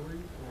individually?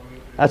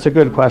 That's a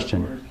good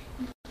question.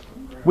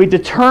 We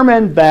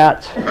determined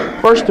that,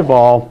 first of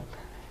all,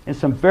 in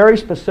some very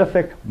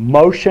specific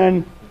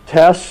motion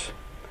tests,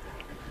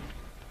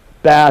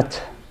 that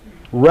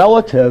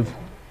relative,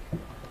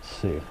 let's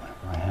see if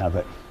I have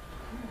it,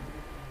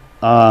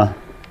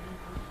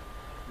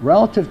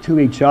 relative to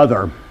each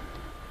other,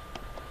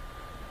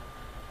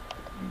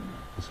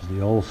 this is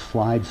the old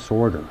slide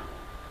sorter,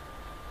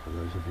 for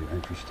those of you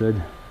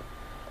interested.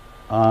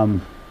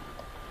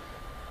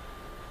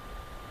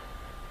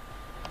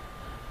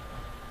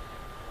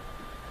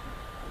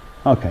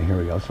 Okay, here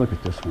we go. Let's look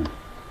at this one.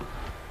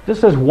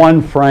 This is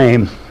one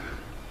frame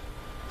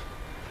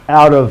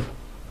out of,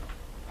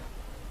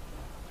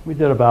 we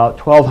did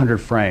about 1,200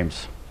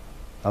 frames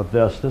of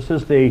this. This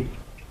is the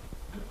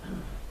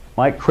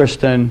Mike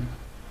Kristen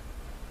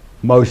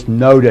most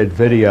noted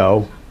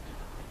video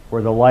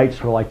where the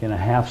lights were like in a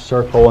half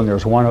circle and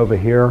there's one over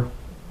here.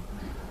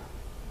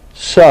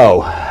 So,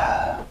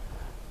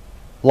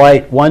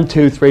 light 1,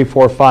 2, 3,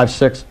 4, 5,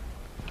 6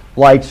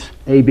 lights,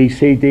 A, B,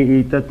 C, D,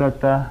 E, da, da,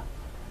 da.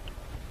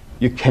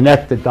 You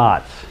connect the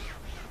dots.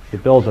 You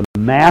build a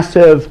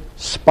massive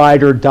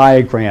spider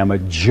diagram, a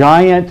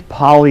giant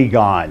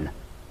polygon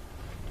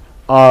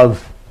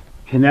of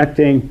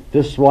connecting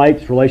this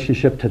light's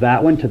relationship to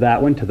that one, to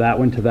that one, to that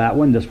one, to that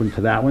one, this one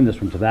to that one,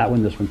 this one to that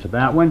one, this one to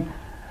that one,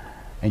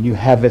 and you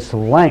have its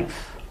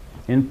length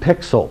in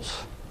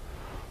pixels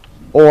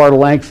or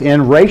length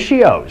in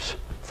ratios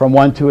from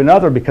one to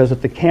another, because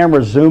if the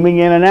camera's zooming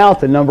in and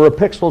out, the number of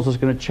pixels is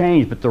going to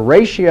change, but the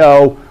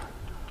ratio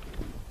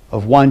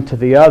of one to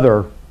the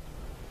other,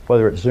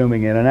 whether it's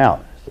zooming in and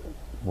out,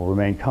 will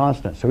remain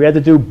constant. So we had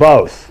to do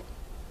both.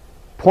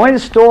 Point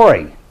of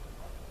story.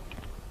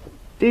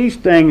 These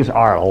things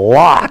are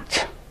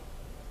locked.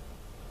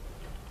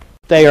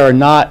 they are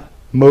not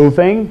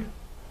moving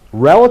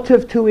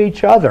relative to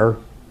each other,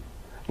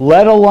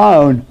 let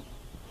alone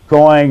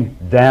going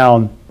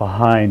down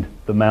behind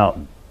the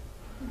mountain.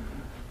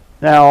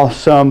 Now,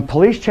 some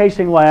police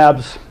chasing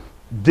labs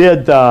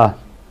did, or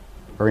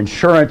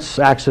insurance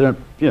accident,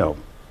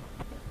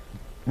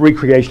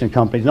 recreation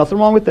companies. Nothing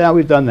wrong with that,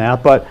 we've done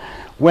that. But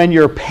when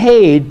you're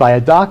paid by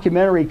a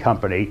documentary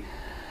company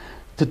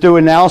to do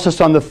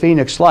analysis on the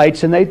Phoenix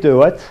lights, and they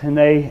do it, and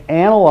they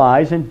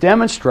analyze and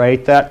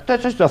demonstrate that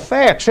that's just a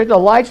fact. See the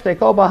lights, they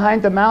go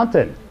behind the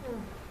mountain.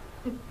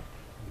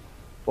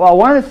 Well,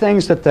 one of the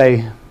things that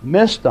they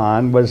missed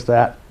on was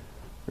that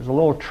there's a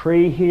little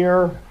tree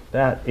here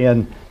that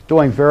in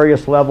doing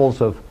various levels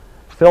of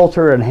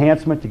filter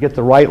enhancement to get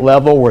the right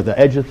level where the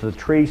edges of the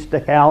tree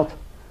stick out,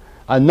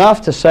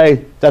 enough to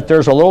say that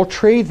there's a little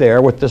tree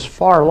there with this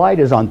far light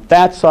is on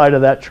that side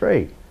of that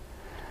tree.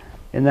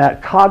 In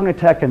that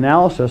Cognitech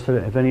analysis,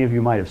 if any of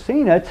you might have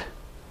seen it,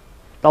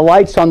 the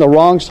light's on the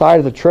wrong side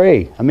of the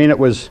tree. I mean, it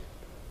was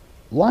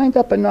lined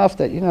up enough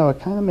that, it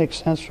kind of makes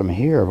sense from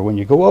here. But when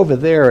you go over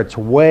there, it's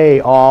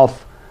way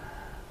off.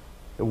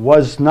 It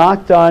was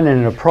not done in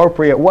an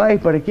appropriate way,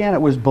 but again,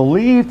 it was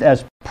believed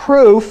as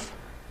proof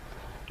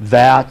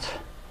that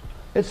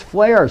it's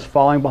flares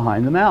falling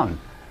behind the mountain.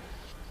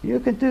 You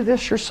can do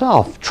this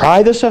yourself.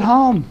 Try this at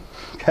home,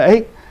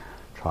 okay?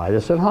 Try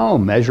this at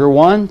home. Measure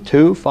 1,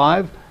 2,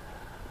 5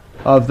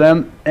 of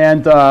them.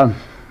 And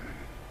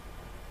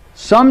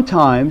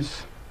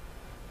sometimes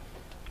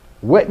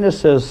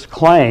witnesses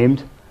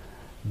claimed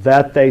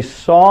that they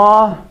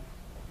saw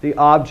the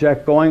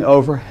object going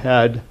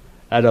overhead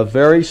at a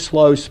very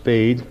slow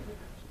speed,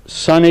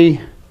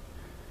 sunny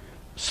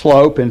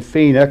slope in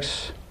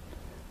Phoenix,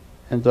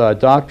 and the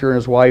doctor and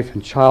his wife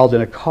and child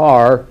in a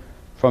car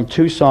from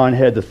Tucson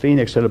headed to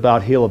Phoenix at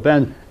about Gila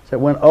Bend. It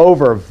went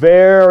over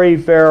very,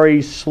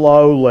 very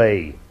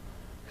slowly. You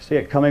see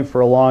it coming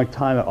for a long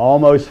time. It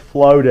almost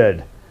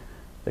floated.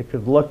 They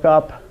could look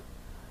up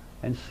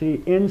and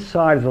see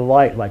inside of the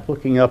light, like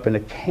looking up in a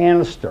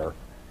canister,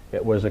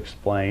 it was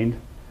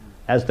explained,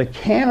 as the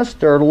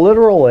canister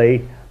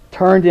literally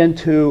turned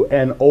into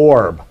an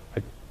orb,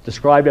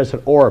 described as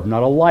an orb,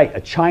 not a light, a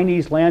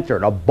Chinese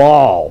lantern, a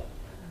ball,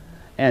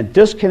 and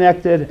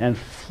disconnected and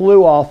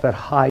flew off at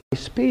high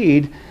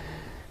speed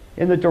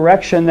in the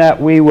direction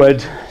that we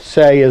would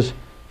say is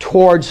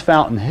towards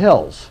Fountain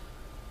Hills.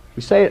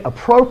 We say it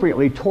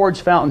appropriately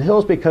towards Fountain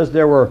Hills because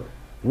there were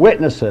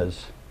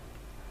witnesses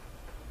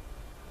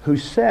who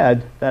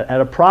said that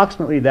at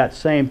approximately that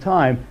same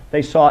time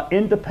they saw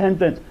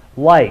independent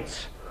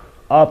lights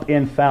up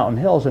in Fountain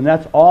Hills, and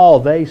that's all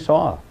they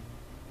saw.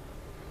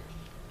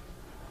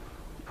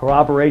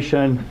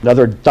 Corroboration,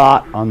 another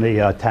dot on the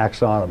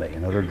taxonomy,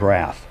 another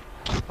graph.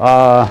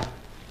 A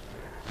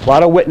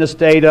lot of witness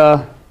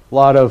data, a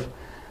lot of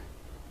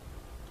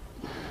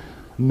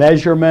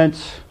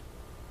measurements,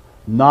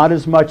 not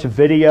as much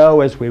video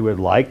as we would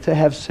like to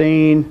have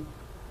seen,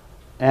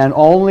 and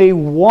only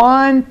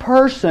one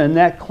person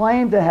that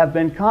claimed to have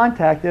been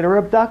contacted or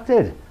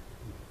abducted.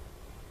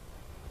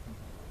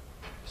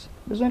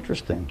 It was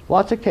interesting.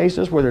 Lots of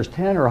cases where there's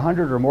 10 or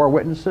 100 or more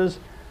witnesses.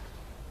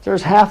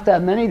 There's half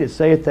that many that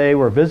say that they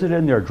were visited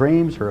in their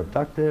dreams or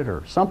abducted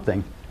or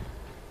something.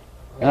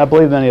 And I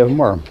believe many of them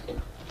were.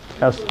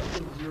 Yes?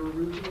 Your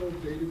original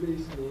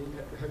database name,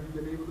 have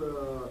you been able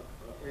to,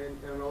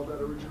 and all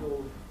that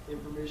original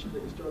information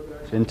that you started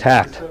It's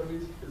intact. in the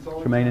 70s, it's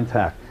all Remain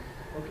intact.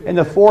 Okay. And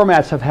the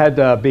formats have had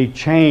to be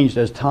changed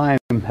as time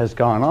has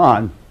gone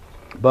on.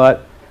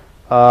 But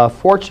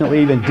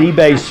fortunately, even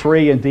DBase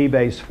 3 and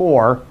DBase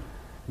 4,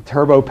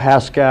 Turbo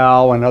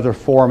Pascal and other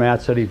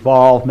formats that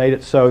evolved made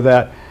it so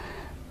that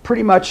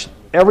pretty much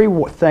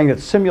everything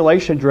that's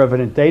simulation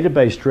driven and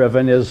database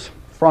driven is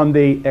from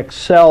the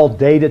Excel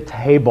data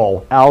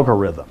table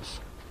algorithms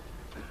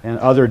and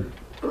other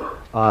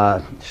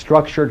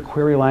structured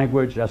query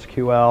language,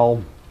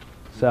 SQL,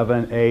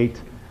 7,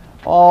 8,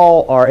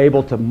 all are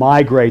able to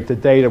migrate the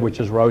data, which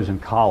is rows and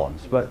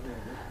columns. But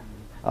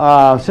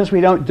since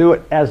we don't do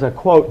it as a,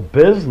 quote,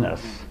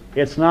 business,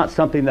 it's not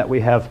something that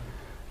we have,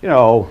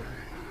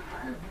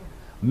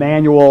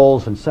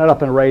 manuals and set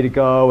up and ready to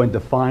go and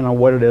define on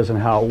what it is and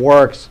how it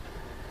works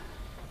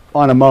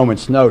on a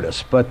moment's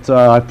notice. But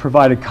I've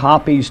provided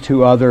copies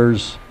to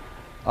others.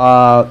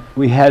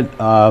 We've had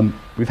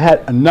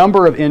a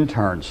number of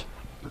interns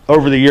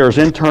over the years,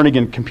 interning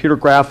in computer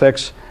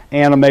graphics,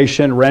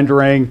 animation,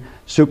 rendering,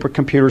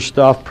 supercomputer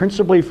stuff,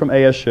 principally from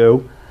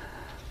ASU.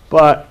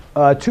 But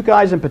two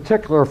guys in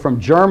particular from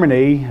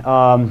Germany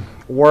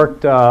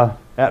worked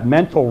at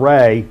Mental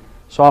Ray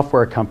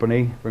software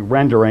company,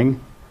 rendering.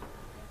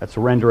 That's a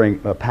rendering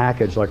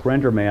package like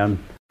RenderMan.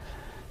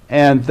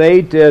 And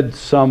they did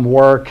some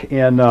work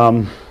in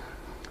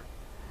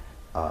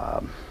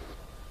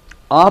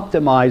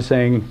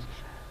optimizing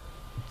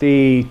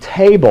the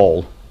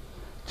table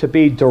to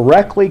be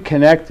directly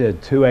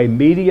connected to a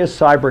media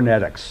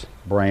cybernetics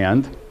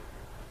brand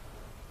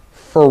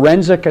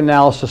forensic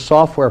analysis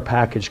software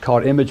package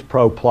called Image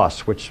Pro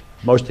Plus, which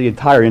most of the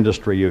entire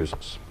industry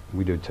uses.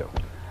 We do too.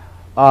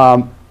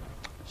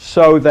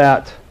 so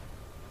that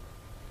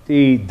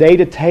the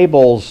data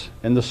tables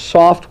and the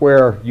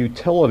software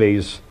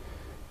utilities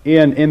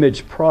in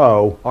Image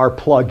Pro are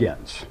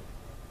plugins.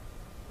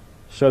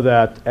 So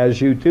that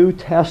as you do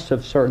tests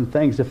of certain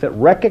things, if it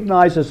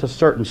recognizes a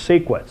certain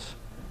sequence,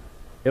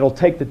 it'll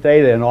take the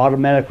data and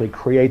automatically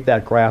create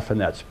that graph in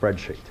that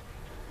spreadsheet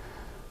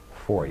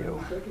for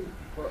you. Second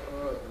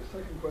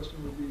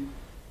question would be,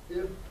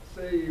 if,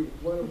 say,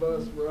 one of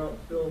us were out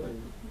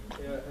filming,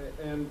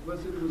 and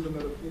let's say there was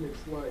another Phoenix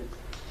Lights,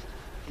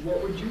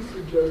 what would you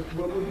suggest,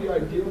 what would be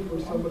ideal for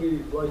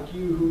somebody like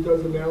you who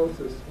does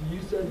analysis?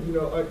 You said, you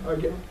know, I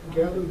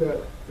gather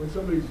that when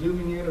somebody's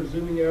zooming in or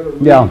zooming out or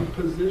moving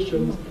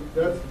positions,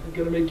 that's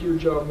going to make your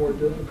job more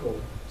difficult.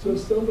 So if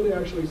somebody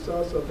actually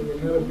saw something and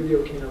had a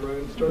video camera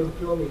and started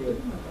filming it,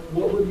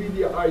 what would be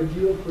the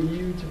ideal for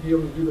you to be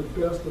able to do the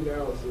best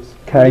analysis?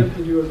 Okay.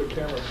 To do as a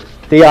camera person?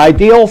 The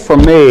ideal for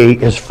me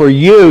is for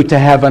you to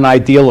have an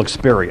ideal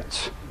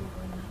experience.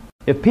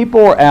 If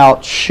people are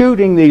out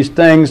shooting these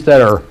things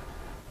that are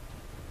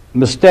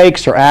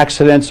mistakes or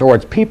accidents, or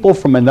it's people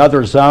from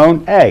another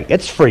zone, hey,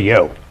 it's for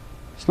you.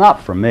 It's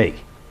not for me.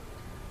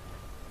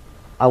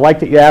 I like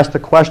that you asked the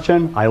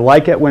question. I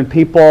like it when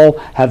people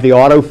have the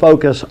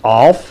autofocus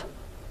off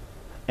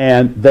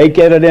and they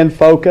get it in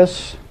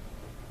focus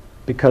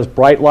because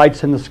bright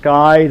lights in the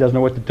sky, doesn't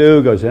know what to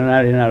do, goes in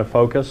and out of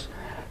focus.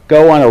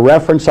 Go on a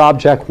reference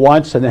object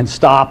once and then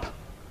stop.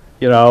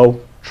 You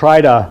know, try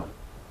to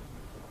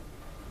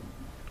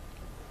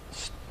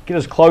get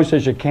as close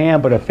as you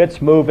can, but if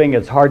it's moving,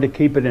 it's hard to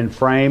keep it in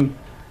frame.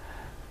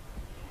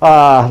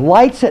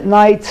 Lights at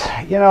night,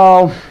 you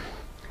know,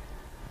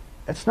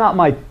 it's not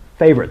my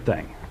favorite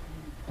thing.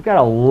 I've got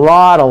a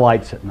lot of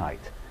lights at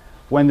night.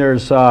 When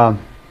there's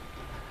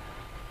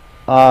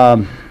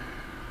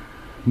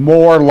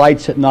more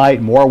lights at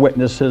night, more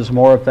witnesses,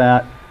 more of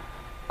that,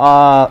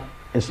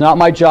 it's not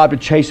my job to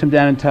chase them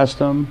down and test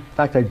them. In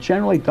fact, I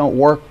generally don't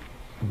work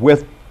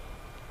with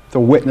the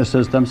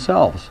witnesses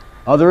themselves.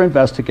 Other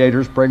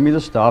investigators bring me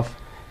the stuff.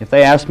 If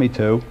they ask me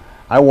to,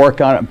 I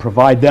work on it and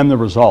provide them the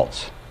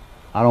results.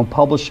 I don't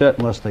publish it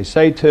unless they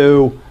say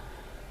to.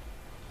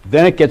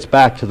 Then it gets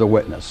back to the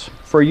witness.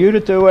 For you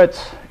to do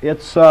it,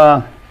 it's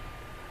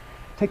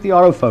take the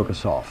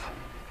autofocus off.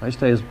 I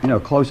stay as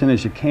close in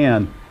as you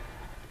can.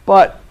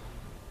 But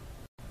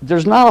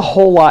there's not a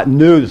whole lot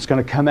new that's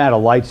going to come out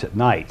of lights at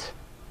night.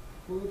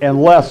 Well,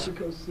 unless...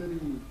 Mexico City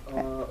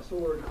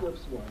solar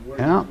eclipse one. Where,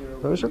 yeah,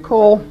 those are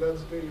cool.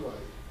 That's daylight.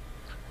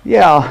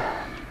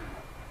 Yeah,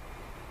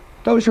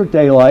 those are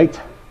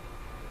daylight.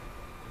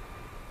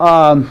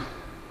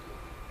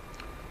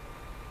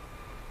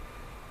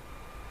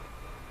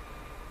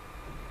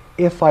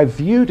 If I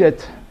viewed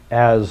it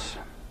as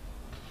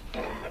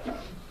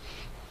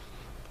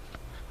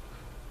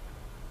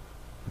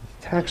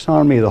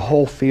taxonomy of the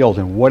whole field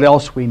and what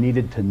else we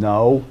needed to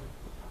know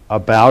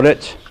about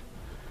it,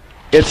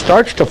 it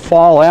starts to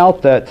fall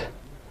out that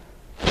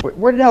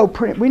we know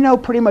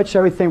pretty much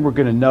everything we're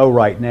going to know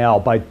right now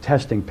by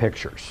testing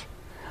pictures.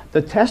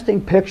 The testing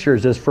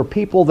pictures is for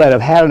people that have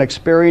had an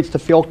experience to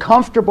feel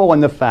comfortable in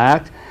the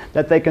fact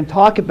that they can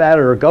talk about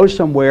it or go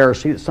somewhere or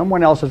see that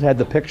someone else has had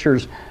the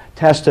pictures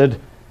tested,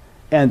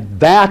 and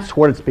that's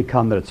what it's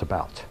become that it's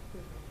about.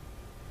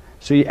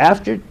 So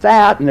after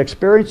that and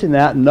experiencing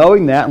that and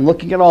knowing that and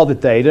looking at all the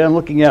data and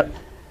looking at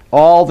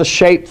all the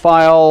shape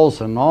files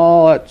and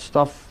all that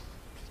stuff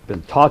that's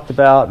been talked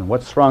about and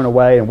what's thrown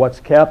away and what's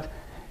kept,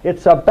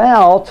 it's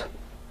about,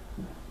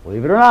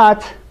 believe it or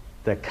not,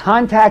 the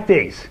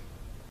contactees.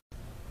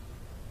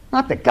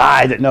 Not the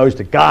guy that knows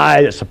the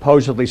guy that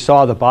supposedly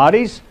saw the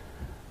bodies,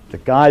 the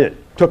guy that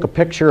took a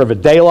picture of a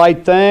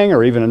daylight thing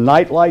or even a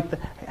nightlight thing.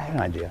 I have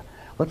an idea.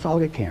 Let's all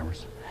get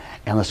cameras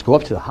and let's go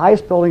up to the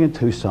highest building in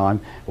Tucson.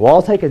 We'll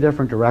all take a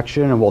different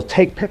direction and we'll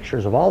take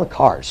pictures of all the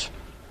cars.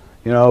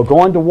 You know,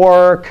 going to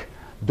work,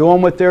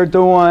 doing what they're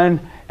doing,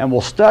 and we'll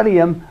study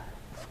them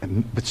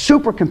with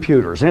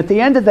supercomputers. And at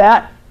the end of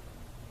that,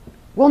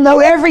 we'll know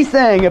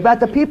everything about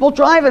the people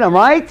driving them,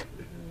 right?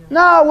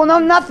 No, we'll know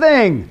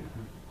nothing.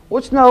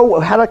 Let's know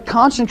how to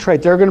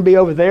concentrate. They're going to be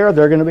over there.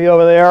 They're going to be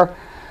over there.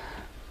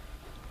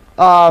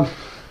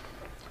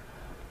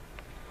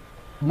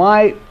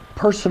 My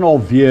personal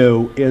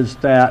view is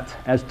that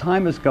as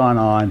time has gone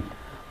on,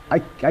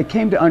 I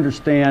came to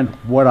understand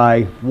what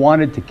I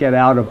wanted to get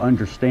out of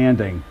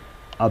understanding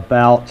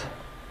about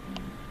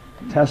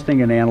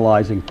testing and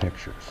analyzing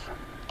pictures.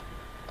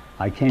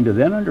 I came to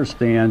then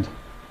understand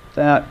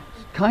that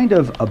kind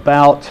of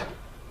about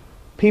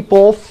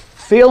people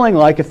feeling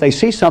like if they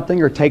see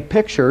something or take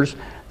pictures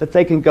that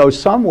they can go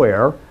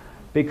somewhere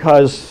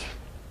because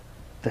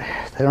they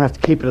don't have to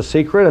keep it a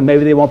secret and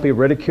maybe they won't be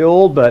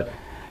ridiculed, but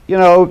you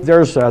know,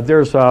 there's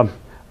a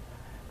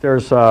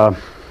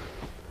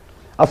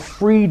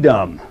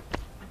freedom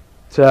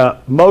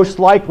to most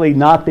likely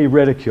not be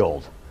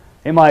ridiculed.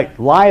 They might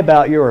lie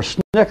about you or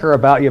snicker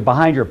about you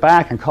behind your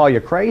back and call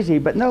you crazy,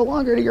 but no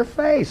longer to your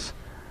face.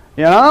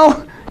 You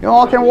know? You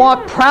all can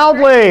walk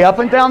proudly up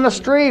and down the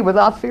street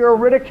without fear of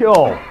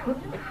ridicule.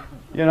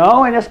 You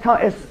know, and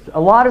a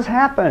lot has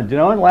happened. You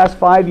know, in the last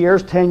 5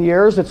 years, 10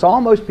 years, it's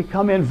almost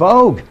become in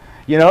vogue,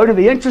 you know, to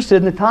be interested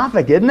in the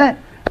topic, isn't it?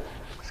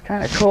 It's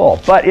kind of cool.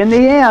 But in the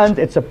end,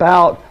 it's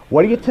about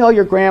what do you tell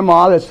your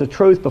grandma that's the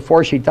truth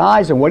before she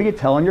dies, and what are you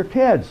telling your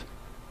kids?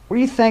 What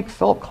do you think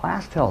Philip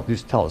Klass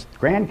used to tell his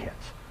grandkids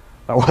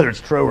about whether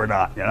it's true or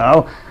not, you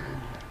know?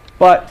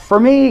 But for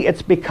me,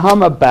 it's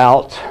become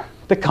about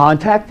the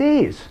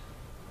contactees,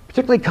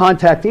 particularly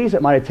contactees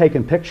that might have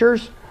taken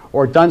pictures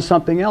or done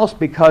something else,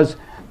 because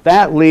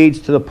that leads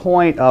to the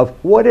point of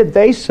what did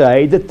they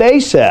say that they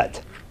said,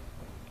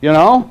 you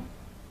know?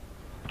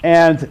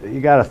 And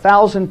you got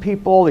 1,000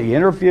 people that you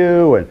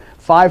interview, and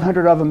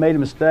 500 of them made a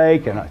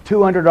mistake, and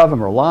 200 of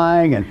them are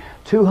lying, and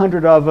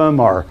 200 of them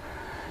are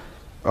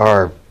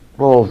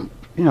well,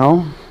 you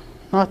know,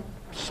 not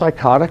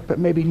psychotic, but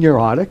maybe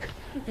neurotic,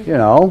 you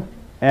know,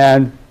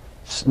 and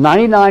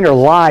 99 are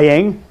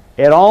lying.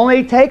 It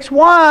only takes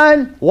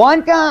one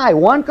guy,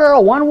 one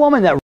girl, one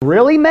woman that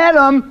really met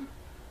him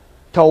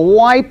to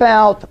wipe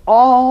out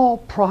all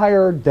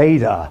prior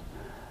data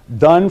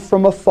done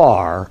from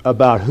afar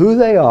about who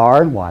they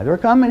are and why they're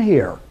coming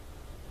here.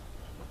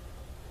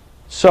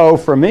 So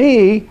for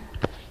me,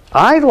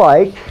 I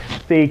like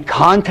the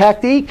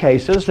contactee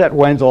cases that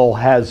Wendell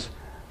has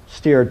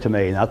steered to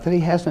me. Not that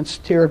he hasn't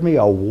steered me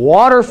a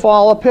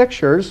waterfall of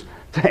pictures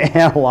to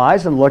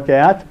analyze and look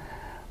at,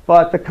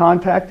 but the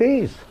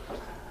contactees.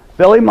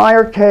 Billy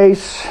Meyer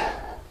case,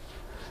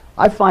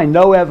 I find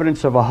no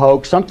evidence of a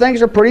hoax. Some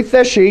things are pretty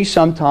fishy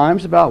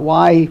sometimes about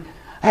why.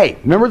 Hey,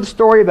 remember the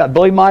story about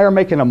Billy Meyer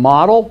making a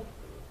model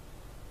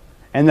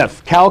and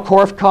that Cal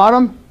Korff caught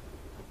him?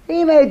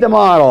 He made the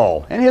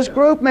model, and his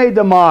group made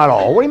the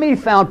model. What do you mean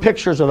he found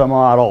pictures of the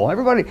model?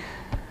 Everybody,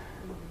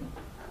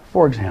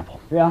 for example.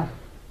 Yeah?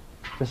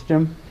 This,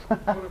 Jim? What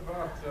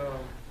about the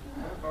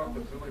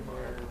Billy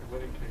Meyer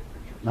wedding cake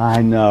picture?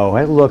 I know.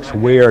 It looks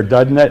weird,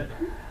 doesn't it?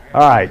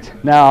 All right.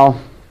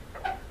 Now,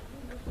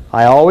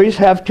 I always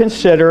have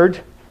considered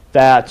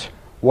that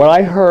what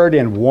I heard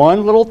in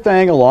one little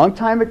thing a long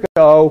time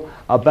ago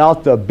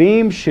about the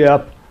beam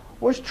ship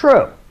was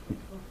true.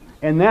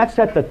 And that's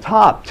at the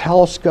top.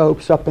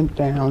 Telescopes up and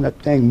down. That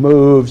thing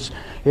moves.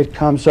 It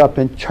comes up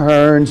and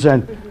turns.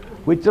 And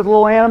we did a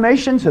little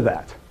animation to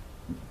that.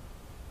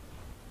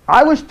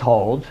 I was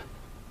told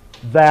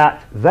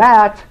that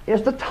that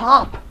is the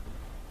top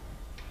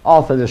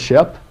off of the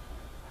ship,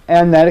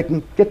 and that it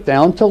can get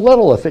down to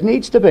little if it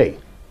needs to be,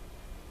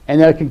 and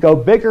that it can go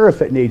bigger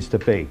if it needs to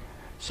be.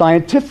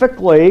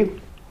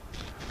 Scientifically,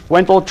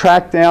 Wendell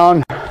tracked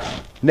down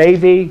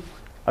Navy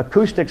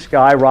acoustics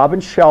guy Robin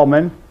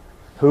Shellman,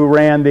 who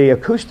ran the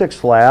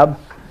acoustics lab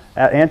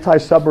at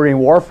Anti-Submarine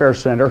Warfare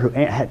Center, who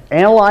had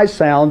analyzed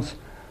sounds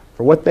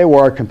for what they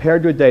were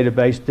compared to a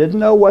database, didn't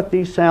know what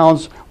these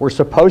sounds were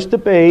supposed to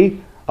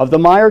be of the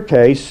Meyer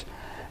case,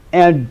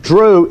 and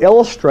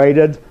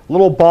illustrated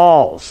little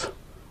balls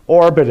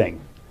orbiting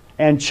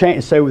and say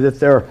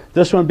that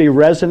this one would be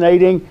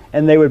resonating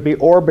and they would be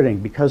orbiting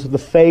because of the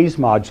phase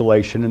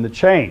modulation and the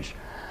change.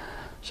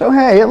 So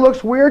hey, it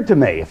looks weird to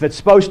me if it's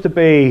supposed to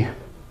be,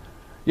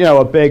 you know,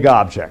 a big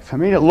object. I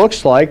mean, it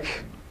looks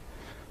like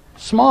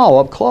small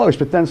up close,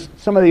 but then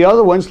some of the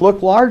other ones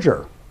look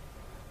larger.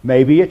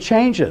 Maybe it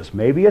changes.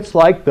 Maybe it's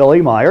like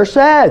Billy Meyer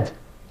said.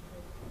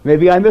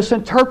 Maybe I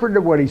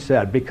misinterpreted what he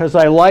said because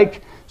I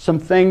like some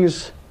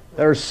things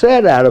that are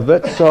said out of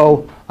it,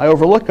 so I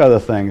overlook other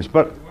things.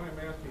 But what I'm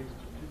asking is,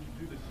 did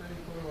you do the same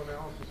photo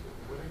analysis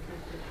of the wedding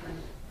cake pictures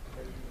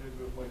as you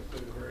did with, like, say,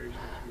 the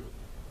variations too?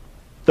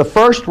 the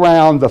first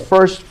round, the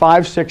first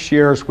 5-6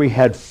 years, we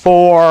had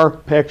 4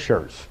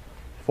 pictures.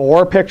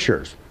 4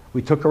 pictures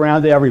we took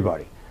around to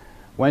everybody.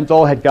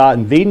 Wendell had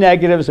gotten the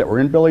negatives that were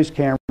in Billy's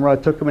camera,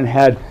 took them and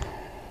had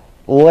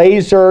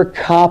laser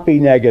copy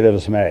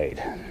negatives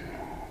made.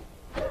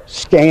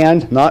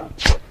 Scanned,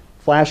 not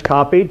flash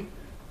copied.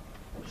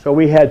 So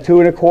we had 2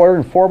 1/4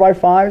 and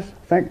 4x5s,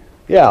 I think.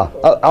 Yeah,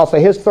 I'll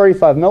say his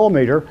 35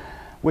 millimeter,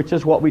 which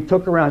is what we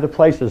took around to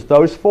places,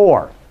 those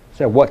 4.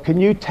 So what can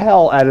you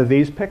tell out of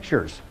these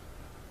pictures?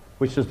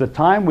 Which is the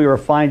time we were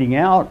finding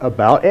out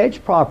about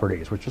edge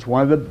properties, which is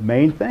one of the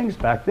main things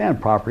back then,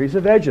 properties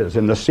of edges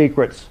in the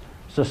secret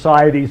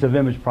societies of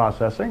image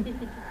processing.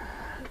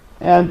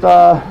 And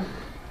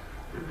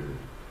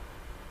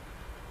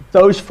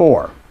those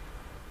 4.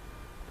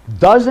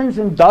 Dozens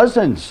and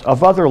dozens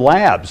of other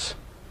labs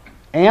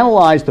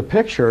analyzed the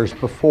pictures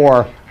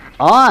before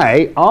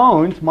I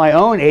owned my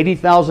own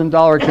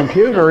 $80,000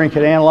 computer and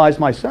could analyze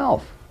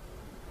myself.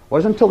 It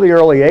wasn't until the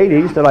early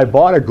 80s that I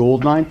bought a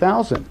Gould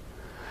 9000.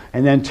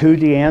 And then 2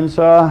 De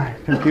Anza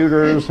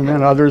computers, and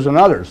then others and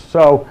others.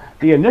 So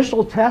the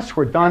initial tests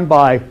were done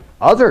by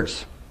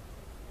others.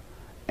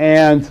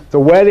 And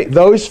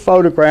those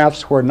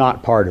photographs were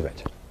not part of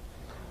it.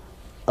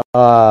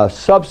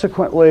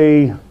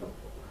 Subsequently,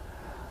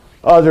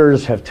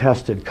 others have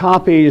tested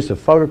copies of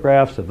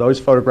photographs of those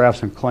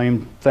photographs and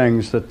claimed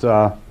things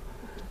that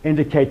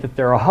indicate that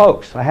they're a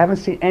hoax. I haven't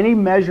seen any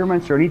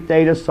measurements or any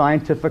data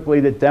scientifically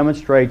that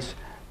demonstrates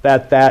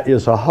that that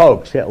is a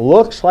hoax. It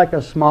looks like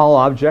a small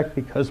object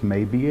because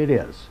maybe it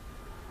is.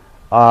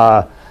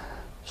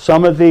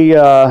 Some of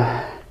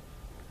the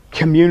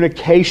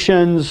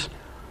communications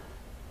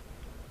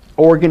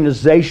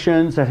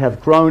organizations that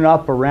have grown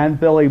up around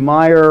Billy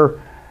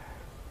Meier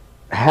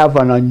have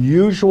an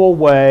unusual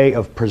way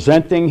of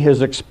presenting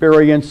his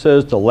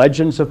experiences, the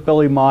legends of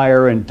Billy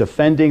Meier, and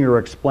defending or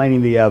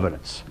explaining the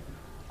evidence.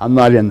 I'm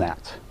not in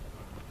that.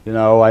 You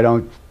know, I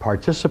don't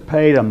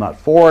participate, I'm not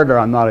for it, or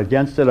I'm not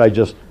against it, I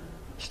just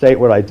state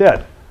what I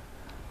did.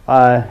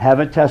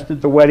 Haven't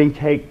tested the wedding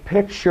cake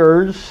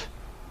pictures,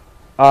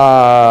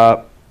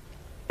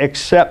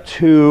 except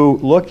to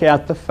look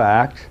at the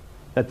fact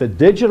that the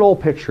digital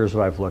pictures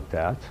that I've looked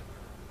at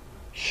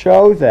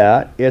show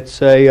that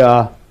it's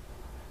a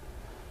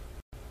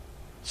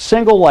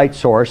single light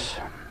source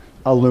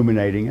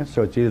illuminating it.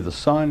 So it's either the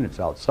sun, it's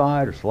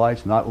outside, or it's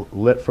lights not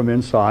lit from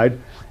inside.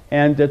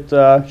 And it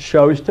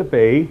shows to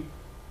be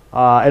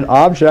an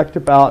object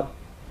about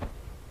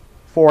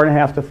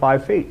 4.5 to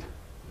 5 feet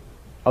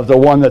of the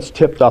one that's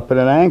tipped up at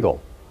an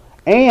angle.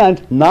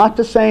 And not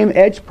the same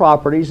edge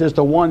properties as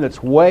the one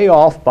that's way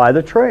off by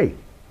the tree,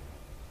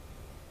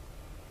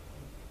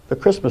 the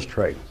Christmas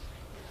tree.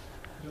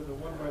 The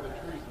one by the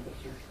tree,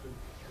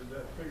 is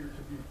that figured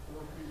to be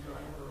 4 feet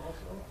diameter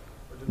also?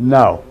 Or did it No,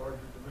 have a larger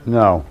dimension?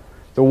 no.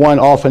 The one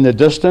off in the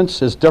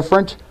distance is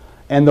different,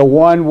 and the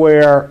one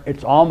where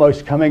it's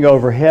almost coming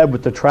overhead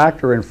with the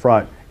tractor in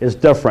front is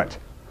different.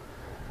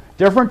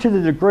 Different to the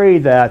degree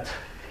that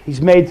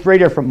he's made 3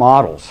 different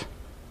models.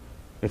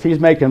 If he's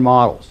making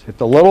models. If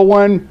the little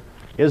one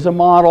is a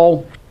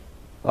model,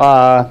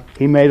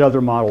 he made other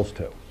models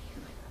too.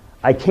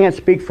 I can't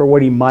speak for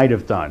what he might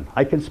have done.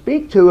 I can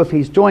speak to, if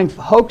he's doing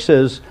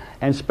hoaxes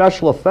and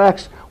special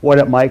effects, what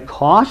it might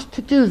cost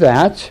to do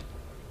that.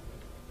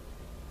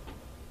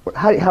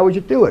 How would you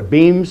do it?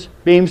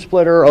 Beam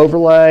splitter,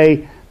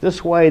 overlay,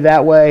 this way,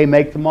 that way,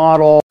 make the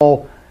model.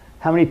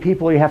 How many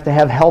people you have to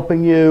have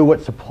helping you?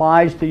 What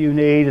supplies do you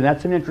need? And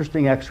that's an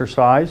interesting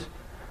exercise.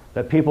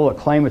 That people that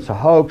claim it's a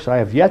hoax, I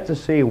have yet to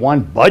see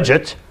one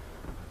budget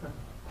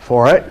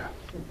for it,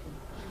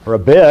 or a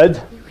bid.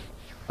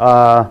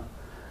 A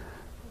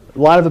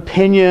lot of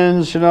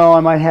opinions, you know, I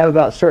might have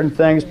about certain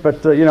things,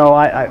 but you know,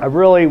 I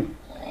really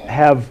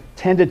have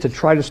tended to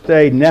try to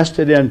stay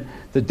nested in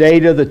the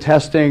data, the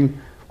testing,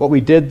 what we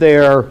did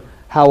there,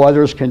 how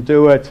others can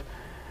do it,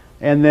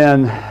 and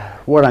then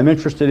what I'm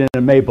interested in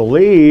and may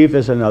believe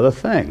is another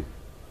thing,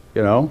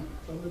 you know.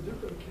 On a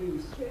different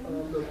case,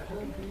 the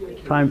Pompeii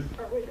case. Time.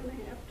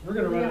 We're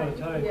going to run out of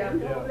time.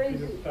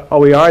 Yeah. Oh,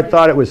 we are? I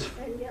thought it was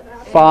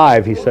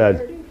 5, he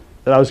said.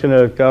 That I was going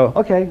to go,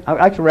 okay,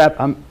 I can wrap.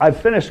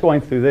 I've finished going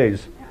through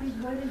these.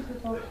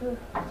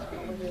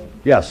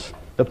 Yes,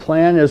 the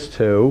plan is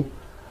to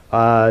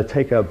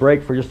take a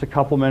break for just a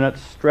couple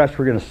minutes, stretch.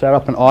 We're going to set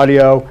up an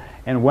audio,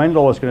 and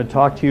Wendell is going to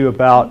talk to you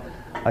about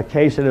a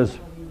case that is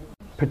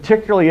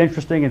particularly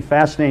interesting and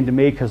fascinating to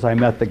me because I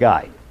met the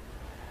guy.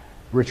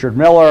 Richard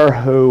Miller,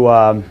 who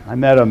I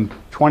met him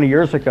 20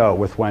 years ago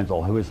with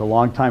Wendell, who is a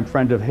longtime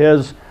friend of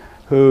his,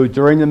 who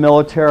during the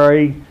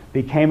military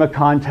became a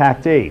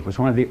contactee, was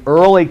one of the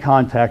early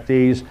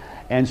contactees,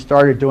 and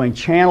started doing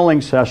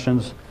channeling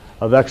sessions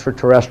of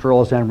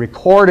extraterrestrials and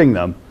recording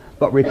them,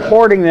 but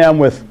recording them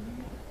with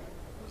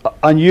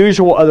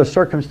unusual other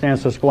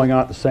circumstances going on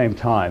at the same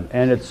time.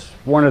 And it's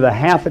one of the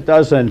half a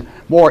dozen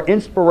more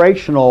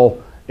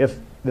inspirational, if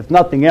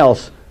nothing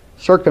else,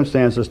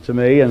 circumstances to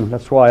me, and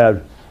that's why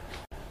I'd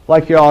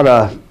like you all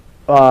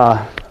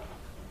to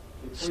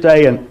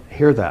stay and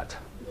hear that.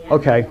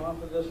 Okay.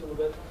 Off of this a little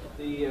bit,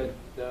 the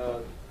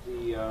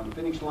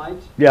Phoenix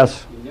Lights.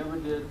 Yes. You never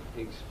did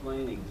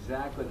explain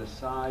exactly the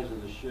size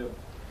of the ship.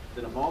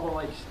 Then, if all the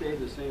lights stayed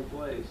in the same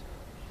place,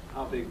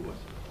 how big was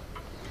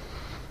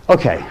it?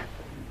 Okay.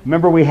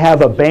 Remember, we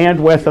have a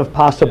bandwidth of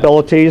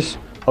possibilities.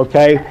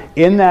 Okay.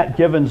 In that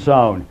given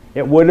zone,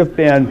 it would have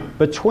been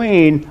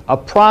between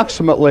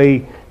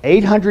approximately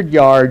 800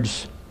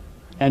 yards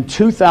and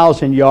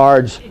 2,000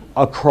 yards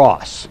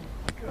across,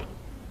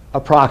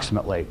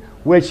 approximately,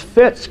 which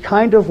fits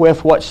kind of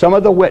with what some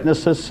of the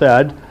witnesses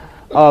said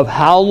of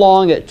how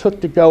long it took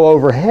to go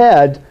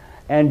overhead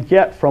and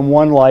get from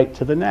one light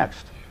to the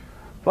next.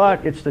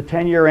 But it's the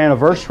 10-year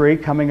anniversary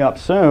coming up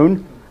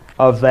soon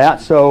of that,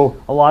 so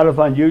a lot of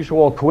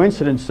unusual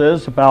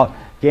coincidences about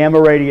gamma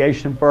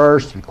radiation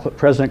bursts, and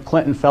President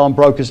Clinton fell and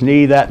broke his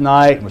knee that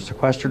night and was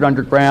sequestered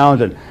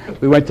underground, and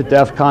we went to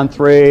DEFCON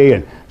 3,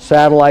 and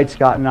satellites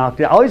got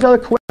knocked out. All these other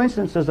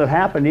coincidences that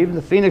happened, even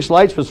the Phoenix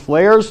Lights was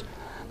flares,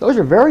 those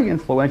are very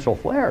influential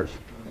flares.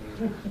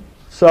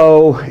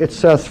 So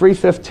it's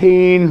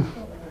 3:15.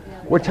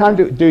 What time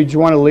do you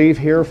want to leave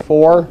here?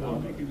 4?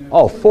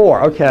 Oh,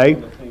 4,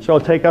 okay. So it'll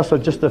take us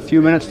just a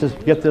few minutes to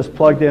get this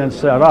plugged in and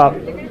set up.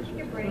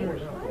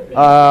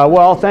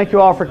 Well, thank you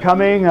all for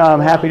coming.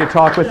 I'm happy to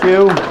talk with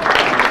you.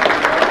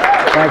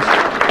 Thanks.